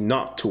strongly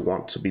not to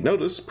want to be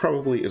noticed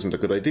probably isn't a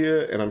good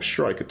idea, and I'm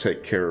sure I could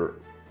take care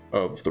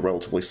of the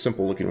relatively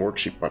simple-looking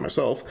worksheet by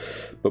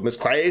myself, but Miss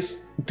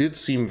Claes did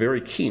seem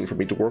very keen for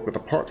me to work with a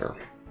partner.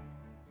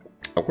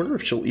 I wonder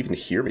if she'll even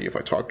hear me if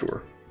I talk to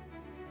her.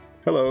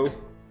 Hello.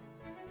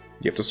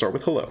 You have to start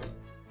with hello.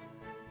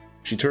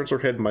 She turns her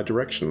head in my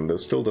direction, though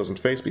still doesn't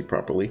face me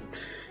properly.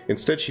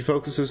 Instead, she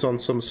focuses on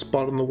some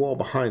spot on the wall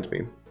behind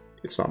me.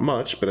 It's not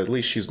much, but at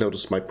least she's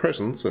noticed my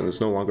presence and is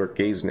no longer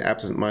gazing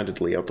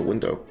absent-mindedly out the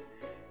window.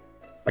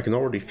 I can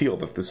already feel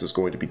that this is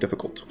going to be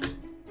difficult.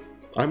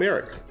 I'm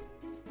Erik.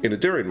 In a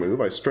daring move,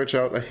 I stretch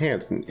out a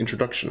hand in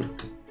introduction.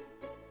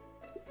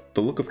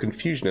 The look of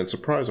confusion and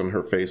surprise on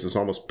her face is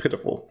almost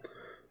pitiful.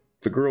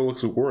 The girl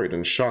looks worried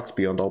and shocked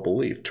beyond all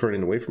belief,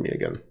 turning away from me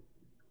again.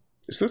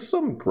 Is this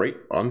some great,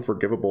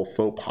 unforgivable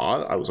faux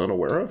pas I was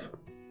unaware of?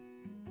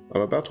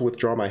 I'm about to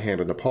withdraw my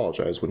hand and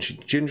apologize when she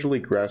gingerly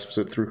grasps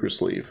it through her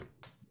sleeve.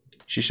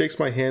 She shakes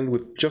my hand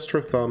with just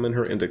her thumb and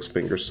her index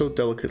finger so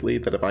delicately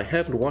that if I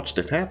hadn't watched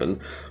it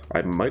happen,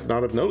 I might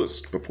not have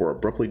noticed before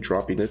abruptly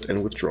dropping it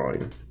and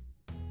withdrawing.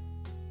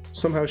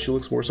 Somehow she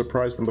looks more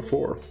surprised than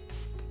before.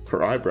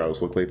 Her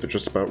eyebrows look like they're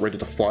just about ready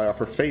to fly off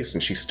her face,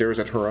 and she stares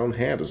at her own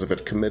hand as if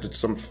it committed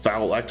some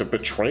foul act of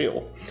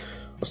betrayal.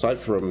 Aside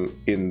from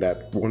in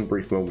that one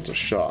brief moment of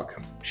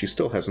shock, she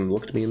still hasn't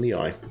looked me in the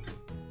eye.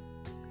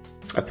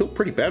 I feel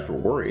pretty bad for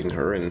worrying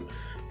her and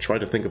try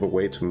to think of a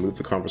way to move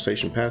the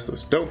conversation past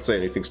this. Don't say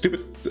anything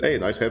stupid. Hey,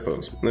 nice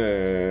headphones.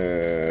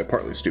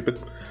 Partly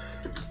stupid.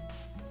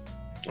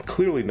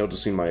 Clearly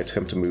noticing my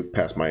attempt to move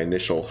past my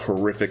initial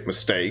horrific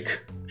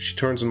mistake, she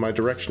turns in my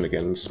direction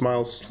again and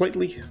smiles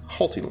slightly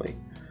haltingly,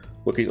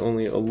 looking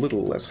only a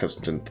little less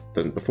hesitant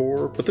than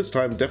before, but this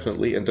time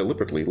definitely and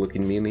deliberately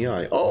looking me in the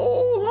eye.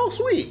 Oh, how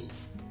sweet!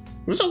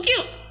 You're so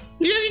cute!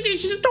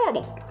 She's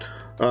adorable!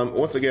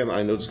 Once again,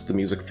 I notice the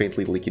music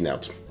faintly leaking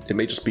out. It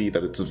may just be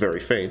that it's very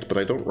faint, but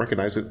I don't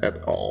recognize it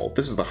at all.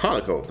 This is the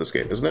Hanako of this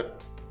game, isn't it?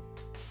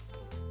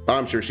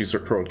 I'm sure she's her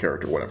crone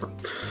character, whatever.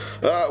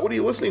 What are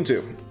you listening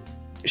to?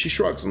 She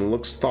shrugs and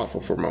looks thoughtful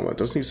for a moment.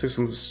 Doesn't he say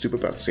something stupid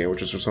about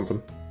sandwiches or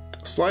something?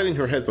 Sliding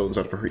her headphones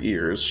out of her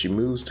ears, she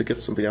moves to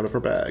get something out of her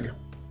bag.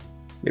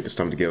 Maybe it's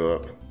time to give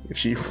up, if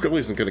she really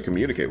isn't going to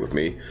communicate with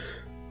me.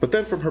 But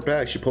then from her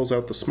bag, she pulls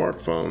out the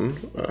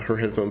smartphone her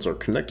headphones are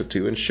connected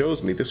to and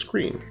shows me the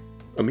screen.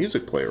 A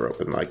music player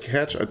open. I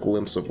catch a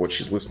glimpse of what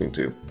she's listening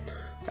to.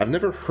 I've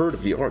never heard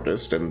of the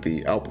artist, and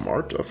the album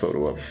art, a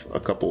photo of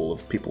a couple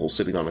of people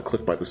sitting on a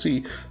cliff by the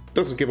sea,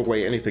 doesn't give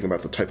away anything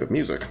about the type of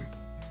music.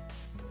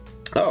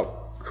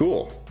 Oh,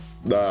 cool.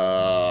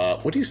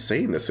 What do you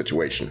say in this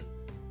situation?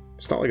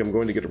 It's not like I'm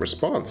going to get a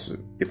response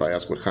if I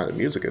ask what kind of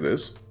music it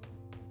is.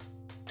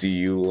 Do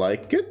you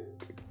like it?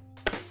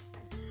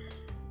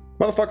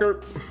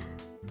 Motherfucker!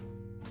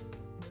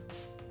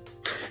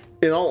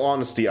 In all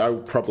honesty, I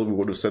probably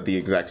would have said the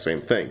exact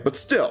same thing. But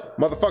still,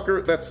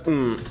 motherfucker, that's...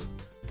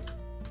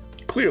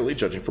 Clearly,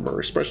 judging from her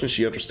expression,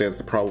 she understands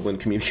the problem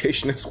in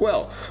communication as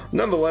well.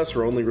 Nonetheless,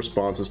 her only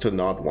response is to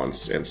nod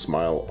once and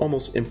smile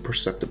almost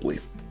imperceptibly.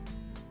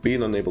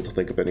 Being unable to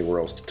think of anywhere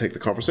else to take the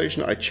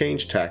conversation, I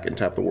change tack and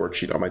tap the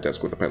worksheet on my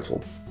desk with a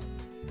pencil.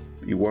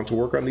 You want to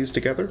work on these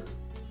together?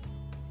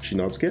 She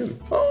nods again.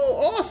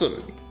 Oh,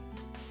 awesome!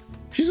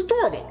 She's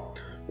adorable!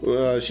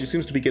 She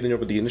seems to be getting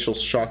over the initial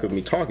shock of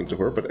me talking to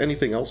her, but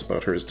anything else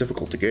about her is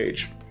difficult to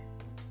gauge.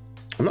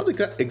 I'm not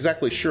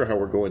exactly sure how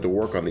we're going to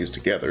work on these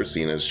together,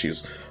 seeing as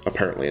she's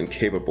apparently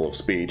incapable of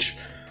speech.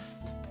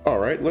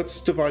 Alright,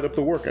 let's divide up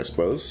the work, I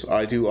suppose.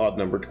 I do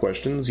odd-numbered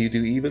questions, you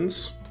do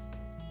evens.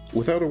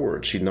 Without a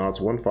word, she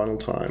nods one final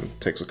time,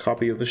 takes a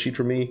copy of the sheet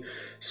from me,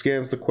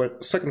 scans the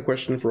second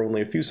question for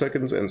only a few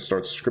seconds, and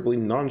starts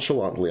scribbling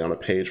nonchalantly on a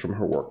page from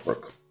her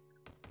workbook.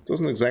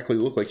 Doesn't exactly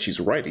look like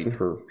she's writing,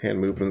 her hand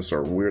movements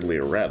are weirdly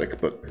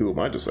erratic, but who am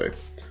I to say?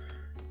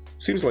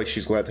 Seems like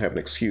she's glad to have an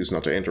excuse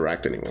not to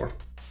interact anymore.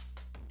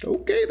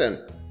 Okay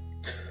then.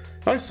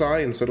 I sigh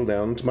and settle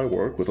down to my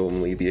work with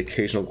only the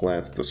occasional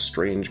glance at the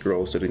strange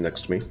girl sitting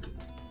next to me.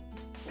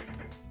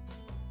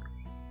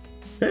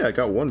 Hey, I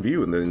got one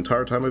view in the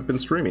entire time I've been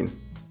streaming.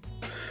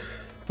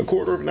 A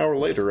quarter of an hour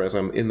later, as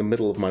I'm in the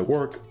middle of my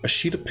work, a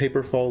sheet of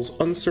paper falls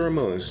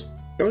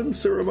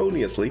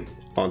unceremoniously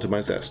onto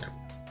my desk.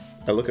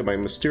 I look at my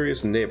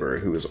mysterious neighbor,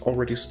 who is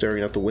already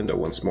staring out the window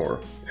once more,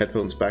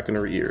 headphones back in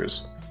her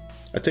ears.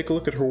 I take a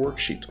look at her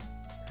worksheet.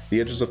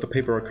 The edges of the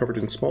paper are covered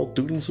in small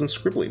doodles and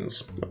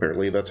scribblings.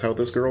 Apparently that's how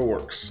this girl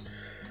works.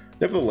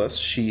 Nevertheless,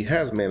 she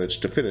has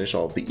managed to finish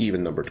all of the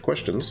even-numbered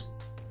questions.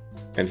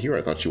 And here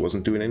I thought she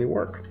wasn't doing any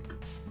work.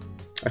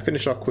 I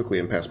finish off quickly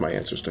and pass my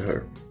answers to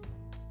her.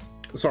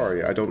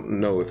 Sorry, I don't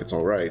know if it's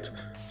alright.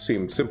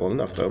 Seemed simple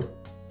enough, though.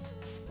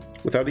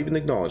 Without even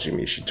acknowledging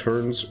me, she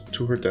turns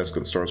to her desk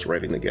and starts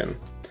writing again.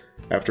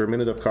 After a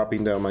minute of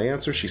copying down my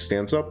answer, she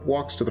stands up,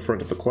 walks to the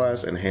front of the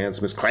class, and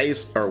hands Miss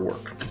Clays our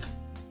work.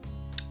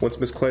 Once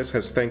Miss Clays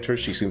has thanked her,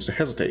 she seems to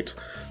hesitate,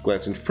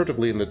 glancing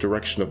furtively in the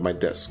direction of my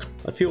desk.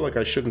 I feel like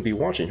I shouldn't be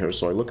watching her,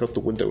 so I look out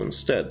the window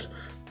instead,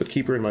 but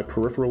keep her in my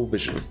peripheral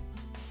vision.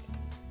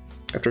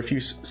 After a few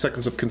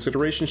seconds of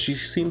consideration, she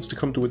seems to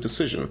come to a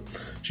decision.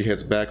 She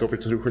heads back over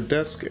to her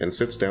desk and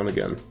sits down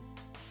again.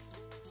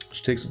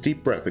 She takes a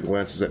deep breath and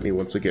glances at me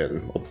once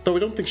again, although I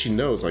don't think she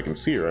knows I can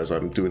see her, as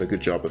I'm doing a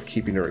good job of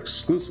keeping her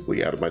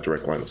exclusively out of my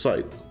direct line of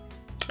sight.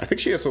 I think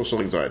she has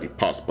social anxiety,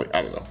 possibly,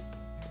 I don't know.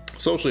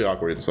 Socially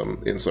awkward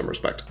in some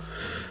respect.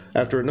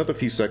 After another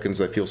few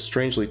seconds I feel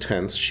strangely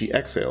tense, she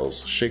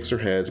exhales, shakes her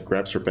head,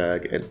 grabs her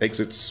bag, and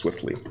exits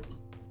swiftly.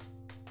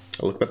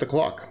 I look at the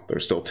clock.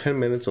 There's still 10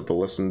 minutes of the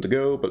lesson to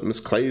go, but Miss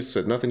Clays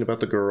said nothing about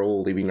the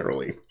girl leaving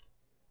early.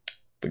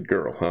 The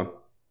girl, huh?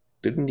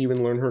 Didn't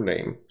even learn her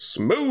name.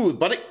 Smooth,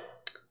 buddy!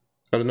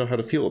 I don't know how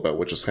to feel about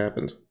what just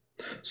happened.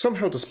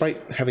 Somehow,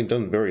 despite having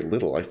done very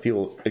little, I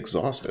feel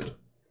exhausted.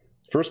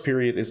 First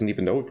period isn't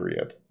even over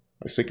yet.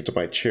 I sink into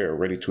my chair,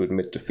 ready to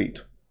admit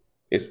defeat.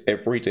 Is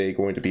every day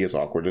going to be as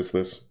awkward as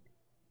this?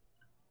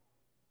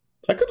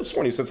 I could have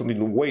sworn he said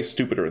something way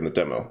stupider in the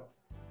demo.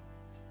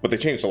 But they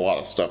changed a lot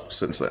of stuff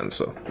since then,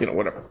 so, you know,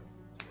 whatever.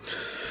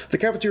 The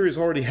cafeteria is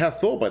already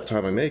half full by the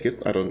time I make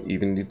it. I don't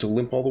even need to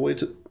limp all the way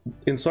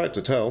inside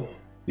to tell.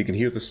 You can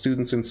hear the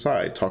students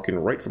inside talking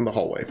right from the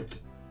hallway.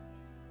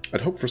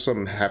 I'd hope for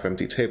some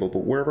half-empty table,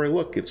 but wherever I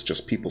look, it's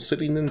just people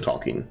sitting and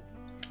talking.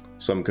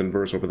 Some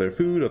converse over their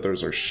food,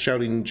 others are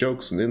shouting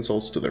jokes and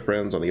insults to their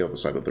friends on the other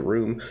side of the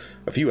room.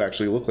 A few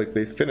actually look like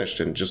they've finished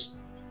and just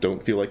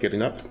don't feel like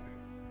getting up.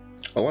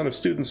 A line of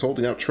students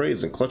holding out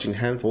trays and clutching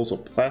handfuls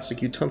of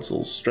plastic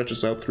utensils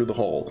stretches out through the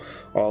hall,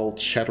 all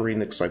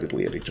chattering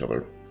excitedly at each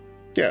other.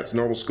 Yeah, it's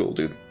normal school,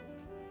 dude.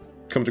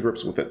 Come to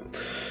grips with it.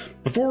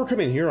 Before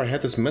coming here, I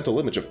had this mental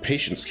image of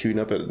patients queuing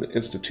up at an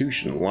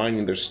institution,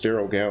 lining their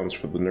sterile gowns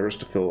for the nurse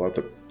to fill out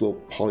the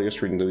little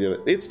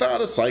polyester. It's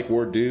not a psych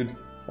ward, dude.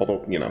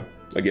 Although, you know,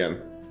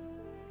 again,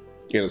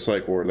 in a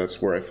psych ward,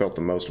 that's where I felt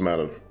the most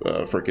amount of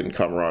freaking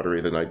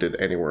camaraderie than I did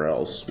anywhere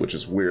else, which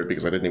is weird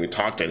because I didn't even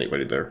talk to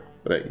anybody there.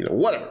 But, you know,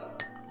 whatever.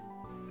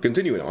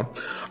 Continuing on,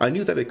 I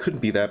knew that it couldn't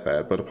be that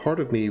bad, but a part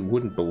of me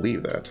wouldn't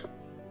believe that.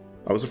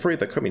 I was afraid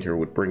that coming here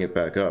would bring it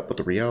back up, but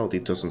the reality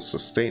doesn't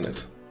sustain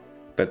it.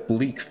 That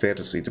bleak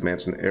fantasy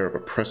demands an air of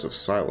oppressive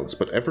silence,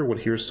 but everyone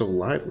here is so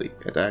lively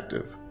and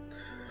active.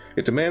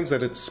 It demands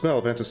that it smell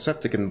of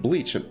antiseptic and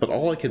bleach, but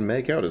all I can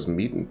make out is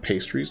meat and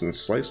pastries and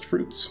sliced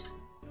fruits.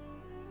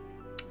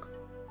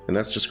 And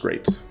that's just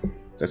great.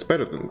 That's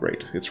better than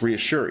great. It's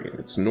reassuring.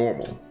 It's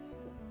normal.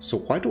 So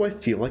why do I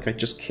feel like I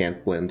just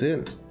can't blend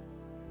in?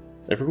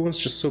 Everyone's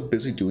just so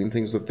busy doing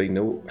things that they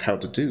know how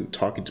to do,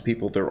 talking to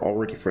people they're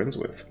already friends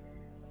with.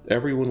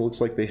 Everyone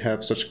looks like they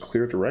have such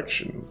clear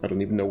direction. I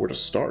don't even know where to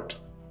start.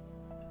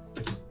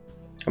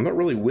 I'm not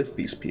really with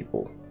these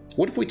people.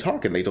 What if we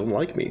talk and they don't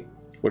like me?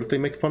 What if they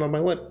make fun of my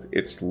lip?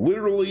 It's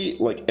literally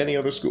like any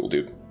other school,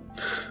 dude.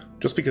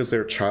 Just because they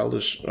are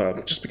childish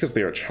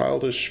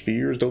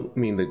fears doesn't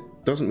mean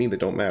they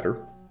don't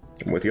matter.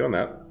 I'm with you on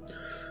that.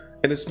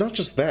 And it's not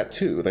just that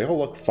too. They all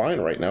look fine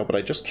right now, but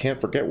I just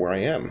can't forget where I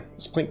am.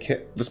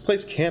 This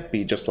place can't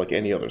be just like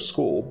any other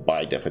school,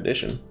 by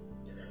definition.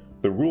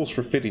 The rules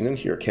for fitting in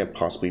here can't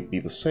possibly be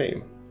the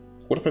same.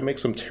 What if I make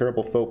some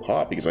terrible faux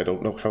pas because I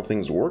don't know how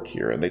things work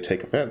here and they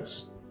take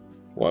offense?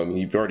 Well, I mean,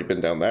 you've already been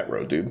down that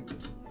road, dude.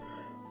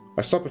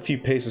 I stop a few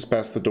paces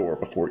past the door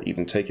before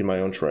even taking my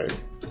own tray.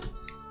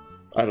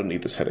 I don't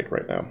need this headache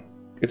right now.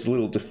 It's a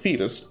little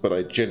defeatist, but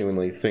I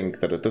genuinely think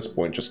that at this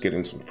point just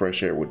getting some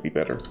fresh air would be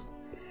better.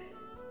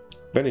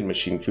 Vending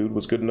machine food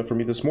was good enough for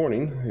me this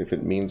morning. If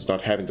it means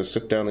not having to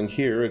sit down in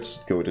here, it's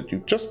going to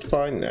do just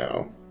fine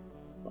now.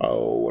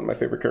 Oh, one of my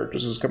favorite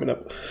characters is coming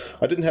up.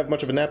 I didn't have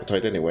much of an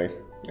appetite anyway,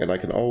 and I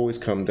can always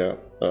come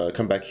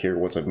back here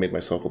once I've made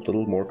myself a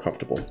little more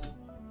comfortable.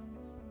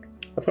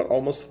 I've got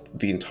almost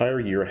the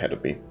entire year ahead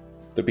of me.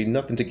 There'd be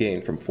nothing to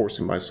gain from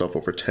forcing myself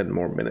over 10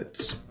 more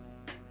minutes.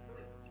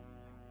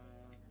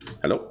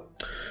 Hello?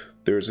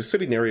 There's a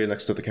sitting area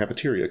next to the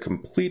cafeteria,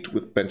 complete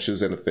with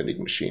benches and a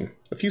vending machine.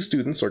 A few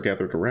students are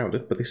gathered around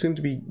it, but they seem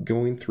to be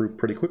going through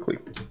pretty quickly.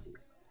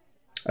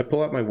 I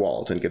pull out my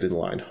wallet and get in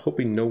line,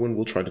 hoping no one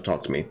will try to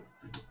talk to me.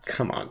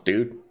 Come on,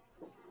 dude.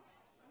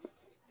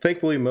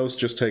 Thankfully, most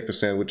just take their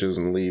sandwiches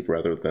and leave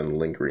rather than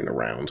lingering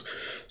around.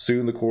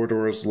 Soon the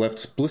corridor is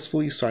left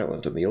blissfully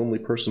silent, and the only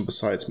person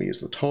besides me is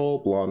the tall,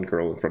 blonde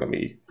girl in front of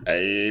me.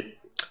 Hey.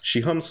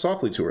 She hums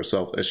softly to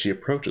herself as she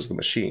approaches the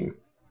machine.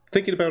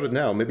 Thinking about it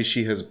now, maybe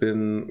she has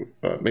been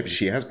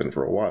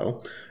for a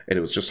while, and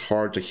it was just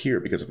hard to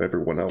hear because of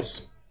everyone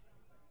else.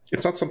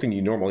 It's not something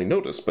you normally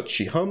notice, but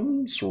she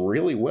hums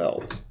really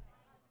well.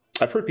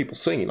 I've heard people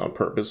singing on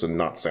purpose and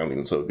not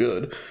sounding so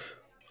good.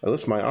 I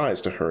lift my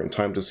eyes to her in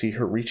time to see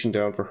her reaching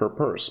down for her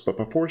purse, but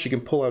before she can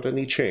pull out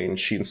any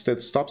change, she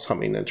instead stops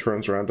humming and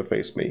turns around to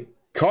face me.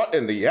 Caught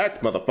in the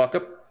act,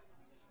 motherfucker!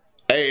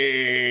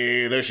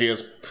 Hey, there she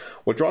is.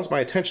 What draws my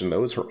attention,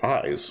 though, is her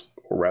eyes,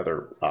 or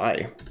rather,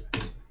 eye.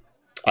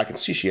 I can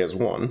see she has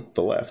one,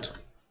 the left.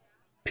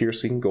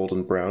 Piercing,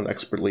 golden brown,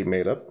 expertly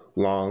made up,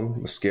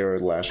 long, mascara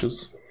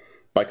lashes.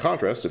 By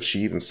contrast, if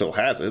she even still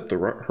has it,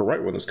 her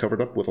right one is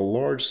covered up with a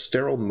large,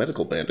 sterile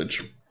medical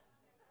bandage.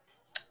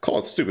 Call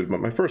it stupid, but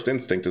my first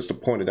instinct is to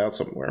point it out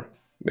somewhere.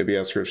 Maybe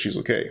ask her if she's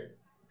okay.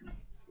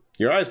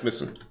 Your eye's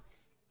missing.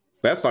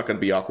 That's not going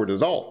to be awkward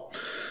at all.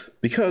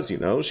 Because, you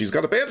know, she's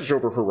got a bandage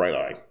over her right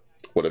eye.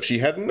 What if she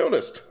hadn't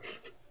noticed?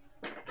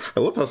 I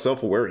love how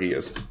self-aware he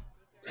is.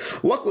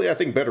 Luckily, I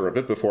think better of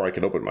it before I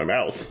can open my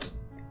mouth.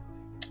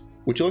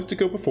 Would you like to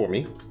go before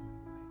me?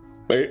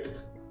 Wait,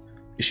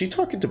 is she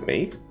talking to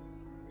me?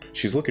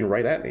 She's looking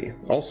right at me.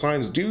 All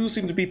signs do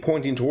seem to be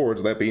pointing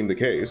towards that being the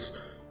case.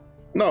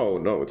 No,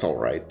 it's all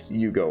right.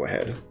 You go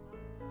ahead.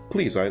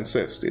 Please, I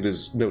insist. It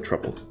is no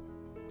trouble.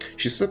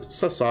 She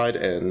steps aside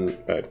and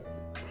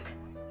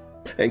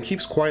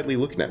keeps quietly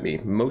looking at me,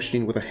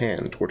 motioning with a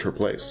hand toward her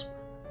place.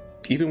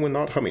 Even when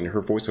not humming,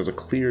 her voice has a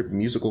clear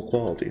musical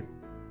quality.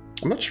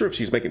 I'm not sure if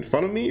she's making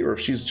fun of me or if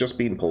she's just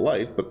being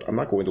polite, but I'm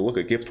not going to look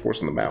a gift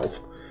horse in the mouth.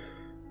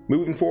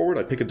 Moving forward,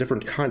 I pick a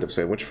different kind of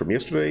sandwich from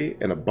yesterday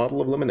and a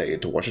bottle of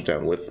lemonade to wash it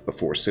down with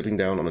before sitting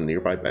down on a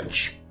nearby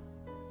bench.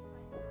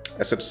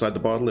 I set aside the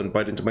bottle and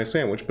bite into my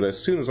sandwich, but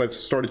as soon as I've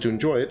started to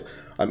enjoy it,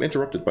 I'm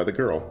interrupted by the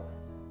girl.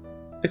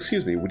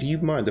 Excuse me, would you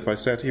mind if I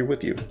sat here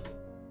with you?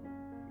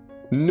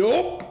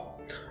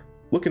 Nope!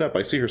 Looking up,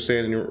 I see her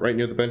standing right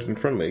near the bench in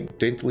front of me,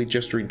 daintily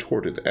gesturing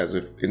toward it as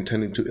if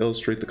intending to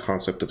illustrate the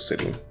concept of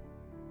sitting.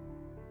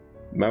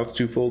 Mouth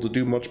too full to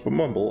do much but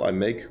mumble, I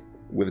make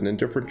with an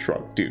indifferent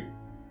shrug.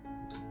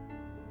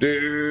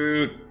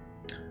 Dude!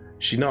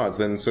 She nods,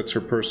 then sets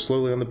her purse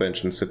slowly on the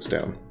bench and sits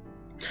down.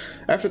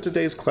 After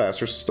today's class,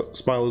 her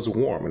smile is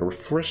warm and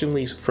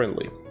refreshingly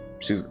friendly.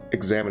 She's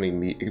examining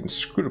me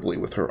inscrutably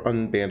with her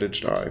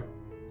unbandaged eye.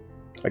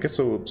 I get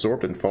so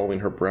absorbed in following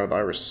her brown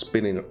iris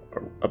spinning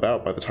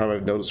about by the time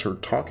I've noticed her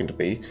talking to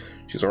me,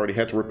 she's already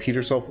had to repeat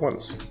herself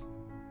once.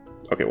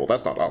 Okay, well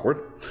that's not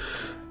awkward.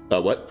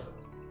 What?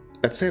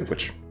 That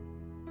sandwich.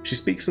 She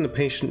speaks in a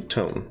patient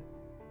tone.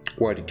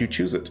 Why did you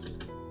choose it?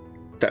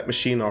 That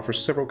machine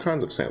offers several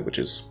kinds of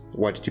sandwiches.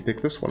 Why did you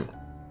pick this one?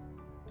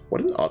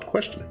 What an odd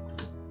question.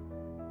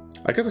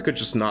 I guess I could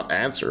just not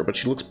answer, but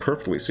she looks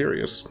perfectly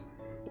serious.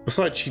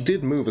 Besides, she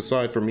did move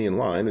aside from me in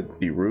line. It'd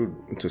be rude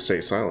to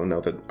stay silent now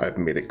that I've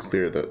made it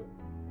clear that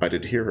I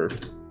did hear her.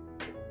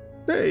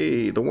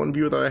 Hey, the one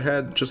viewer that I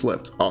had just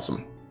left.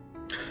 Awesome.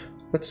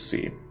 Let's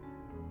see.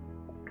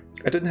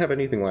 I didn't have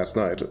anything last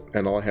night,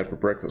 and all I had for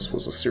breakfast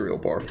was a cereal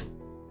bar.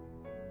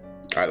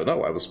 I don't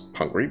know, I was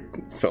hungry.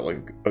 Felt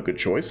like a good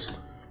choice.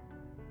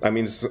 I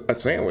mean, it's a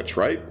sandwich,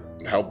 right?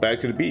 How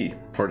bad could it be?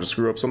 Hard to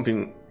screw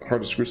something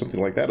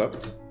like that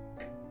up.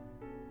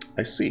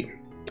 I see.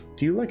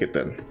 Do you like it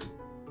then?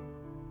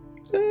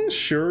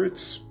 Sure,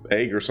 it's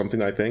egg or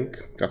something, I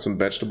think. Got some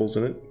vegetables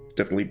in it.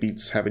 Definitely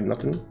beats having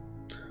nothing.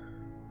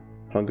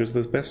 Hunger's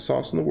the best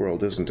sauce in the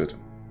world, isn't it?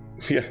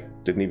 Yeah,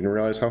 didn't even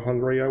realize how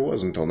hungry I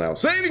was until now.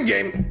 Saving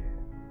game!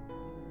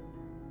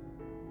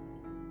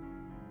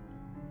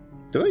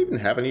 Did I even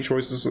have any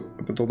choices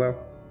up until now?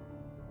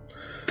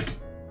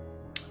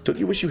 Don't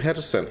you wish you had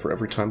a cent for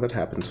every time that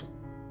happened?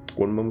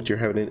 One moment you're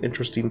having an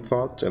interesting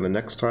thought, and the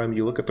next time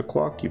you look at the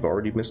clock, you've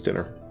already missed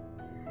dinner.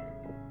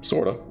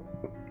 Sorta.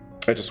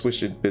 I just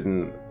wish it'd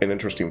been an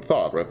interesting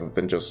thought rather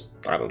than just,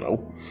 I don't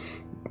know,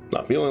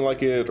 not feeling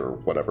like it or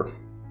whatever.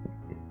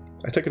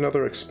 I take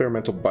another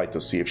experimental bite to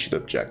see if she'd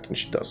object, and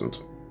she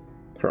doesn't.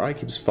 Her eye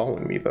keeps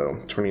following me,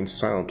 though, turning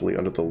silently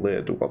under the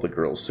lid while the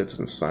girl sits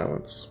in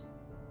silence.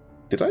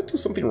 Did I do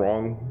something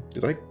wrong?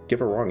 Did I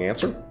give a wrong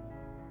answer?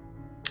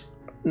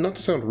 Not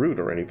to sound rude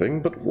or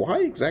anything, but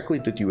why exactly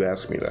did you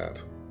ask me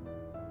that?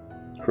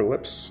 Her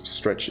lips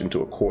stretch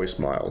into a coy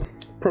smile.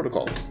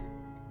 Protocol.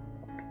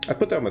 I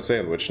put down my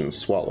sandwich and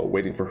swallow,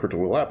 waiting for her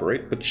to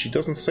elaborate, but she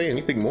doesn't say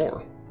anything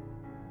more.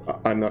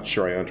 I'm not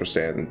sure I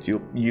understand.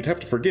 You'd have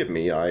to forgive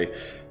me.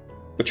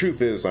 The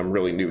truth is, I'm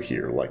really new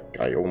here.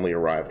 Like, I only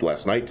arrived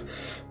last night.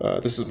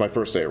 This is my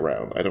first day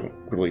around. I don't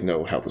really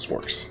know how this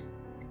works.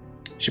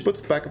 She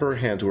puts the back of her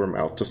hand to her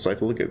mouth to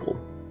stifle a giggle.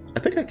 I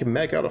think I can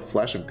make out a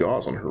flash of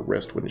gauze on her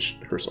wrist when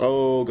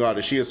oh god,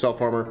 is she a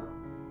self-harmer?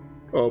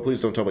 Oh,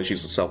 please don't tell me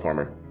she's a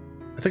self-harmer.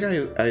 I think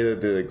I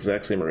had the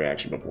exact same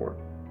reaction before.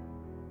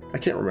 I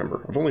can't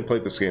remember. I've only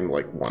played this game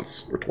like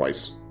once or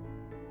twice.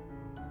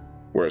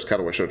 Whereas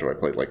Katawa Shoujo I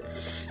played like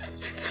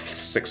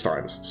 6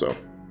 times, so.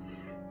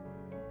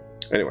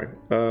 Anyway,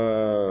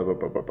 I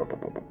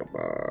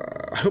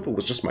hope it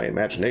was just my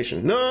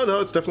imagination. No,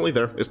 it's definitely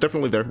there. It's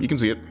definitely there. You can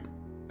see it.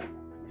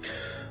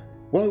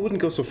 Well, I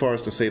wouldn't go so far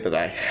as to say that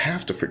I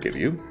have to forgive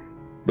you,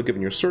 but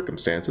given your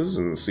circumstances,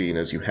 and seeing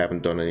as you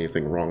haven't done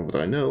anything wrong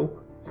that I know,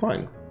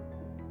 fine.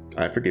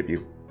 I forgive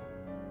you.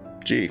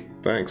 Gee,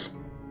 thanks.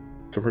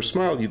 From her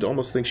smile, you'd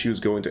almost think she was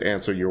going to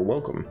answer you're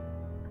welcome.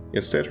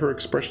 Instead, her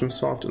expression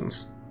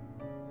softens.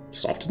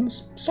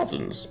 Softens?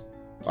 Softens.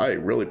 I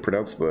really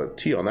pronounced the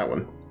T on that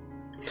one.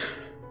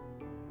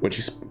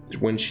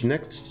 When she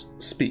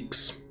next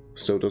speaks,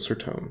 so does her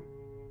tone.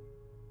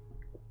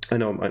 I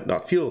know it might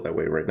not feel that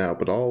way right now,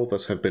 but all of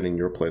us have been in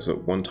your place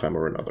at one time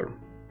or another.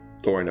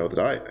 Or I know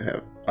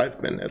that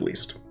I've been, at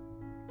least.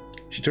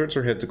 She turns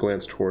her head to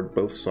glance toward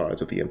both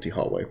sides of the empty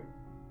hallway.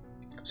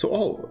 So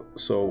all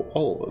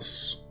of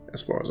us,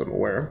 as far as I'm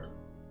aware.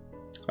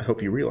 I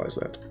hope you realize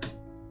that.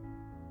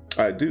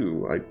 I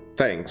do,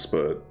 thanks,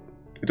 but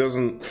it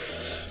doesn't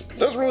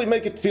really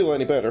make it feel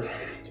any better.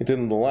 It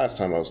didn't the last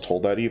time I was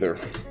told that either.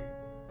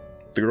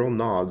 The girl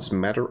nods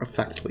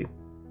matter-of-factly.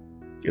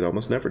 It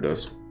almost never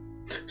does.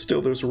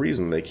 Still, there's a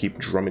reason they keep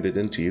drumming it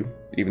into you,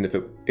 even if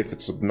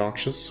it's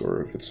obnoxious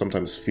or if it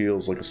sometimes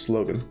feels like a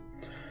slogan.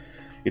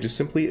 It is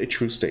simply a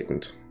true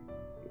statement.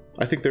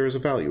 I think there is a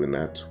value in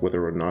that,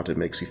 whether or not it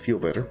makes you feel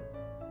better.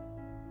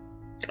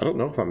 I don't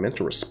know if I'm meant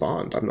to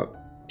respond. I'm not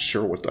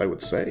sure what I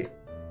would say.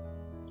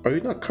 Are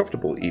you not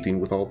comfortable eating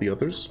with all the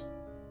others?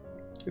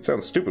 It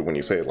sounds stupid when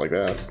you say it like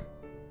that.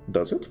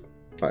 Does it?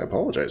 I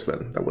apologize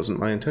then. That wasn't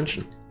my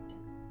intention.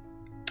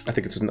 I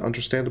think it's an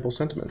understandable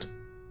sentiment.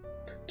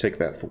 Take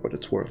that for what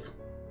it's worth.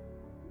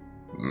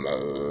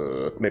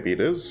 Maybe it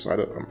is. I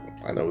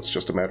know it's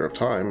just a matter of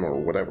time or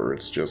whatever.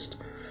 It's just...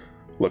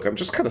 Look, I'm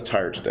just kind of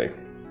tired today.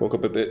 Woke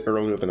up a bit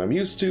earlier than I'm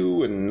used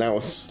to, and now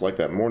it's like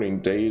that morning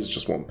daze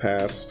just won't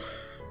pass.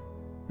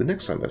 The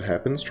next time that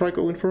happens, try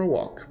going for a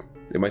walk.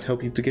 It might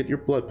help you to get your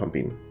blood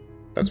pumping.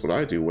 That's what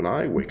I do when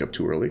I wake up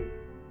too early.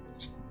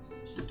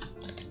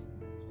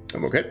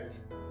 I'm okay.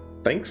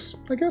 thanks,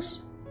 I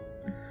guess?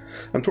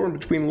 I'm torn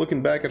between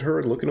looking back at her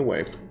and looking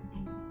away.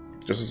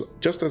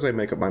 Just as I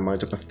make up my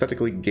mind to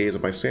pathetically gaze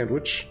at my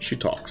sandwich, she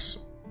talks.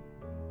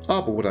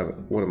 Ah, but what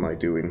am I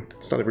doing?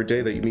 It's not every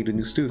day that you meet a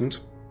new student.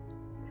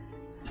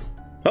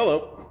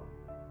 Hello.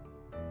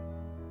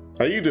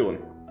 How you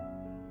doing?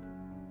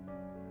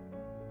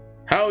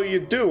 How are you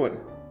doing?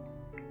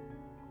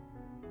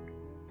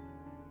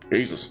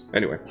 Jesus.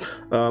 Anyway,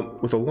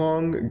 with a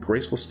long,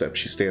 graceful step,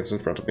 she stands in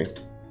front of me.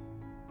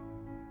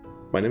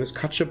 My name is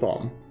Katja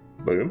Baum,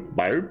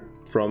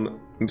 from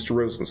Mr.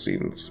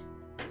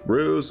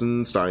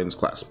 Rosenstein's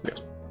class.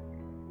 Yes.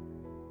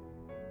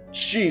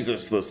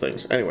 Jesus, those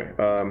things. Anyway,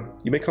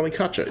 you may call me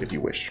Katja if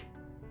you wish.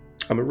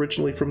 I'm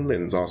originally from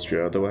Linz,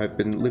 Austria, though I've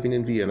been living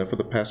in Vienna for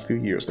the past few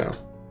years now.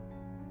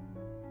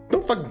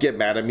 Don't fucking get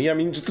mad at me. I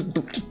mean,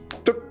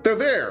 they're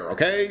there,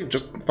 okay?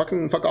 Just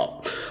fucking fuck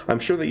off. I'm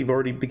sure that you've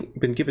already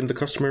been given the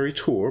customary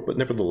tour, but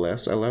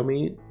nevertheless, allow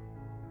me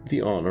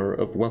the honor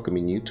of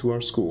welcoming you to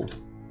our school.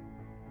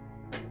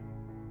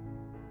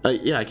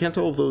 Yeah, I can't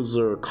tell if those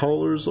are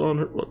collars on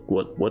her.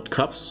 What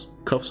cuffs?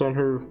 Cuffs on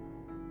her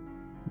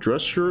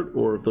dress shirt,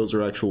 or if those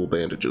are actual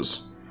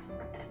bandages.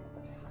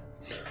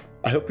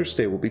 I hope your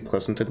stay will be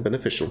pleasant and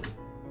beneficial.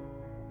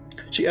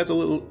 She adds a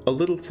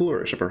little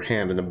flourish of her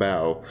hand in a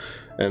bow,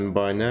 and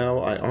by now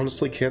I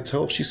honestly can't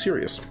tell if she's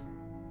serious.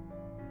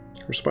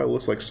 Her smile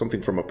looks like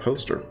something from a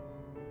poster.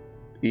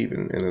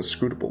 Even and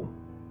inscrutable.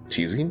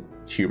 Teasing?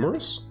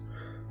 Humorous?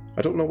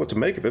 I don't know what to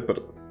make of it,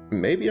 but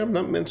maybe I'm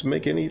not meant to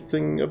make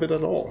anything of it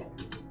at all.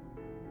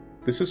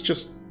 This is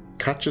just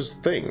Katja's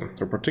thing,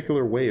 her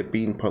particular way of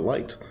being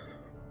polite.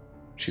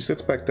 She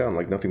sits back down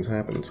like nothing's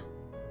happened.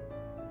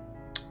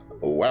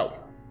 Wow.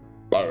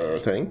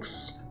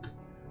 Thanks.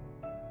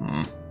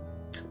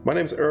 My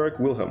name's Erik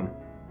Wilhelm,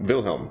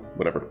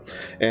 whatever.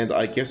 And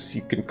I guess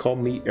you can call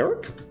me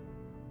Erik?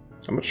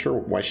 I'm not sure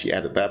why she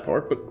added that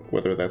part, but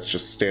whether that's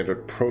just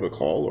standard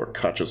protocol or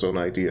Katja's own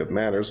idea of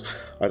manners,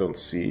 I don't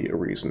see a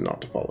reason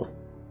not to follow.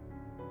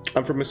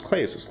 I'm from Miss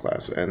Claes'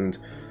 class, and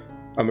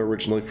I'm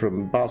originally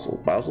from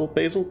Basel,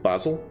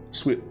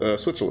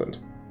 Switzerland.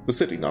 The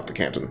city, not the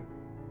canton.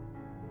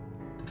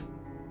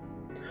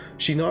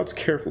 She nods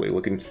carefully,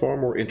 looking far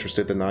more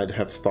interested than I'd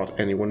have thought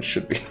anyone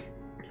should be.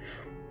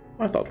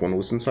 I thought one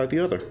was inside the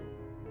other.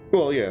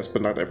 Well, yes,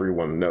 but not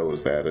everyone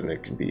knows that, and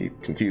it can be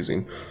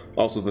confusing.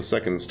 Also, the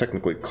second's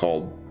technically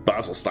called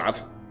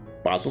Baselstadt.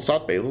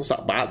 Baselstadt,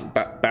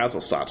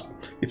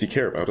 if you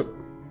care about it.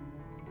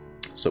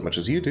 So much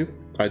as you do,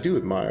 I do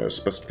admire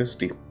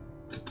specificity.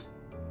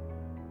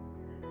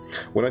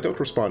 When I don't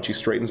respond, she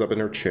straightens up in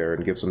her chair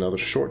and gives another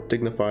short,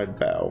 dignified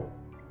bow.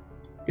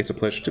 It's a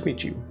pleasure to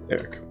meet you,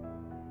 Erik.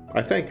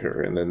 I thank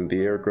her, and then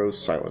the air grows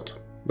silent.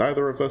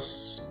 Neither of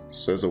us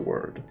says a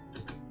word.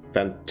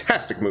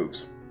 Fantastic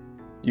moves.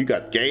 You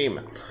got game.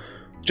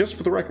 Just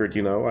for the record,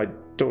 you know, I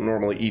don't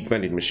normally eat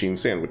vending machine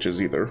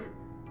sandwiches either.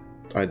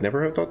 I'd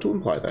never have thought to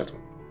imply that.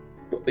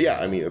 Yeah,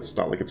 I mean, it's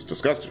not like it's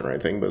disgusting or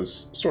anything, but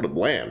it's sort of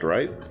bland,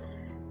 right?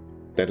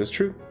 That is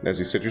true. As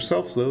you said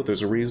yourselves, though,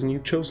 there's a reason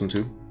you've chosen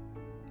to.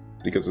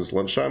 Because it's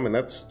lunchtime and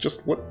that's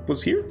just what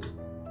was here?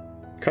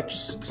 Katja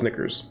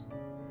snickers.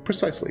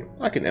 Precisely.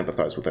 I can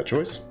empathize with that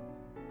choice.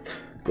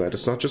 Glad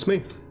it's not just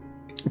me.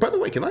 By the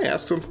way, can I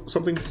ask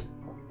something?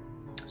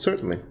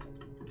 Certainly.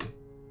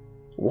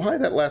 Why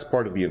that last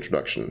part of the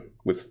introduction,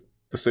 with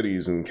the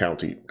cities and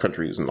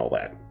countries and all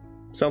that?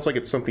 Sounds like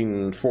it's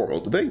something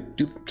formal. Did they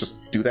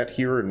just do that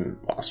here in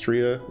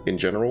Austria in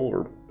general,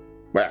 or...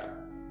 Wow.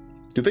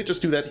 Did they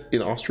just do that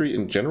in Austria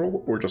in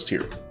general, or just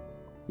here?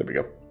 There we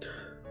go.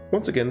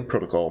 Once again,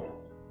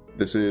 protocol.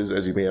 This is,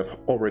 as you may have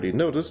already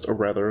noticed, a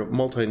rather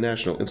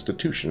multinational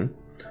institution.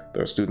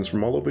 There are students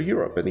from all over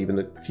Europe, and even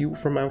a few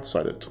from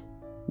outside it.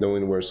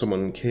 Knowing where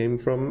someone came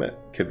from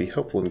can be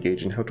helpful in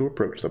gauging how to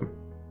approach them.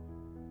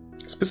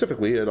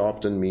 Specifically, it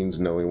often means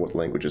knowing what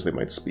languages they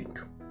might speak.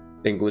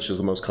 English is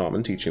the most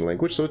common teaching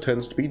language, so it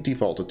tends to be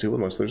defaulted to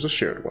unless there's a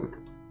shared one.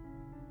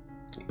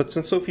 But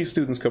since so few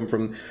students come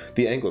from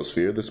the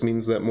Anglosphere, this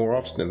means that more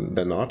often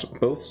than not,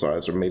 both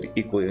sides are made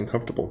equally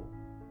uncomfortable.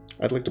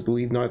 I'd like to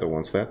believe neither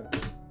wants that.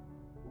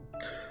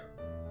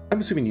 I'm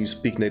assuming you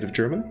speak native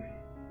German?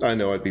 I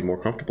know I'd be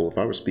more comfortable if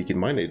I were speaking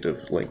my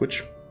native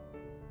language.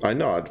 I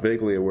nod,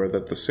 vaguely aware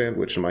that the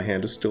sandwich in my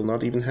hand is still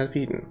not even half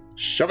eaten.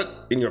 Shove it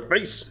in your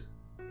face!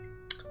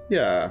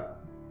 Yeah,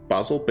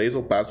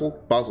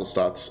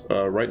 Baselstadt's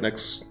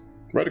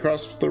right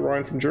across the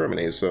Rhine from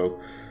Germany, so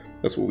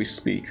that's what we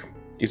speak.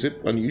 Is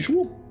it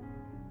unusual?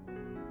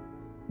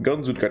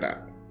 Ganz und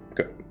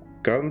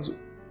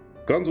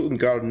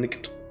gar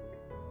nicht.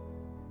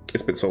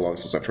 It's been so long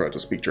since I've tried to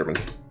speak German.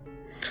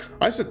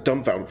 I sit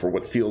dumbfounded for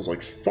what feels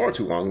like far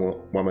too long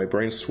while my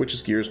brain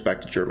switches gears back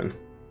to German.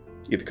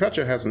 Either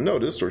Katja hasn't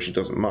noticed, or she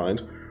doesn't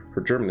mind.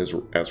 Her German is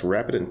as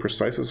rapid and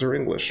precise as her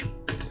English.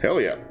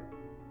 Hell yeah!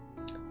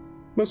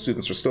 Most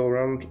students are still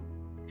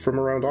from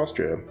around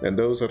Austria, and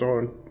those that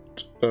aren't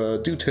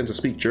do tend to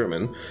speak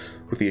German,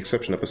 with the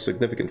exception of a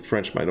significant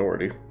French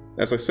minority.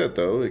 As I said,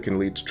 though, it can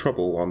lead to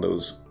trouble on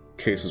those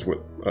cases where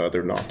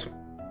they're not.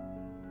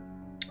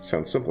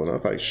 Sounds simple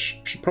enough. I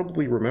should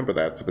probably remember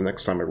that for the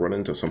next time I run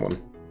into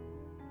someone.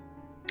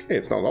 Hey,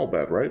 it's not all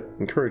bad, right?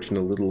 Encouraging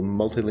a little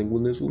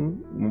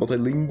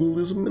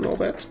multilingualism and all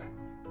that.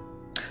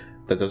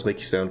 That does make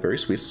you sound very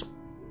Swiss.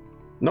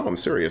 No, I'm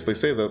serious. They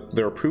say that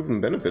there are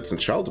proven benefits in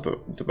child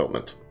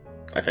development,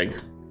 I think.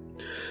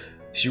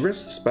 She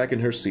rests back in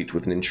her seat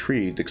with an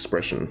intrigued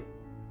expression.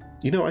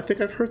 You know, I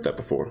think I've heard that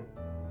before.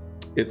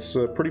 It's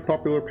a pretty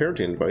popular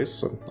parenting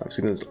advice. I've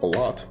seen it a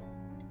lot.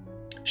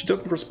 She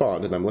doesn't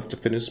respond, and I'm left to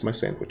finish my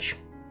sandwich.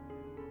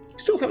 You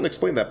still haven't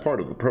explained that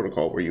part of the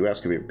protocol where you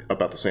ask me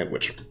about the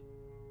sandwich.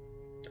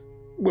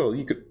 Well,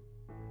 you could...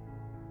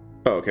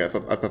 Oh, okay, I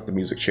thought the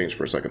music changed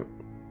for a second.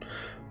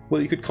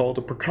 Well, you could call it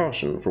a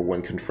precaution for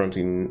when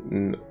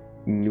confronting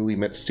newly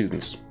met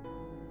students.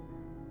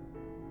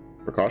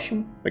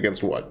 Precaution?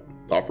 Against what?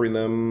 Offering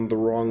them the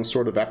wrong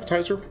sort of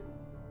appetizer?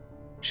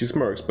 She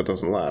smirks but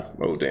doesn't laugh.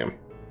 Oh, damn.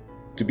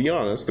 To be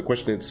honest, the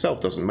question itself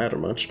doesn't matter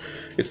much.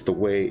 It's the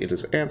way it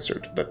is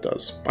answered that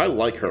does. I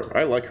like her.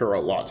 I like her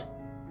a lot.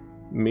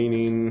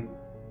 Meaning,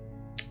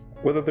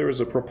 whether there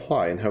is a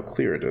reply and how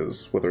clear it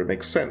is, whether it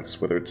makes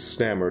sense, whether it's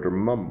stammered or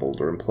mumbled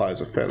or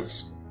implies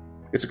offense.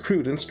 It's a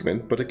crude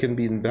instrument, but it can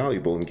be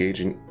invaluable in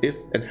gauging if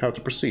and how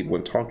to proceed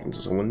when talking to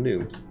someone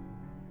new.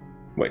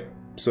 Wait,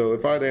 so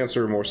if I'd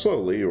answer more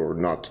slowly, or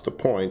not to the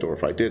point, or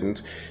if I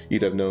didn't,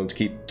 you'd have known to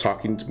keep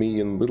talking to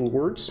me in little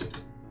words?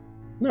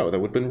 No, that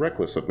would have been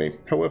reckless of me.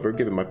 However,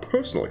 given my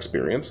personal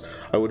experience,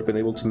 I would have been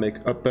able to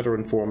make a better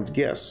informed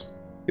guess.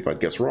 If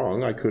I'd guessed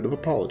wrong, I could have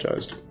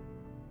apologized.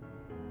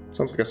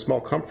 Sounds like a small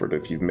comfort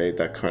if you've made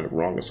that kind of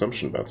wrong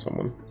assumption about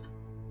someone.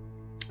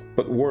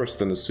 But worse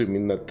than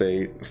assuming that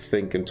they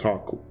think and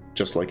talk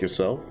just like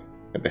yourself,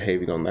 and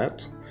behaving on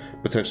that,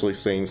 potentially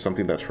saying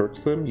something that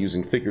hurts them,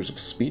 using figures of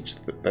speech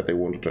that they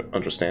won't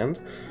understand,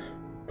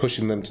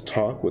 pushing them to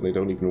talk when they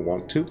don't even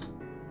want to.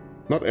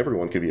 Not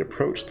everyone can be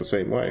approached the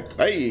same way.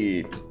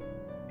 Hey!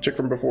 Chick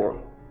from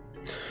before.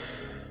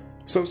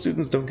 Some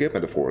students don't get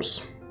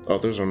metaphors.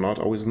 Others are not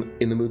always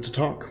in the mood to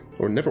talk,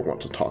 or never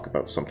want to talk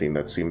about something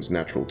that seems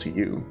natural to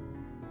you.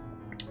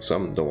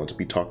 Some don't want to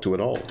be talked to at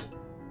all.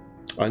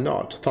 I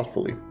nod,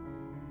 thoughtfully.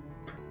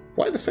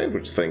 Why the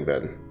sandwich thing,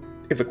 then?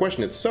 If the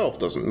question itself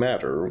doesn't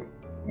matter,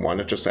 why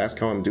not just ask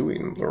how I'm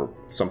doing, or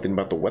something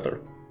about the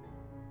weather?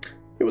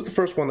 It was the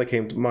first one that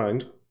came to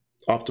mind.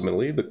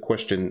 Optimally, the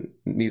question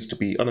needs to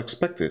be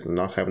unexpected and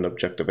not have an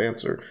objective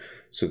answer,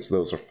 since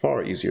those are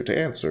far easier to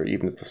answer,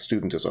 even if the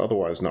student is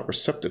otherwise not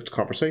receptive to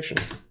conversation.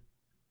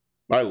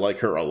 I like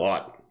her a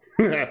lot.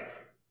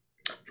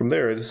 From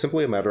there, it is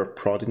simply a matter of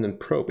prodding and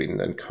probing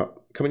and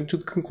coming to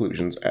the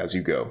conclusions as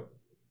you go.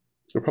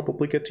 You'll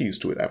probably get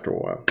used to it after a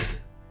while.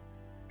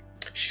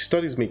 She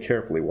studies me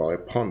carefully while I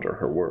ponder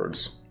her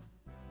words.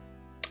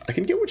 I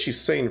can get what she's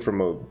saying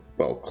from a,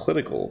 well,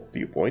 clinical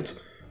viewpoint.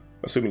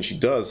 Assuming she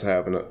does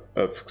have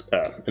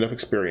enough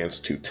experience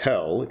to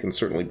tell, it can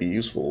certainly be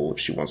useful if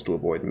she wants to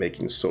avoid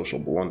making social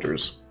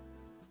blunders.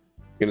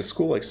 In a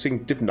school like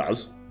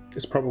Judgmental,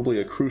 it's probably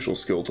a crucial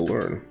skill to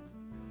learn.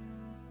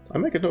 I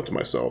make a note to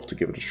myself to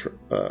give it a try.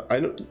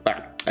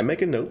 I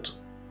make a note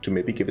to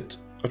maybe give it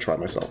a try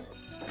myself.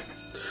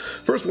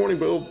 First warning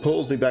bell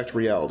pulls me back to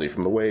reality.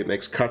 From the way it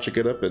makes Katja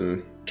get up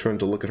and turn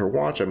to look at her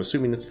watch, I'm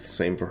assuming it's the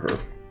same for her.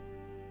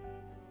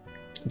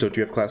 Don't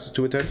you have classes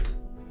to attend?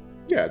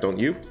 Yeah, don't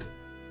you?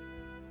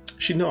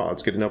 She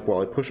nods, getting up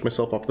while I push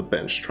myself off the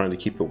bench, trying to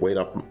keep the weight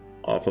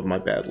off of my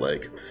bad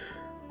leg.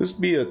 This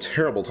would be a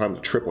terrible time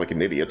to trip like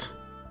an idiot.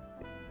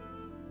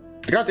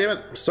 God damn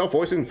it!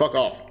 Self-voicing, fuck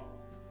off!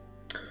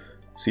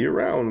 See you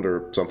around,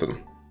 or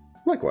something.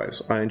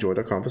 Likewise, I enjoyed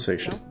our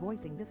conversation.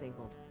 Self-voicing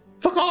disabled.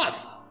 Fuck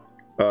off!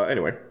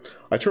 Anyway,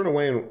 I turn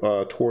away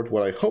toward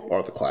what I hope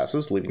are the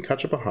classes, leaving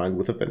Katja behind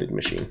with a vending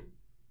machine.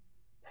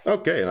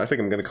 Okay, and I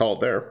think I'm going to call it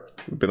there.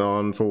 We've been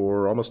on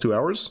for almost 2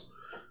 hours.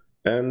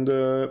 And,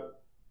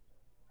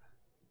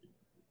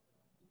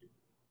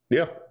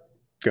 yeah.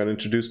 Got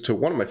introduced to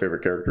one of my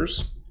favorite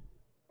characters.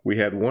 We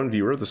had one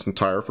viewer this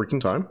entire freaking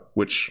time,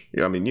 which,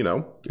 I mean, you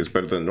know, is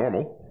better than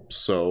normal.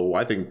 So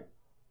I think,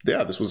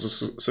 yeah, this was a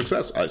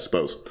success, I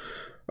suppose.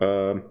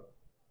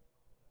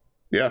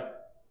 Yeah.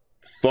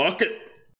 Fuck it!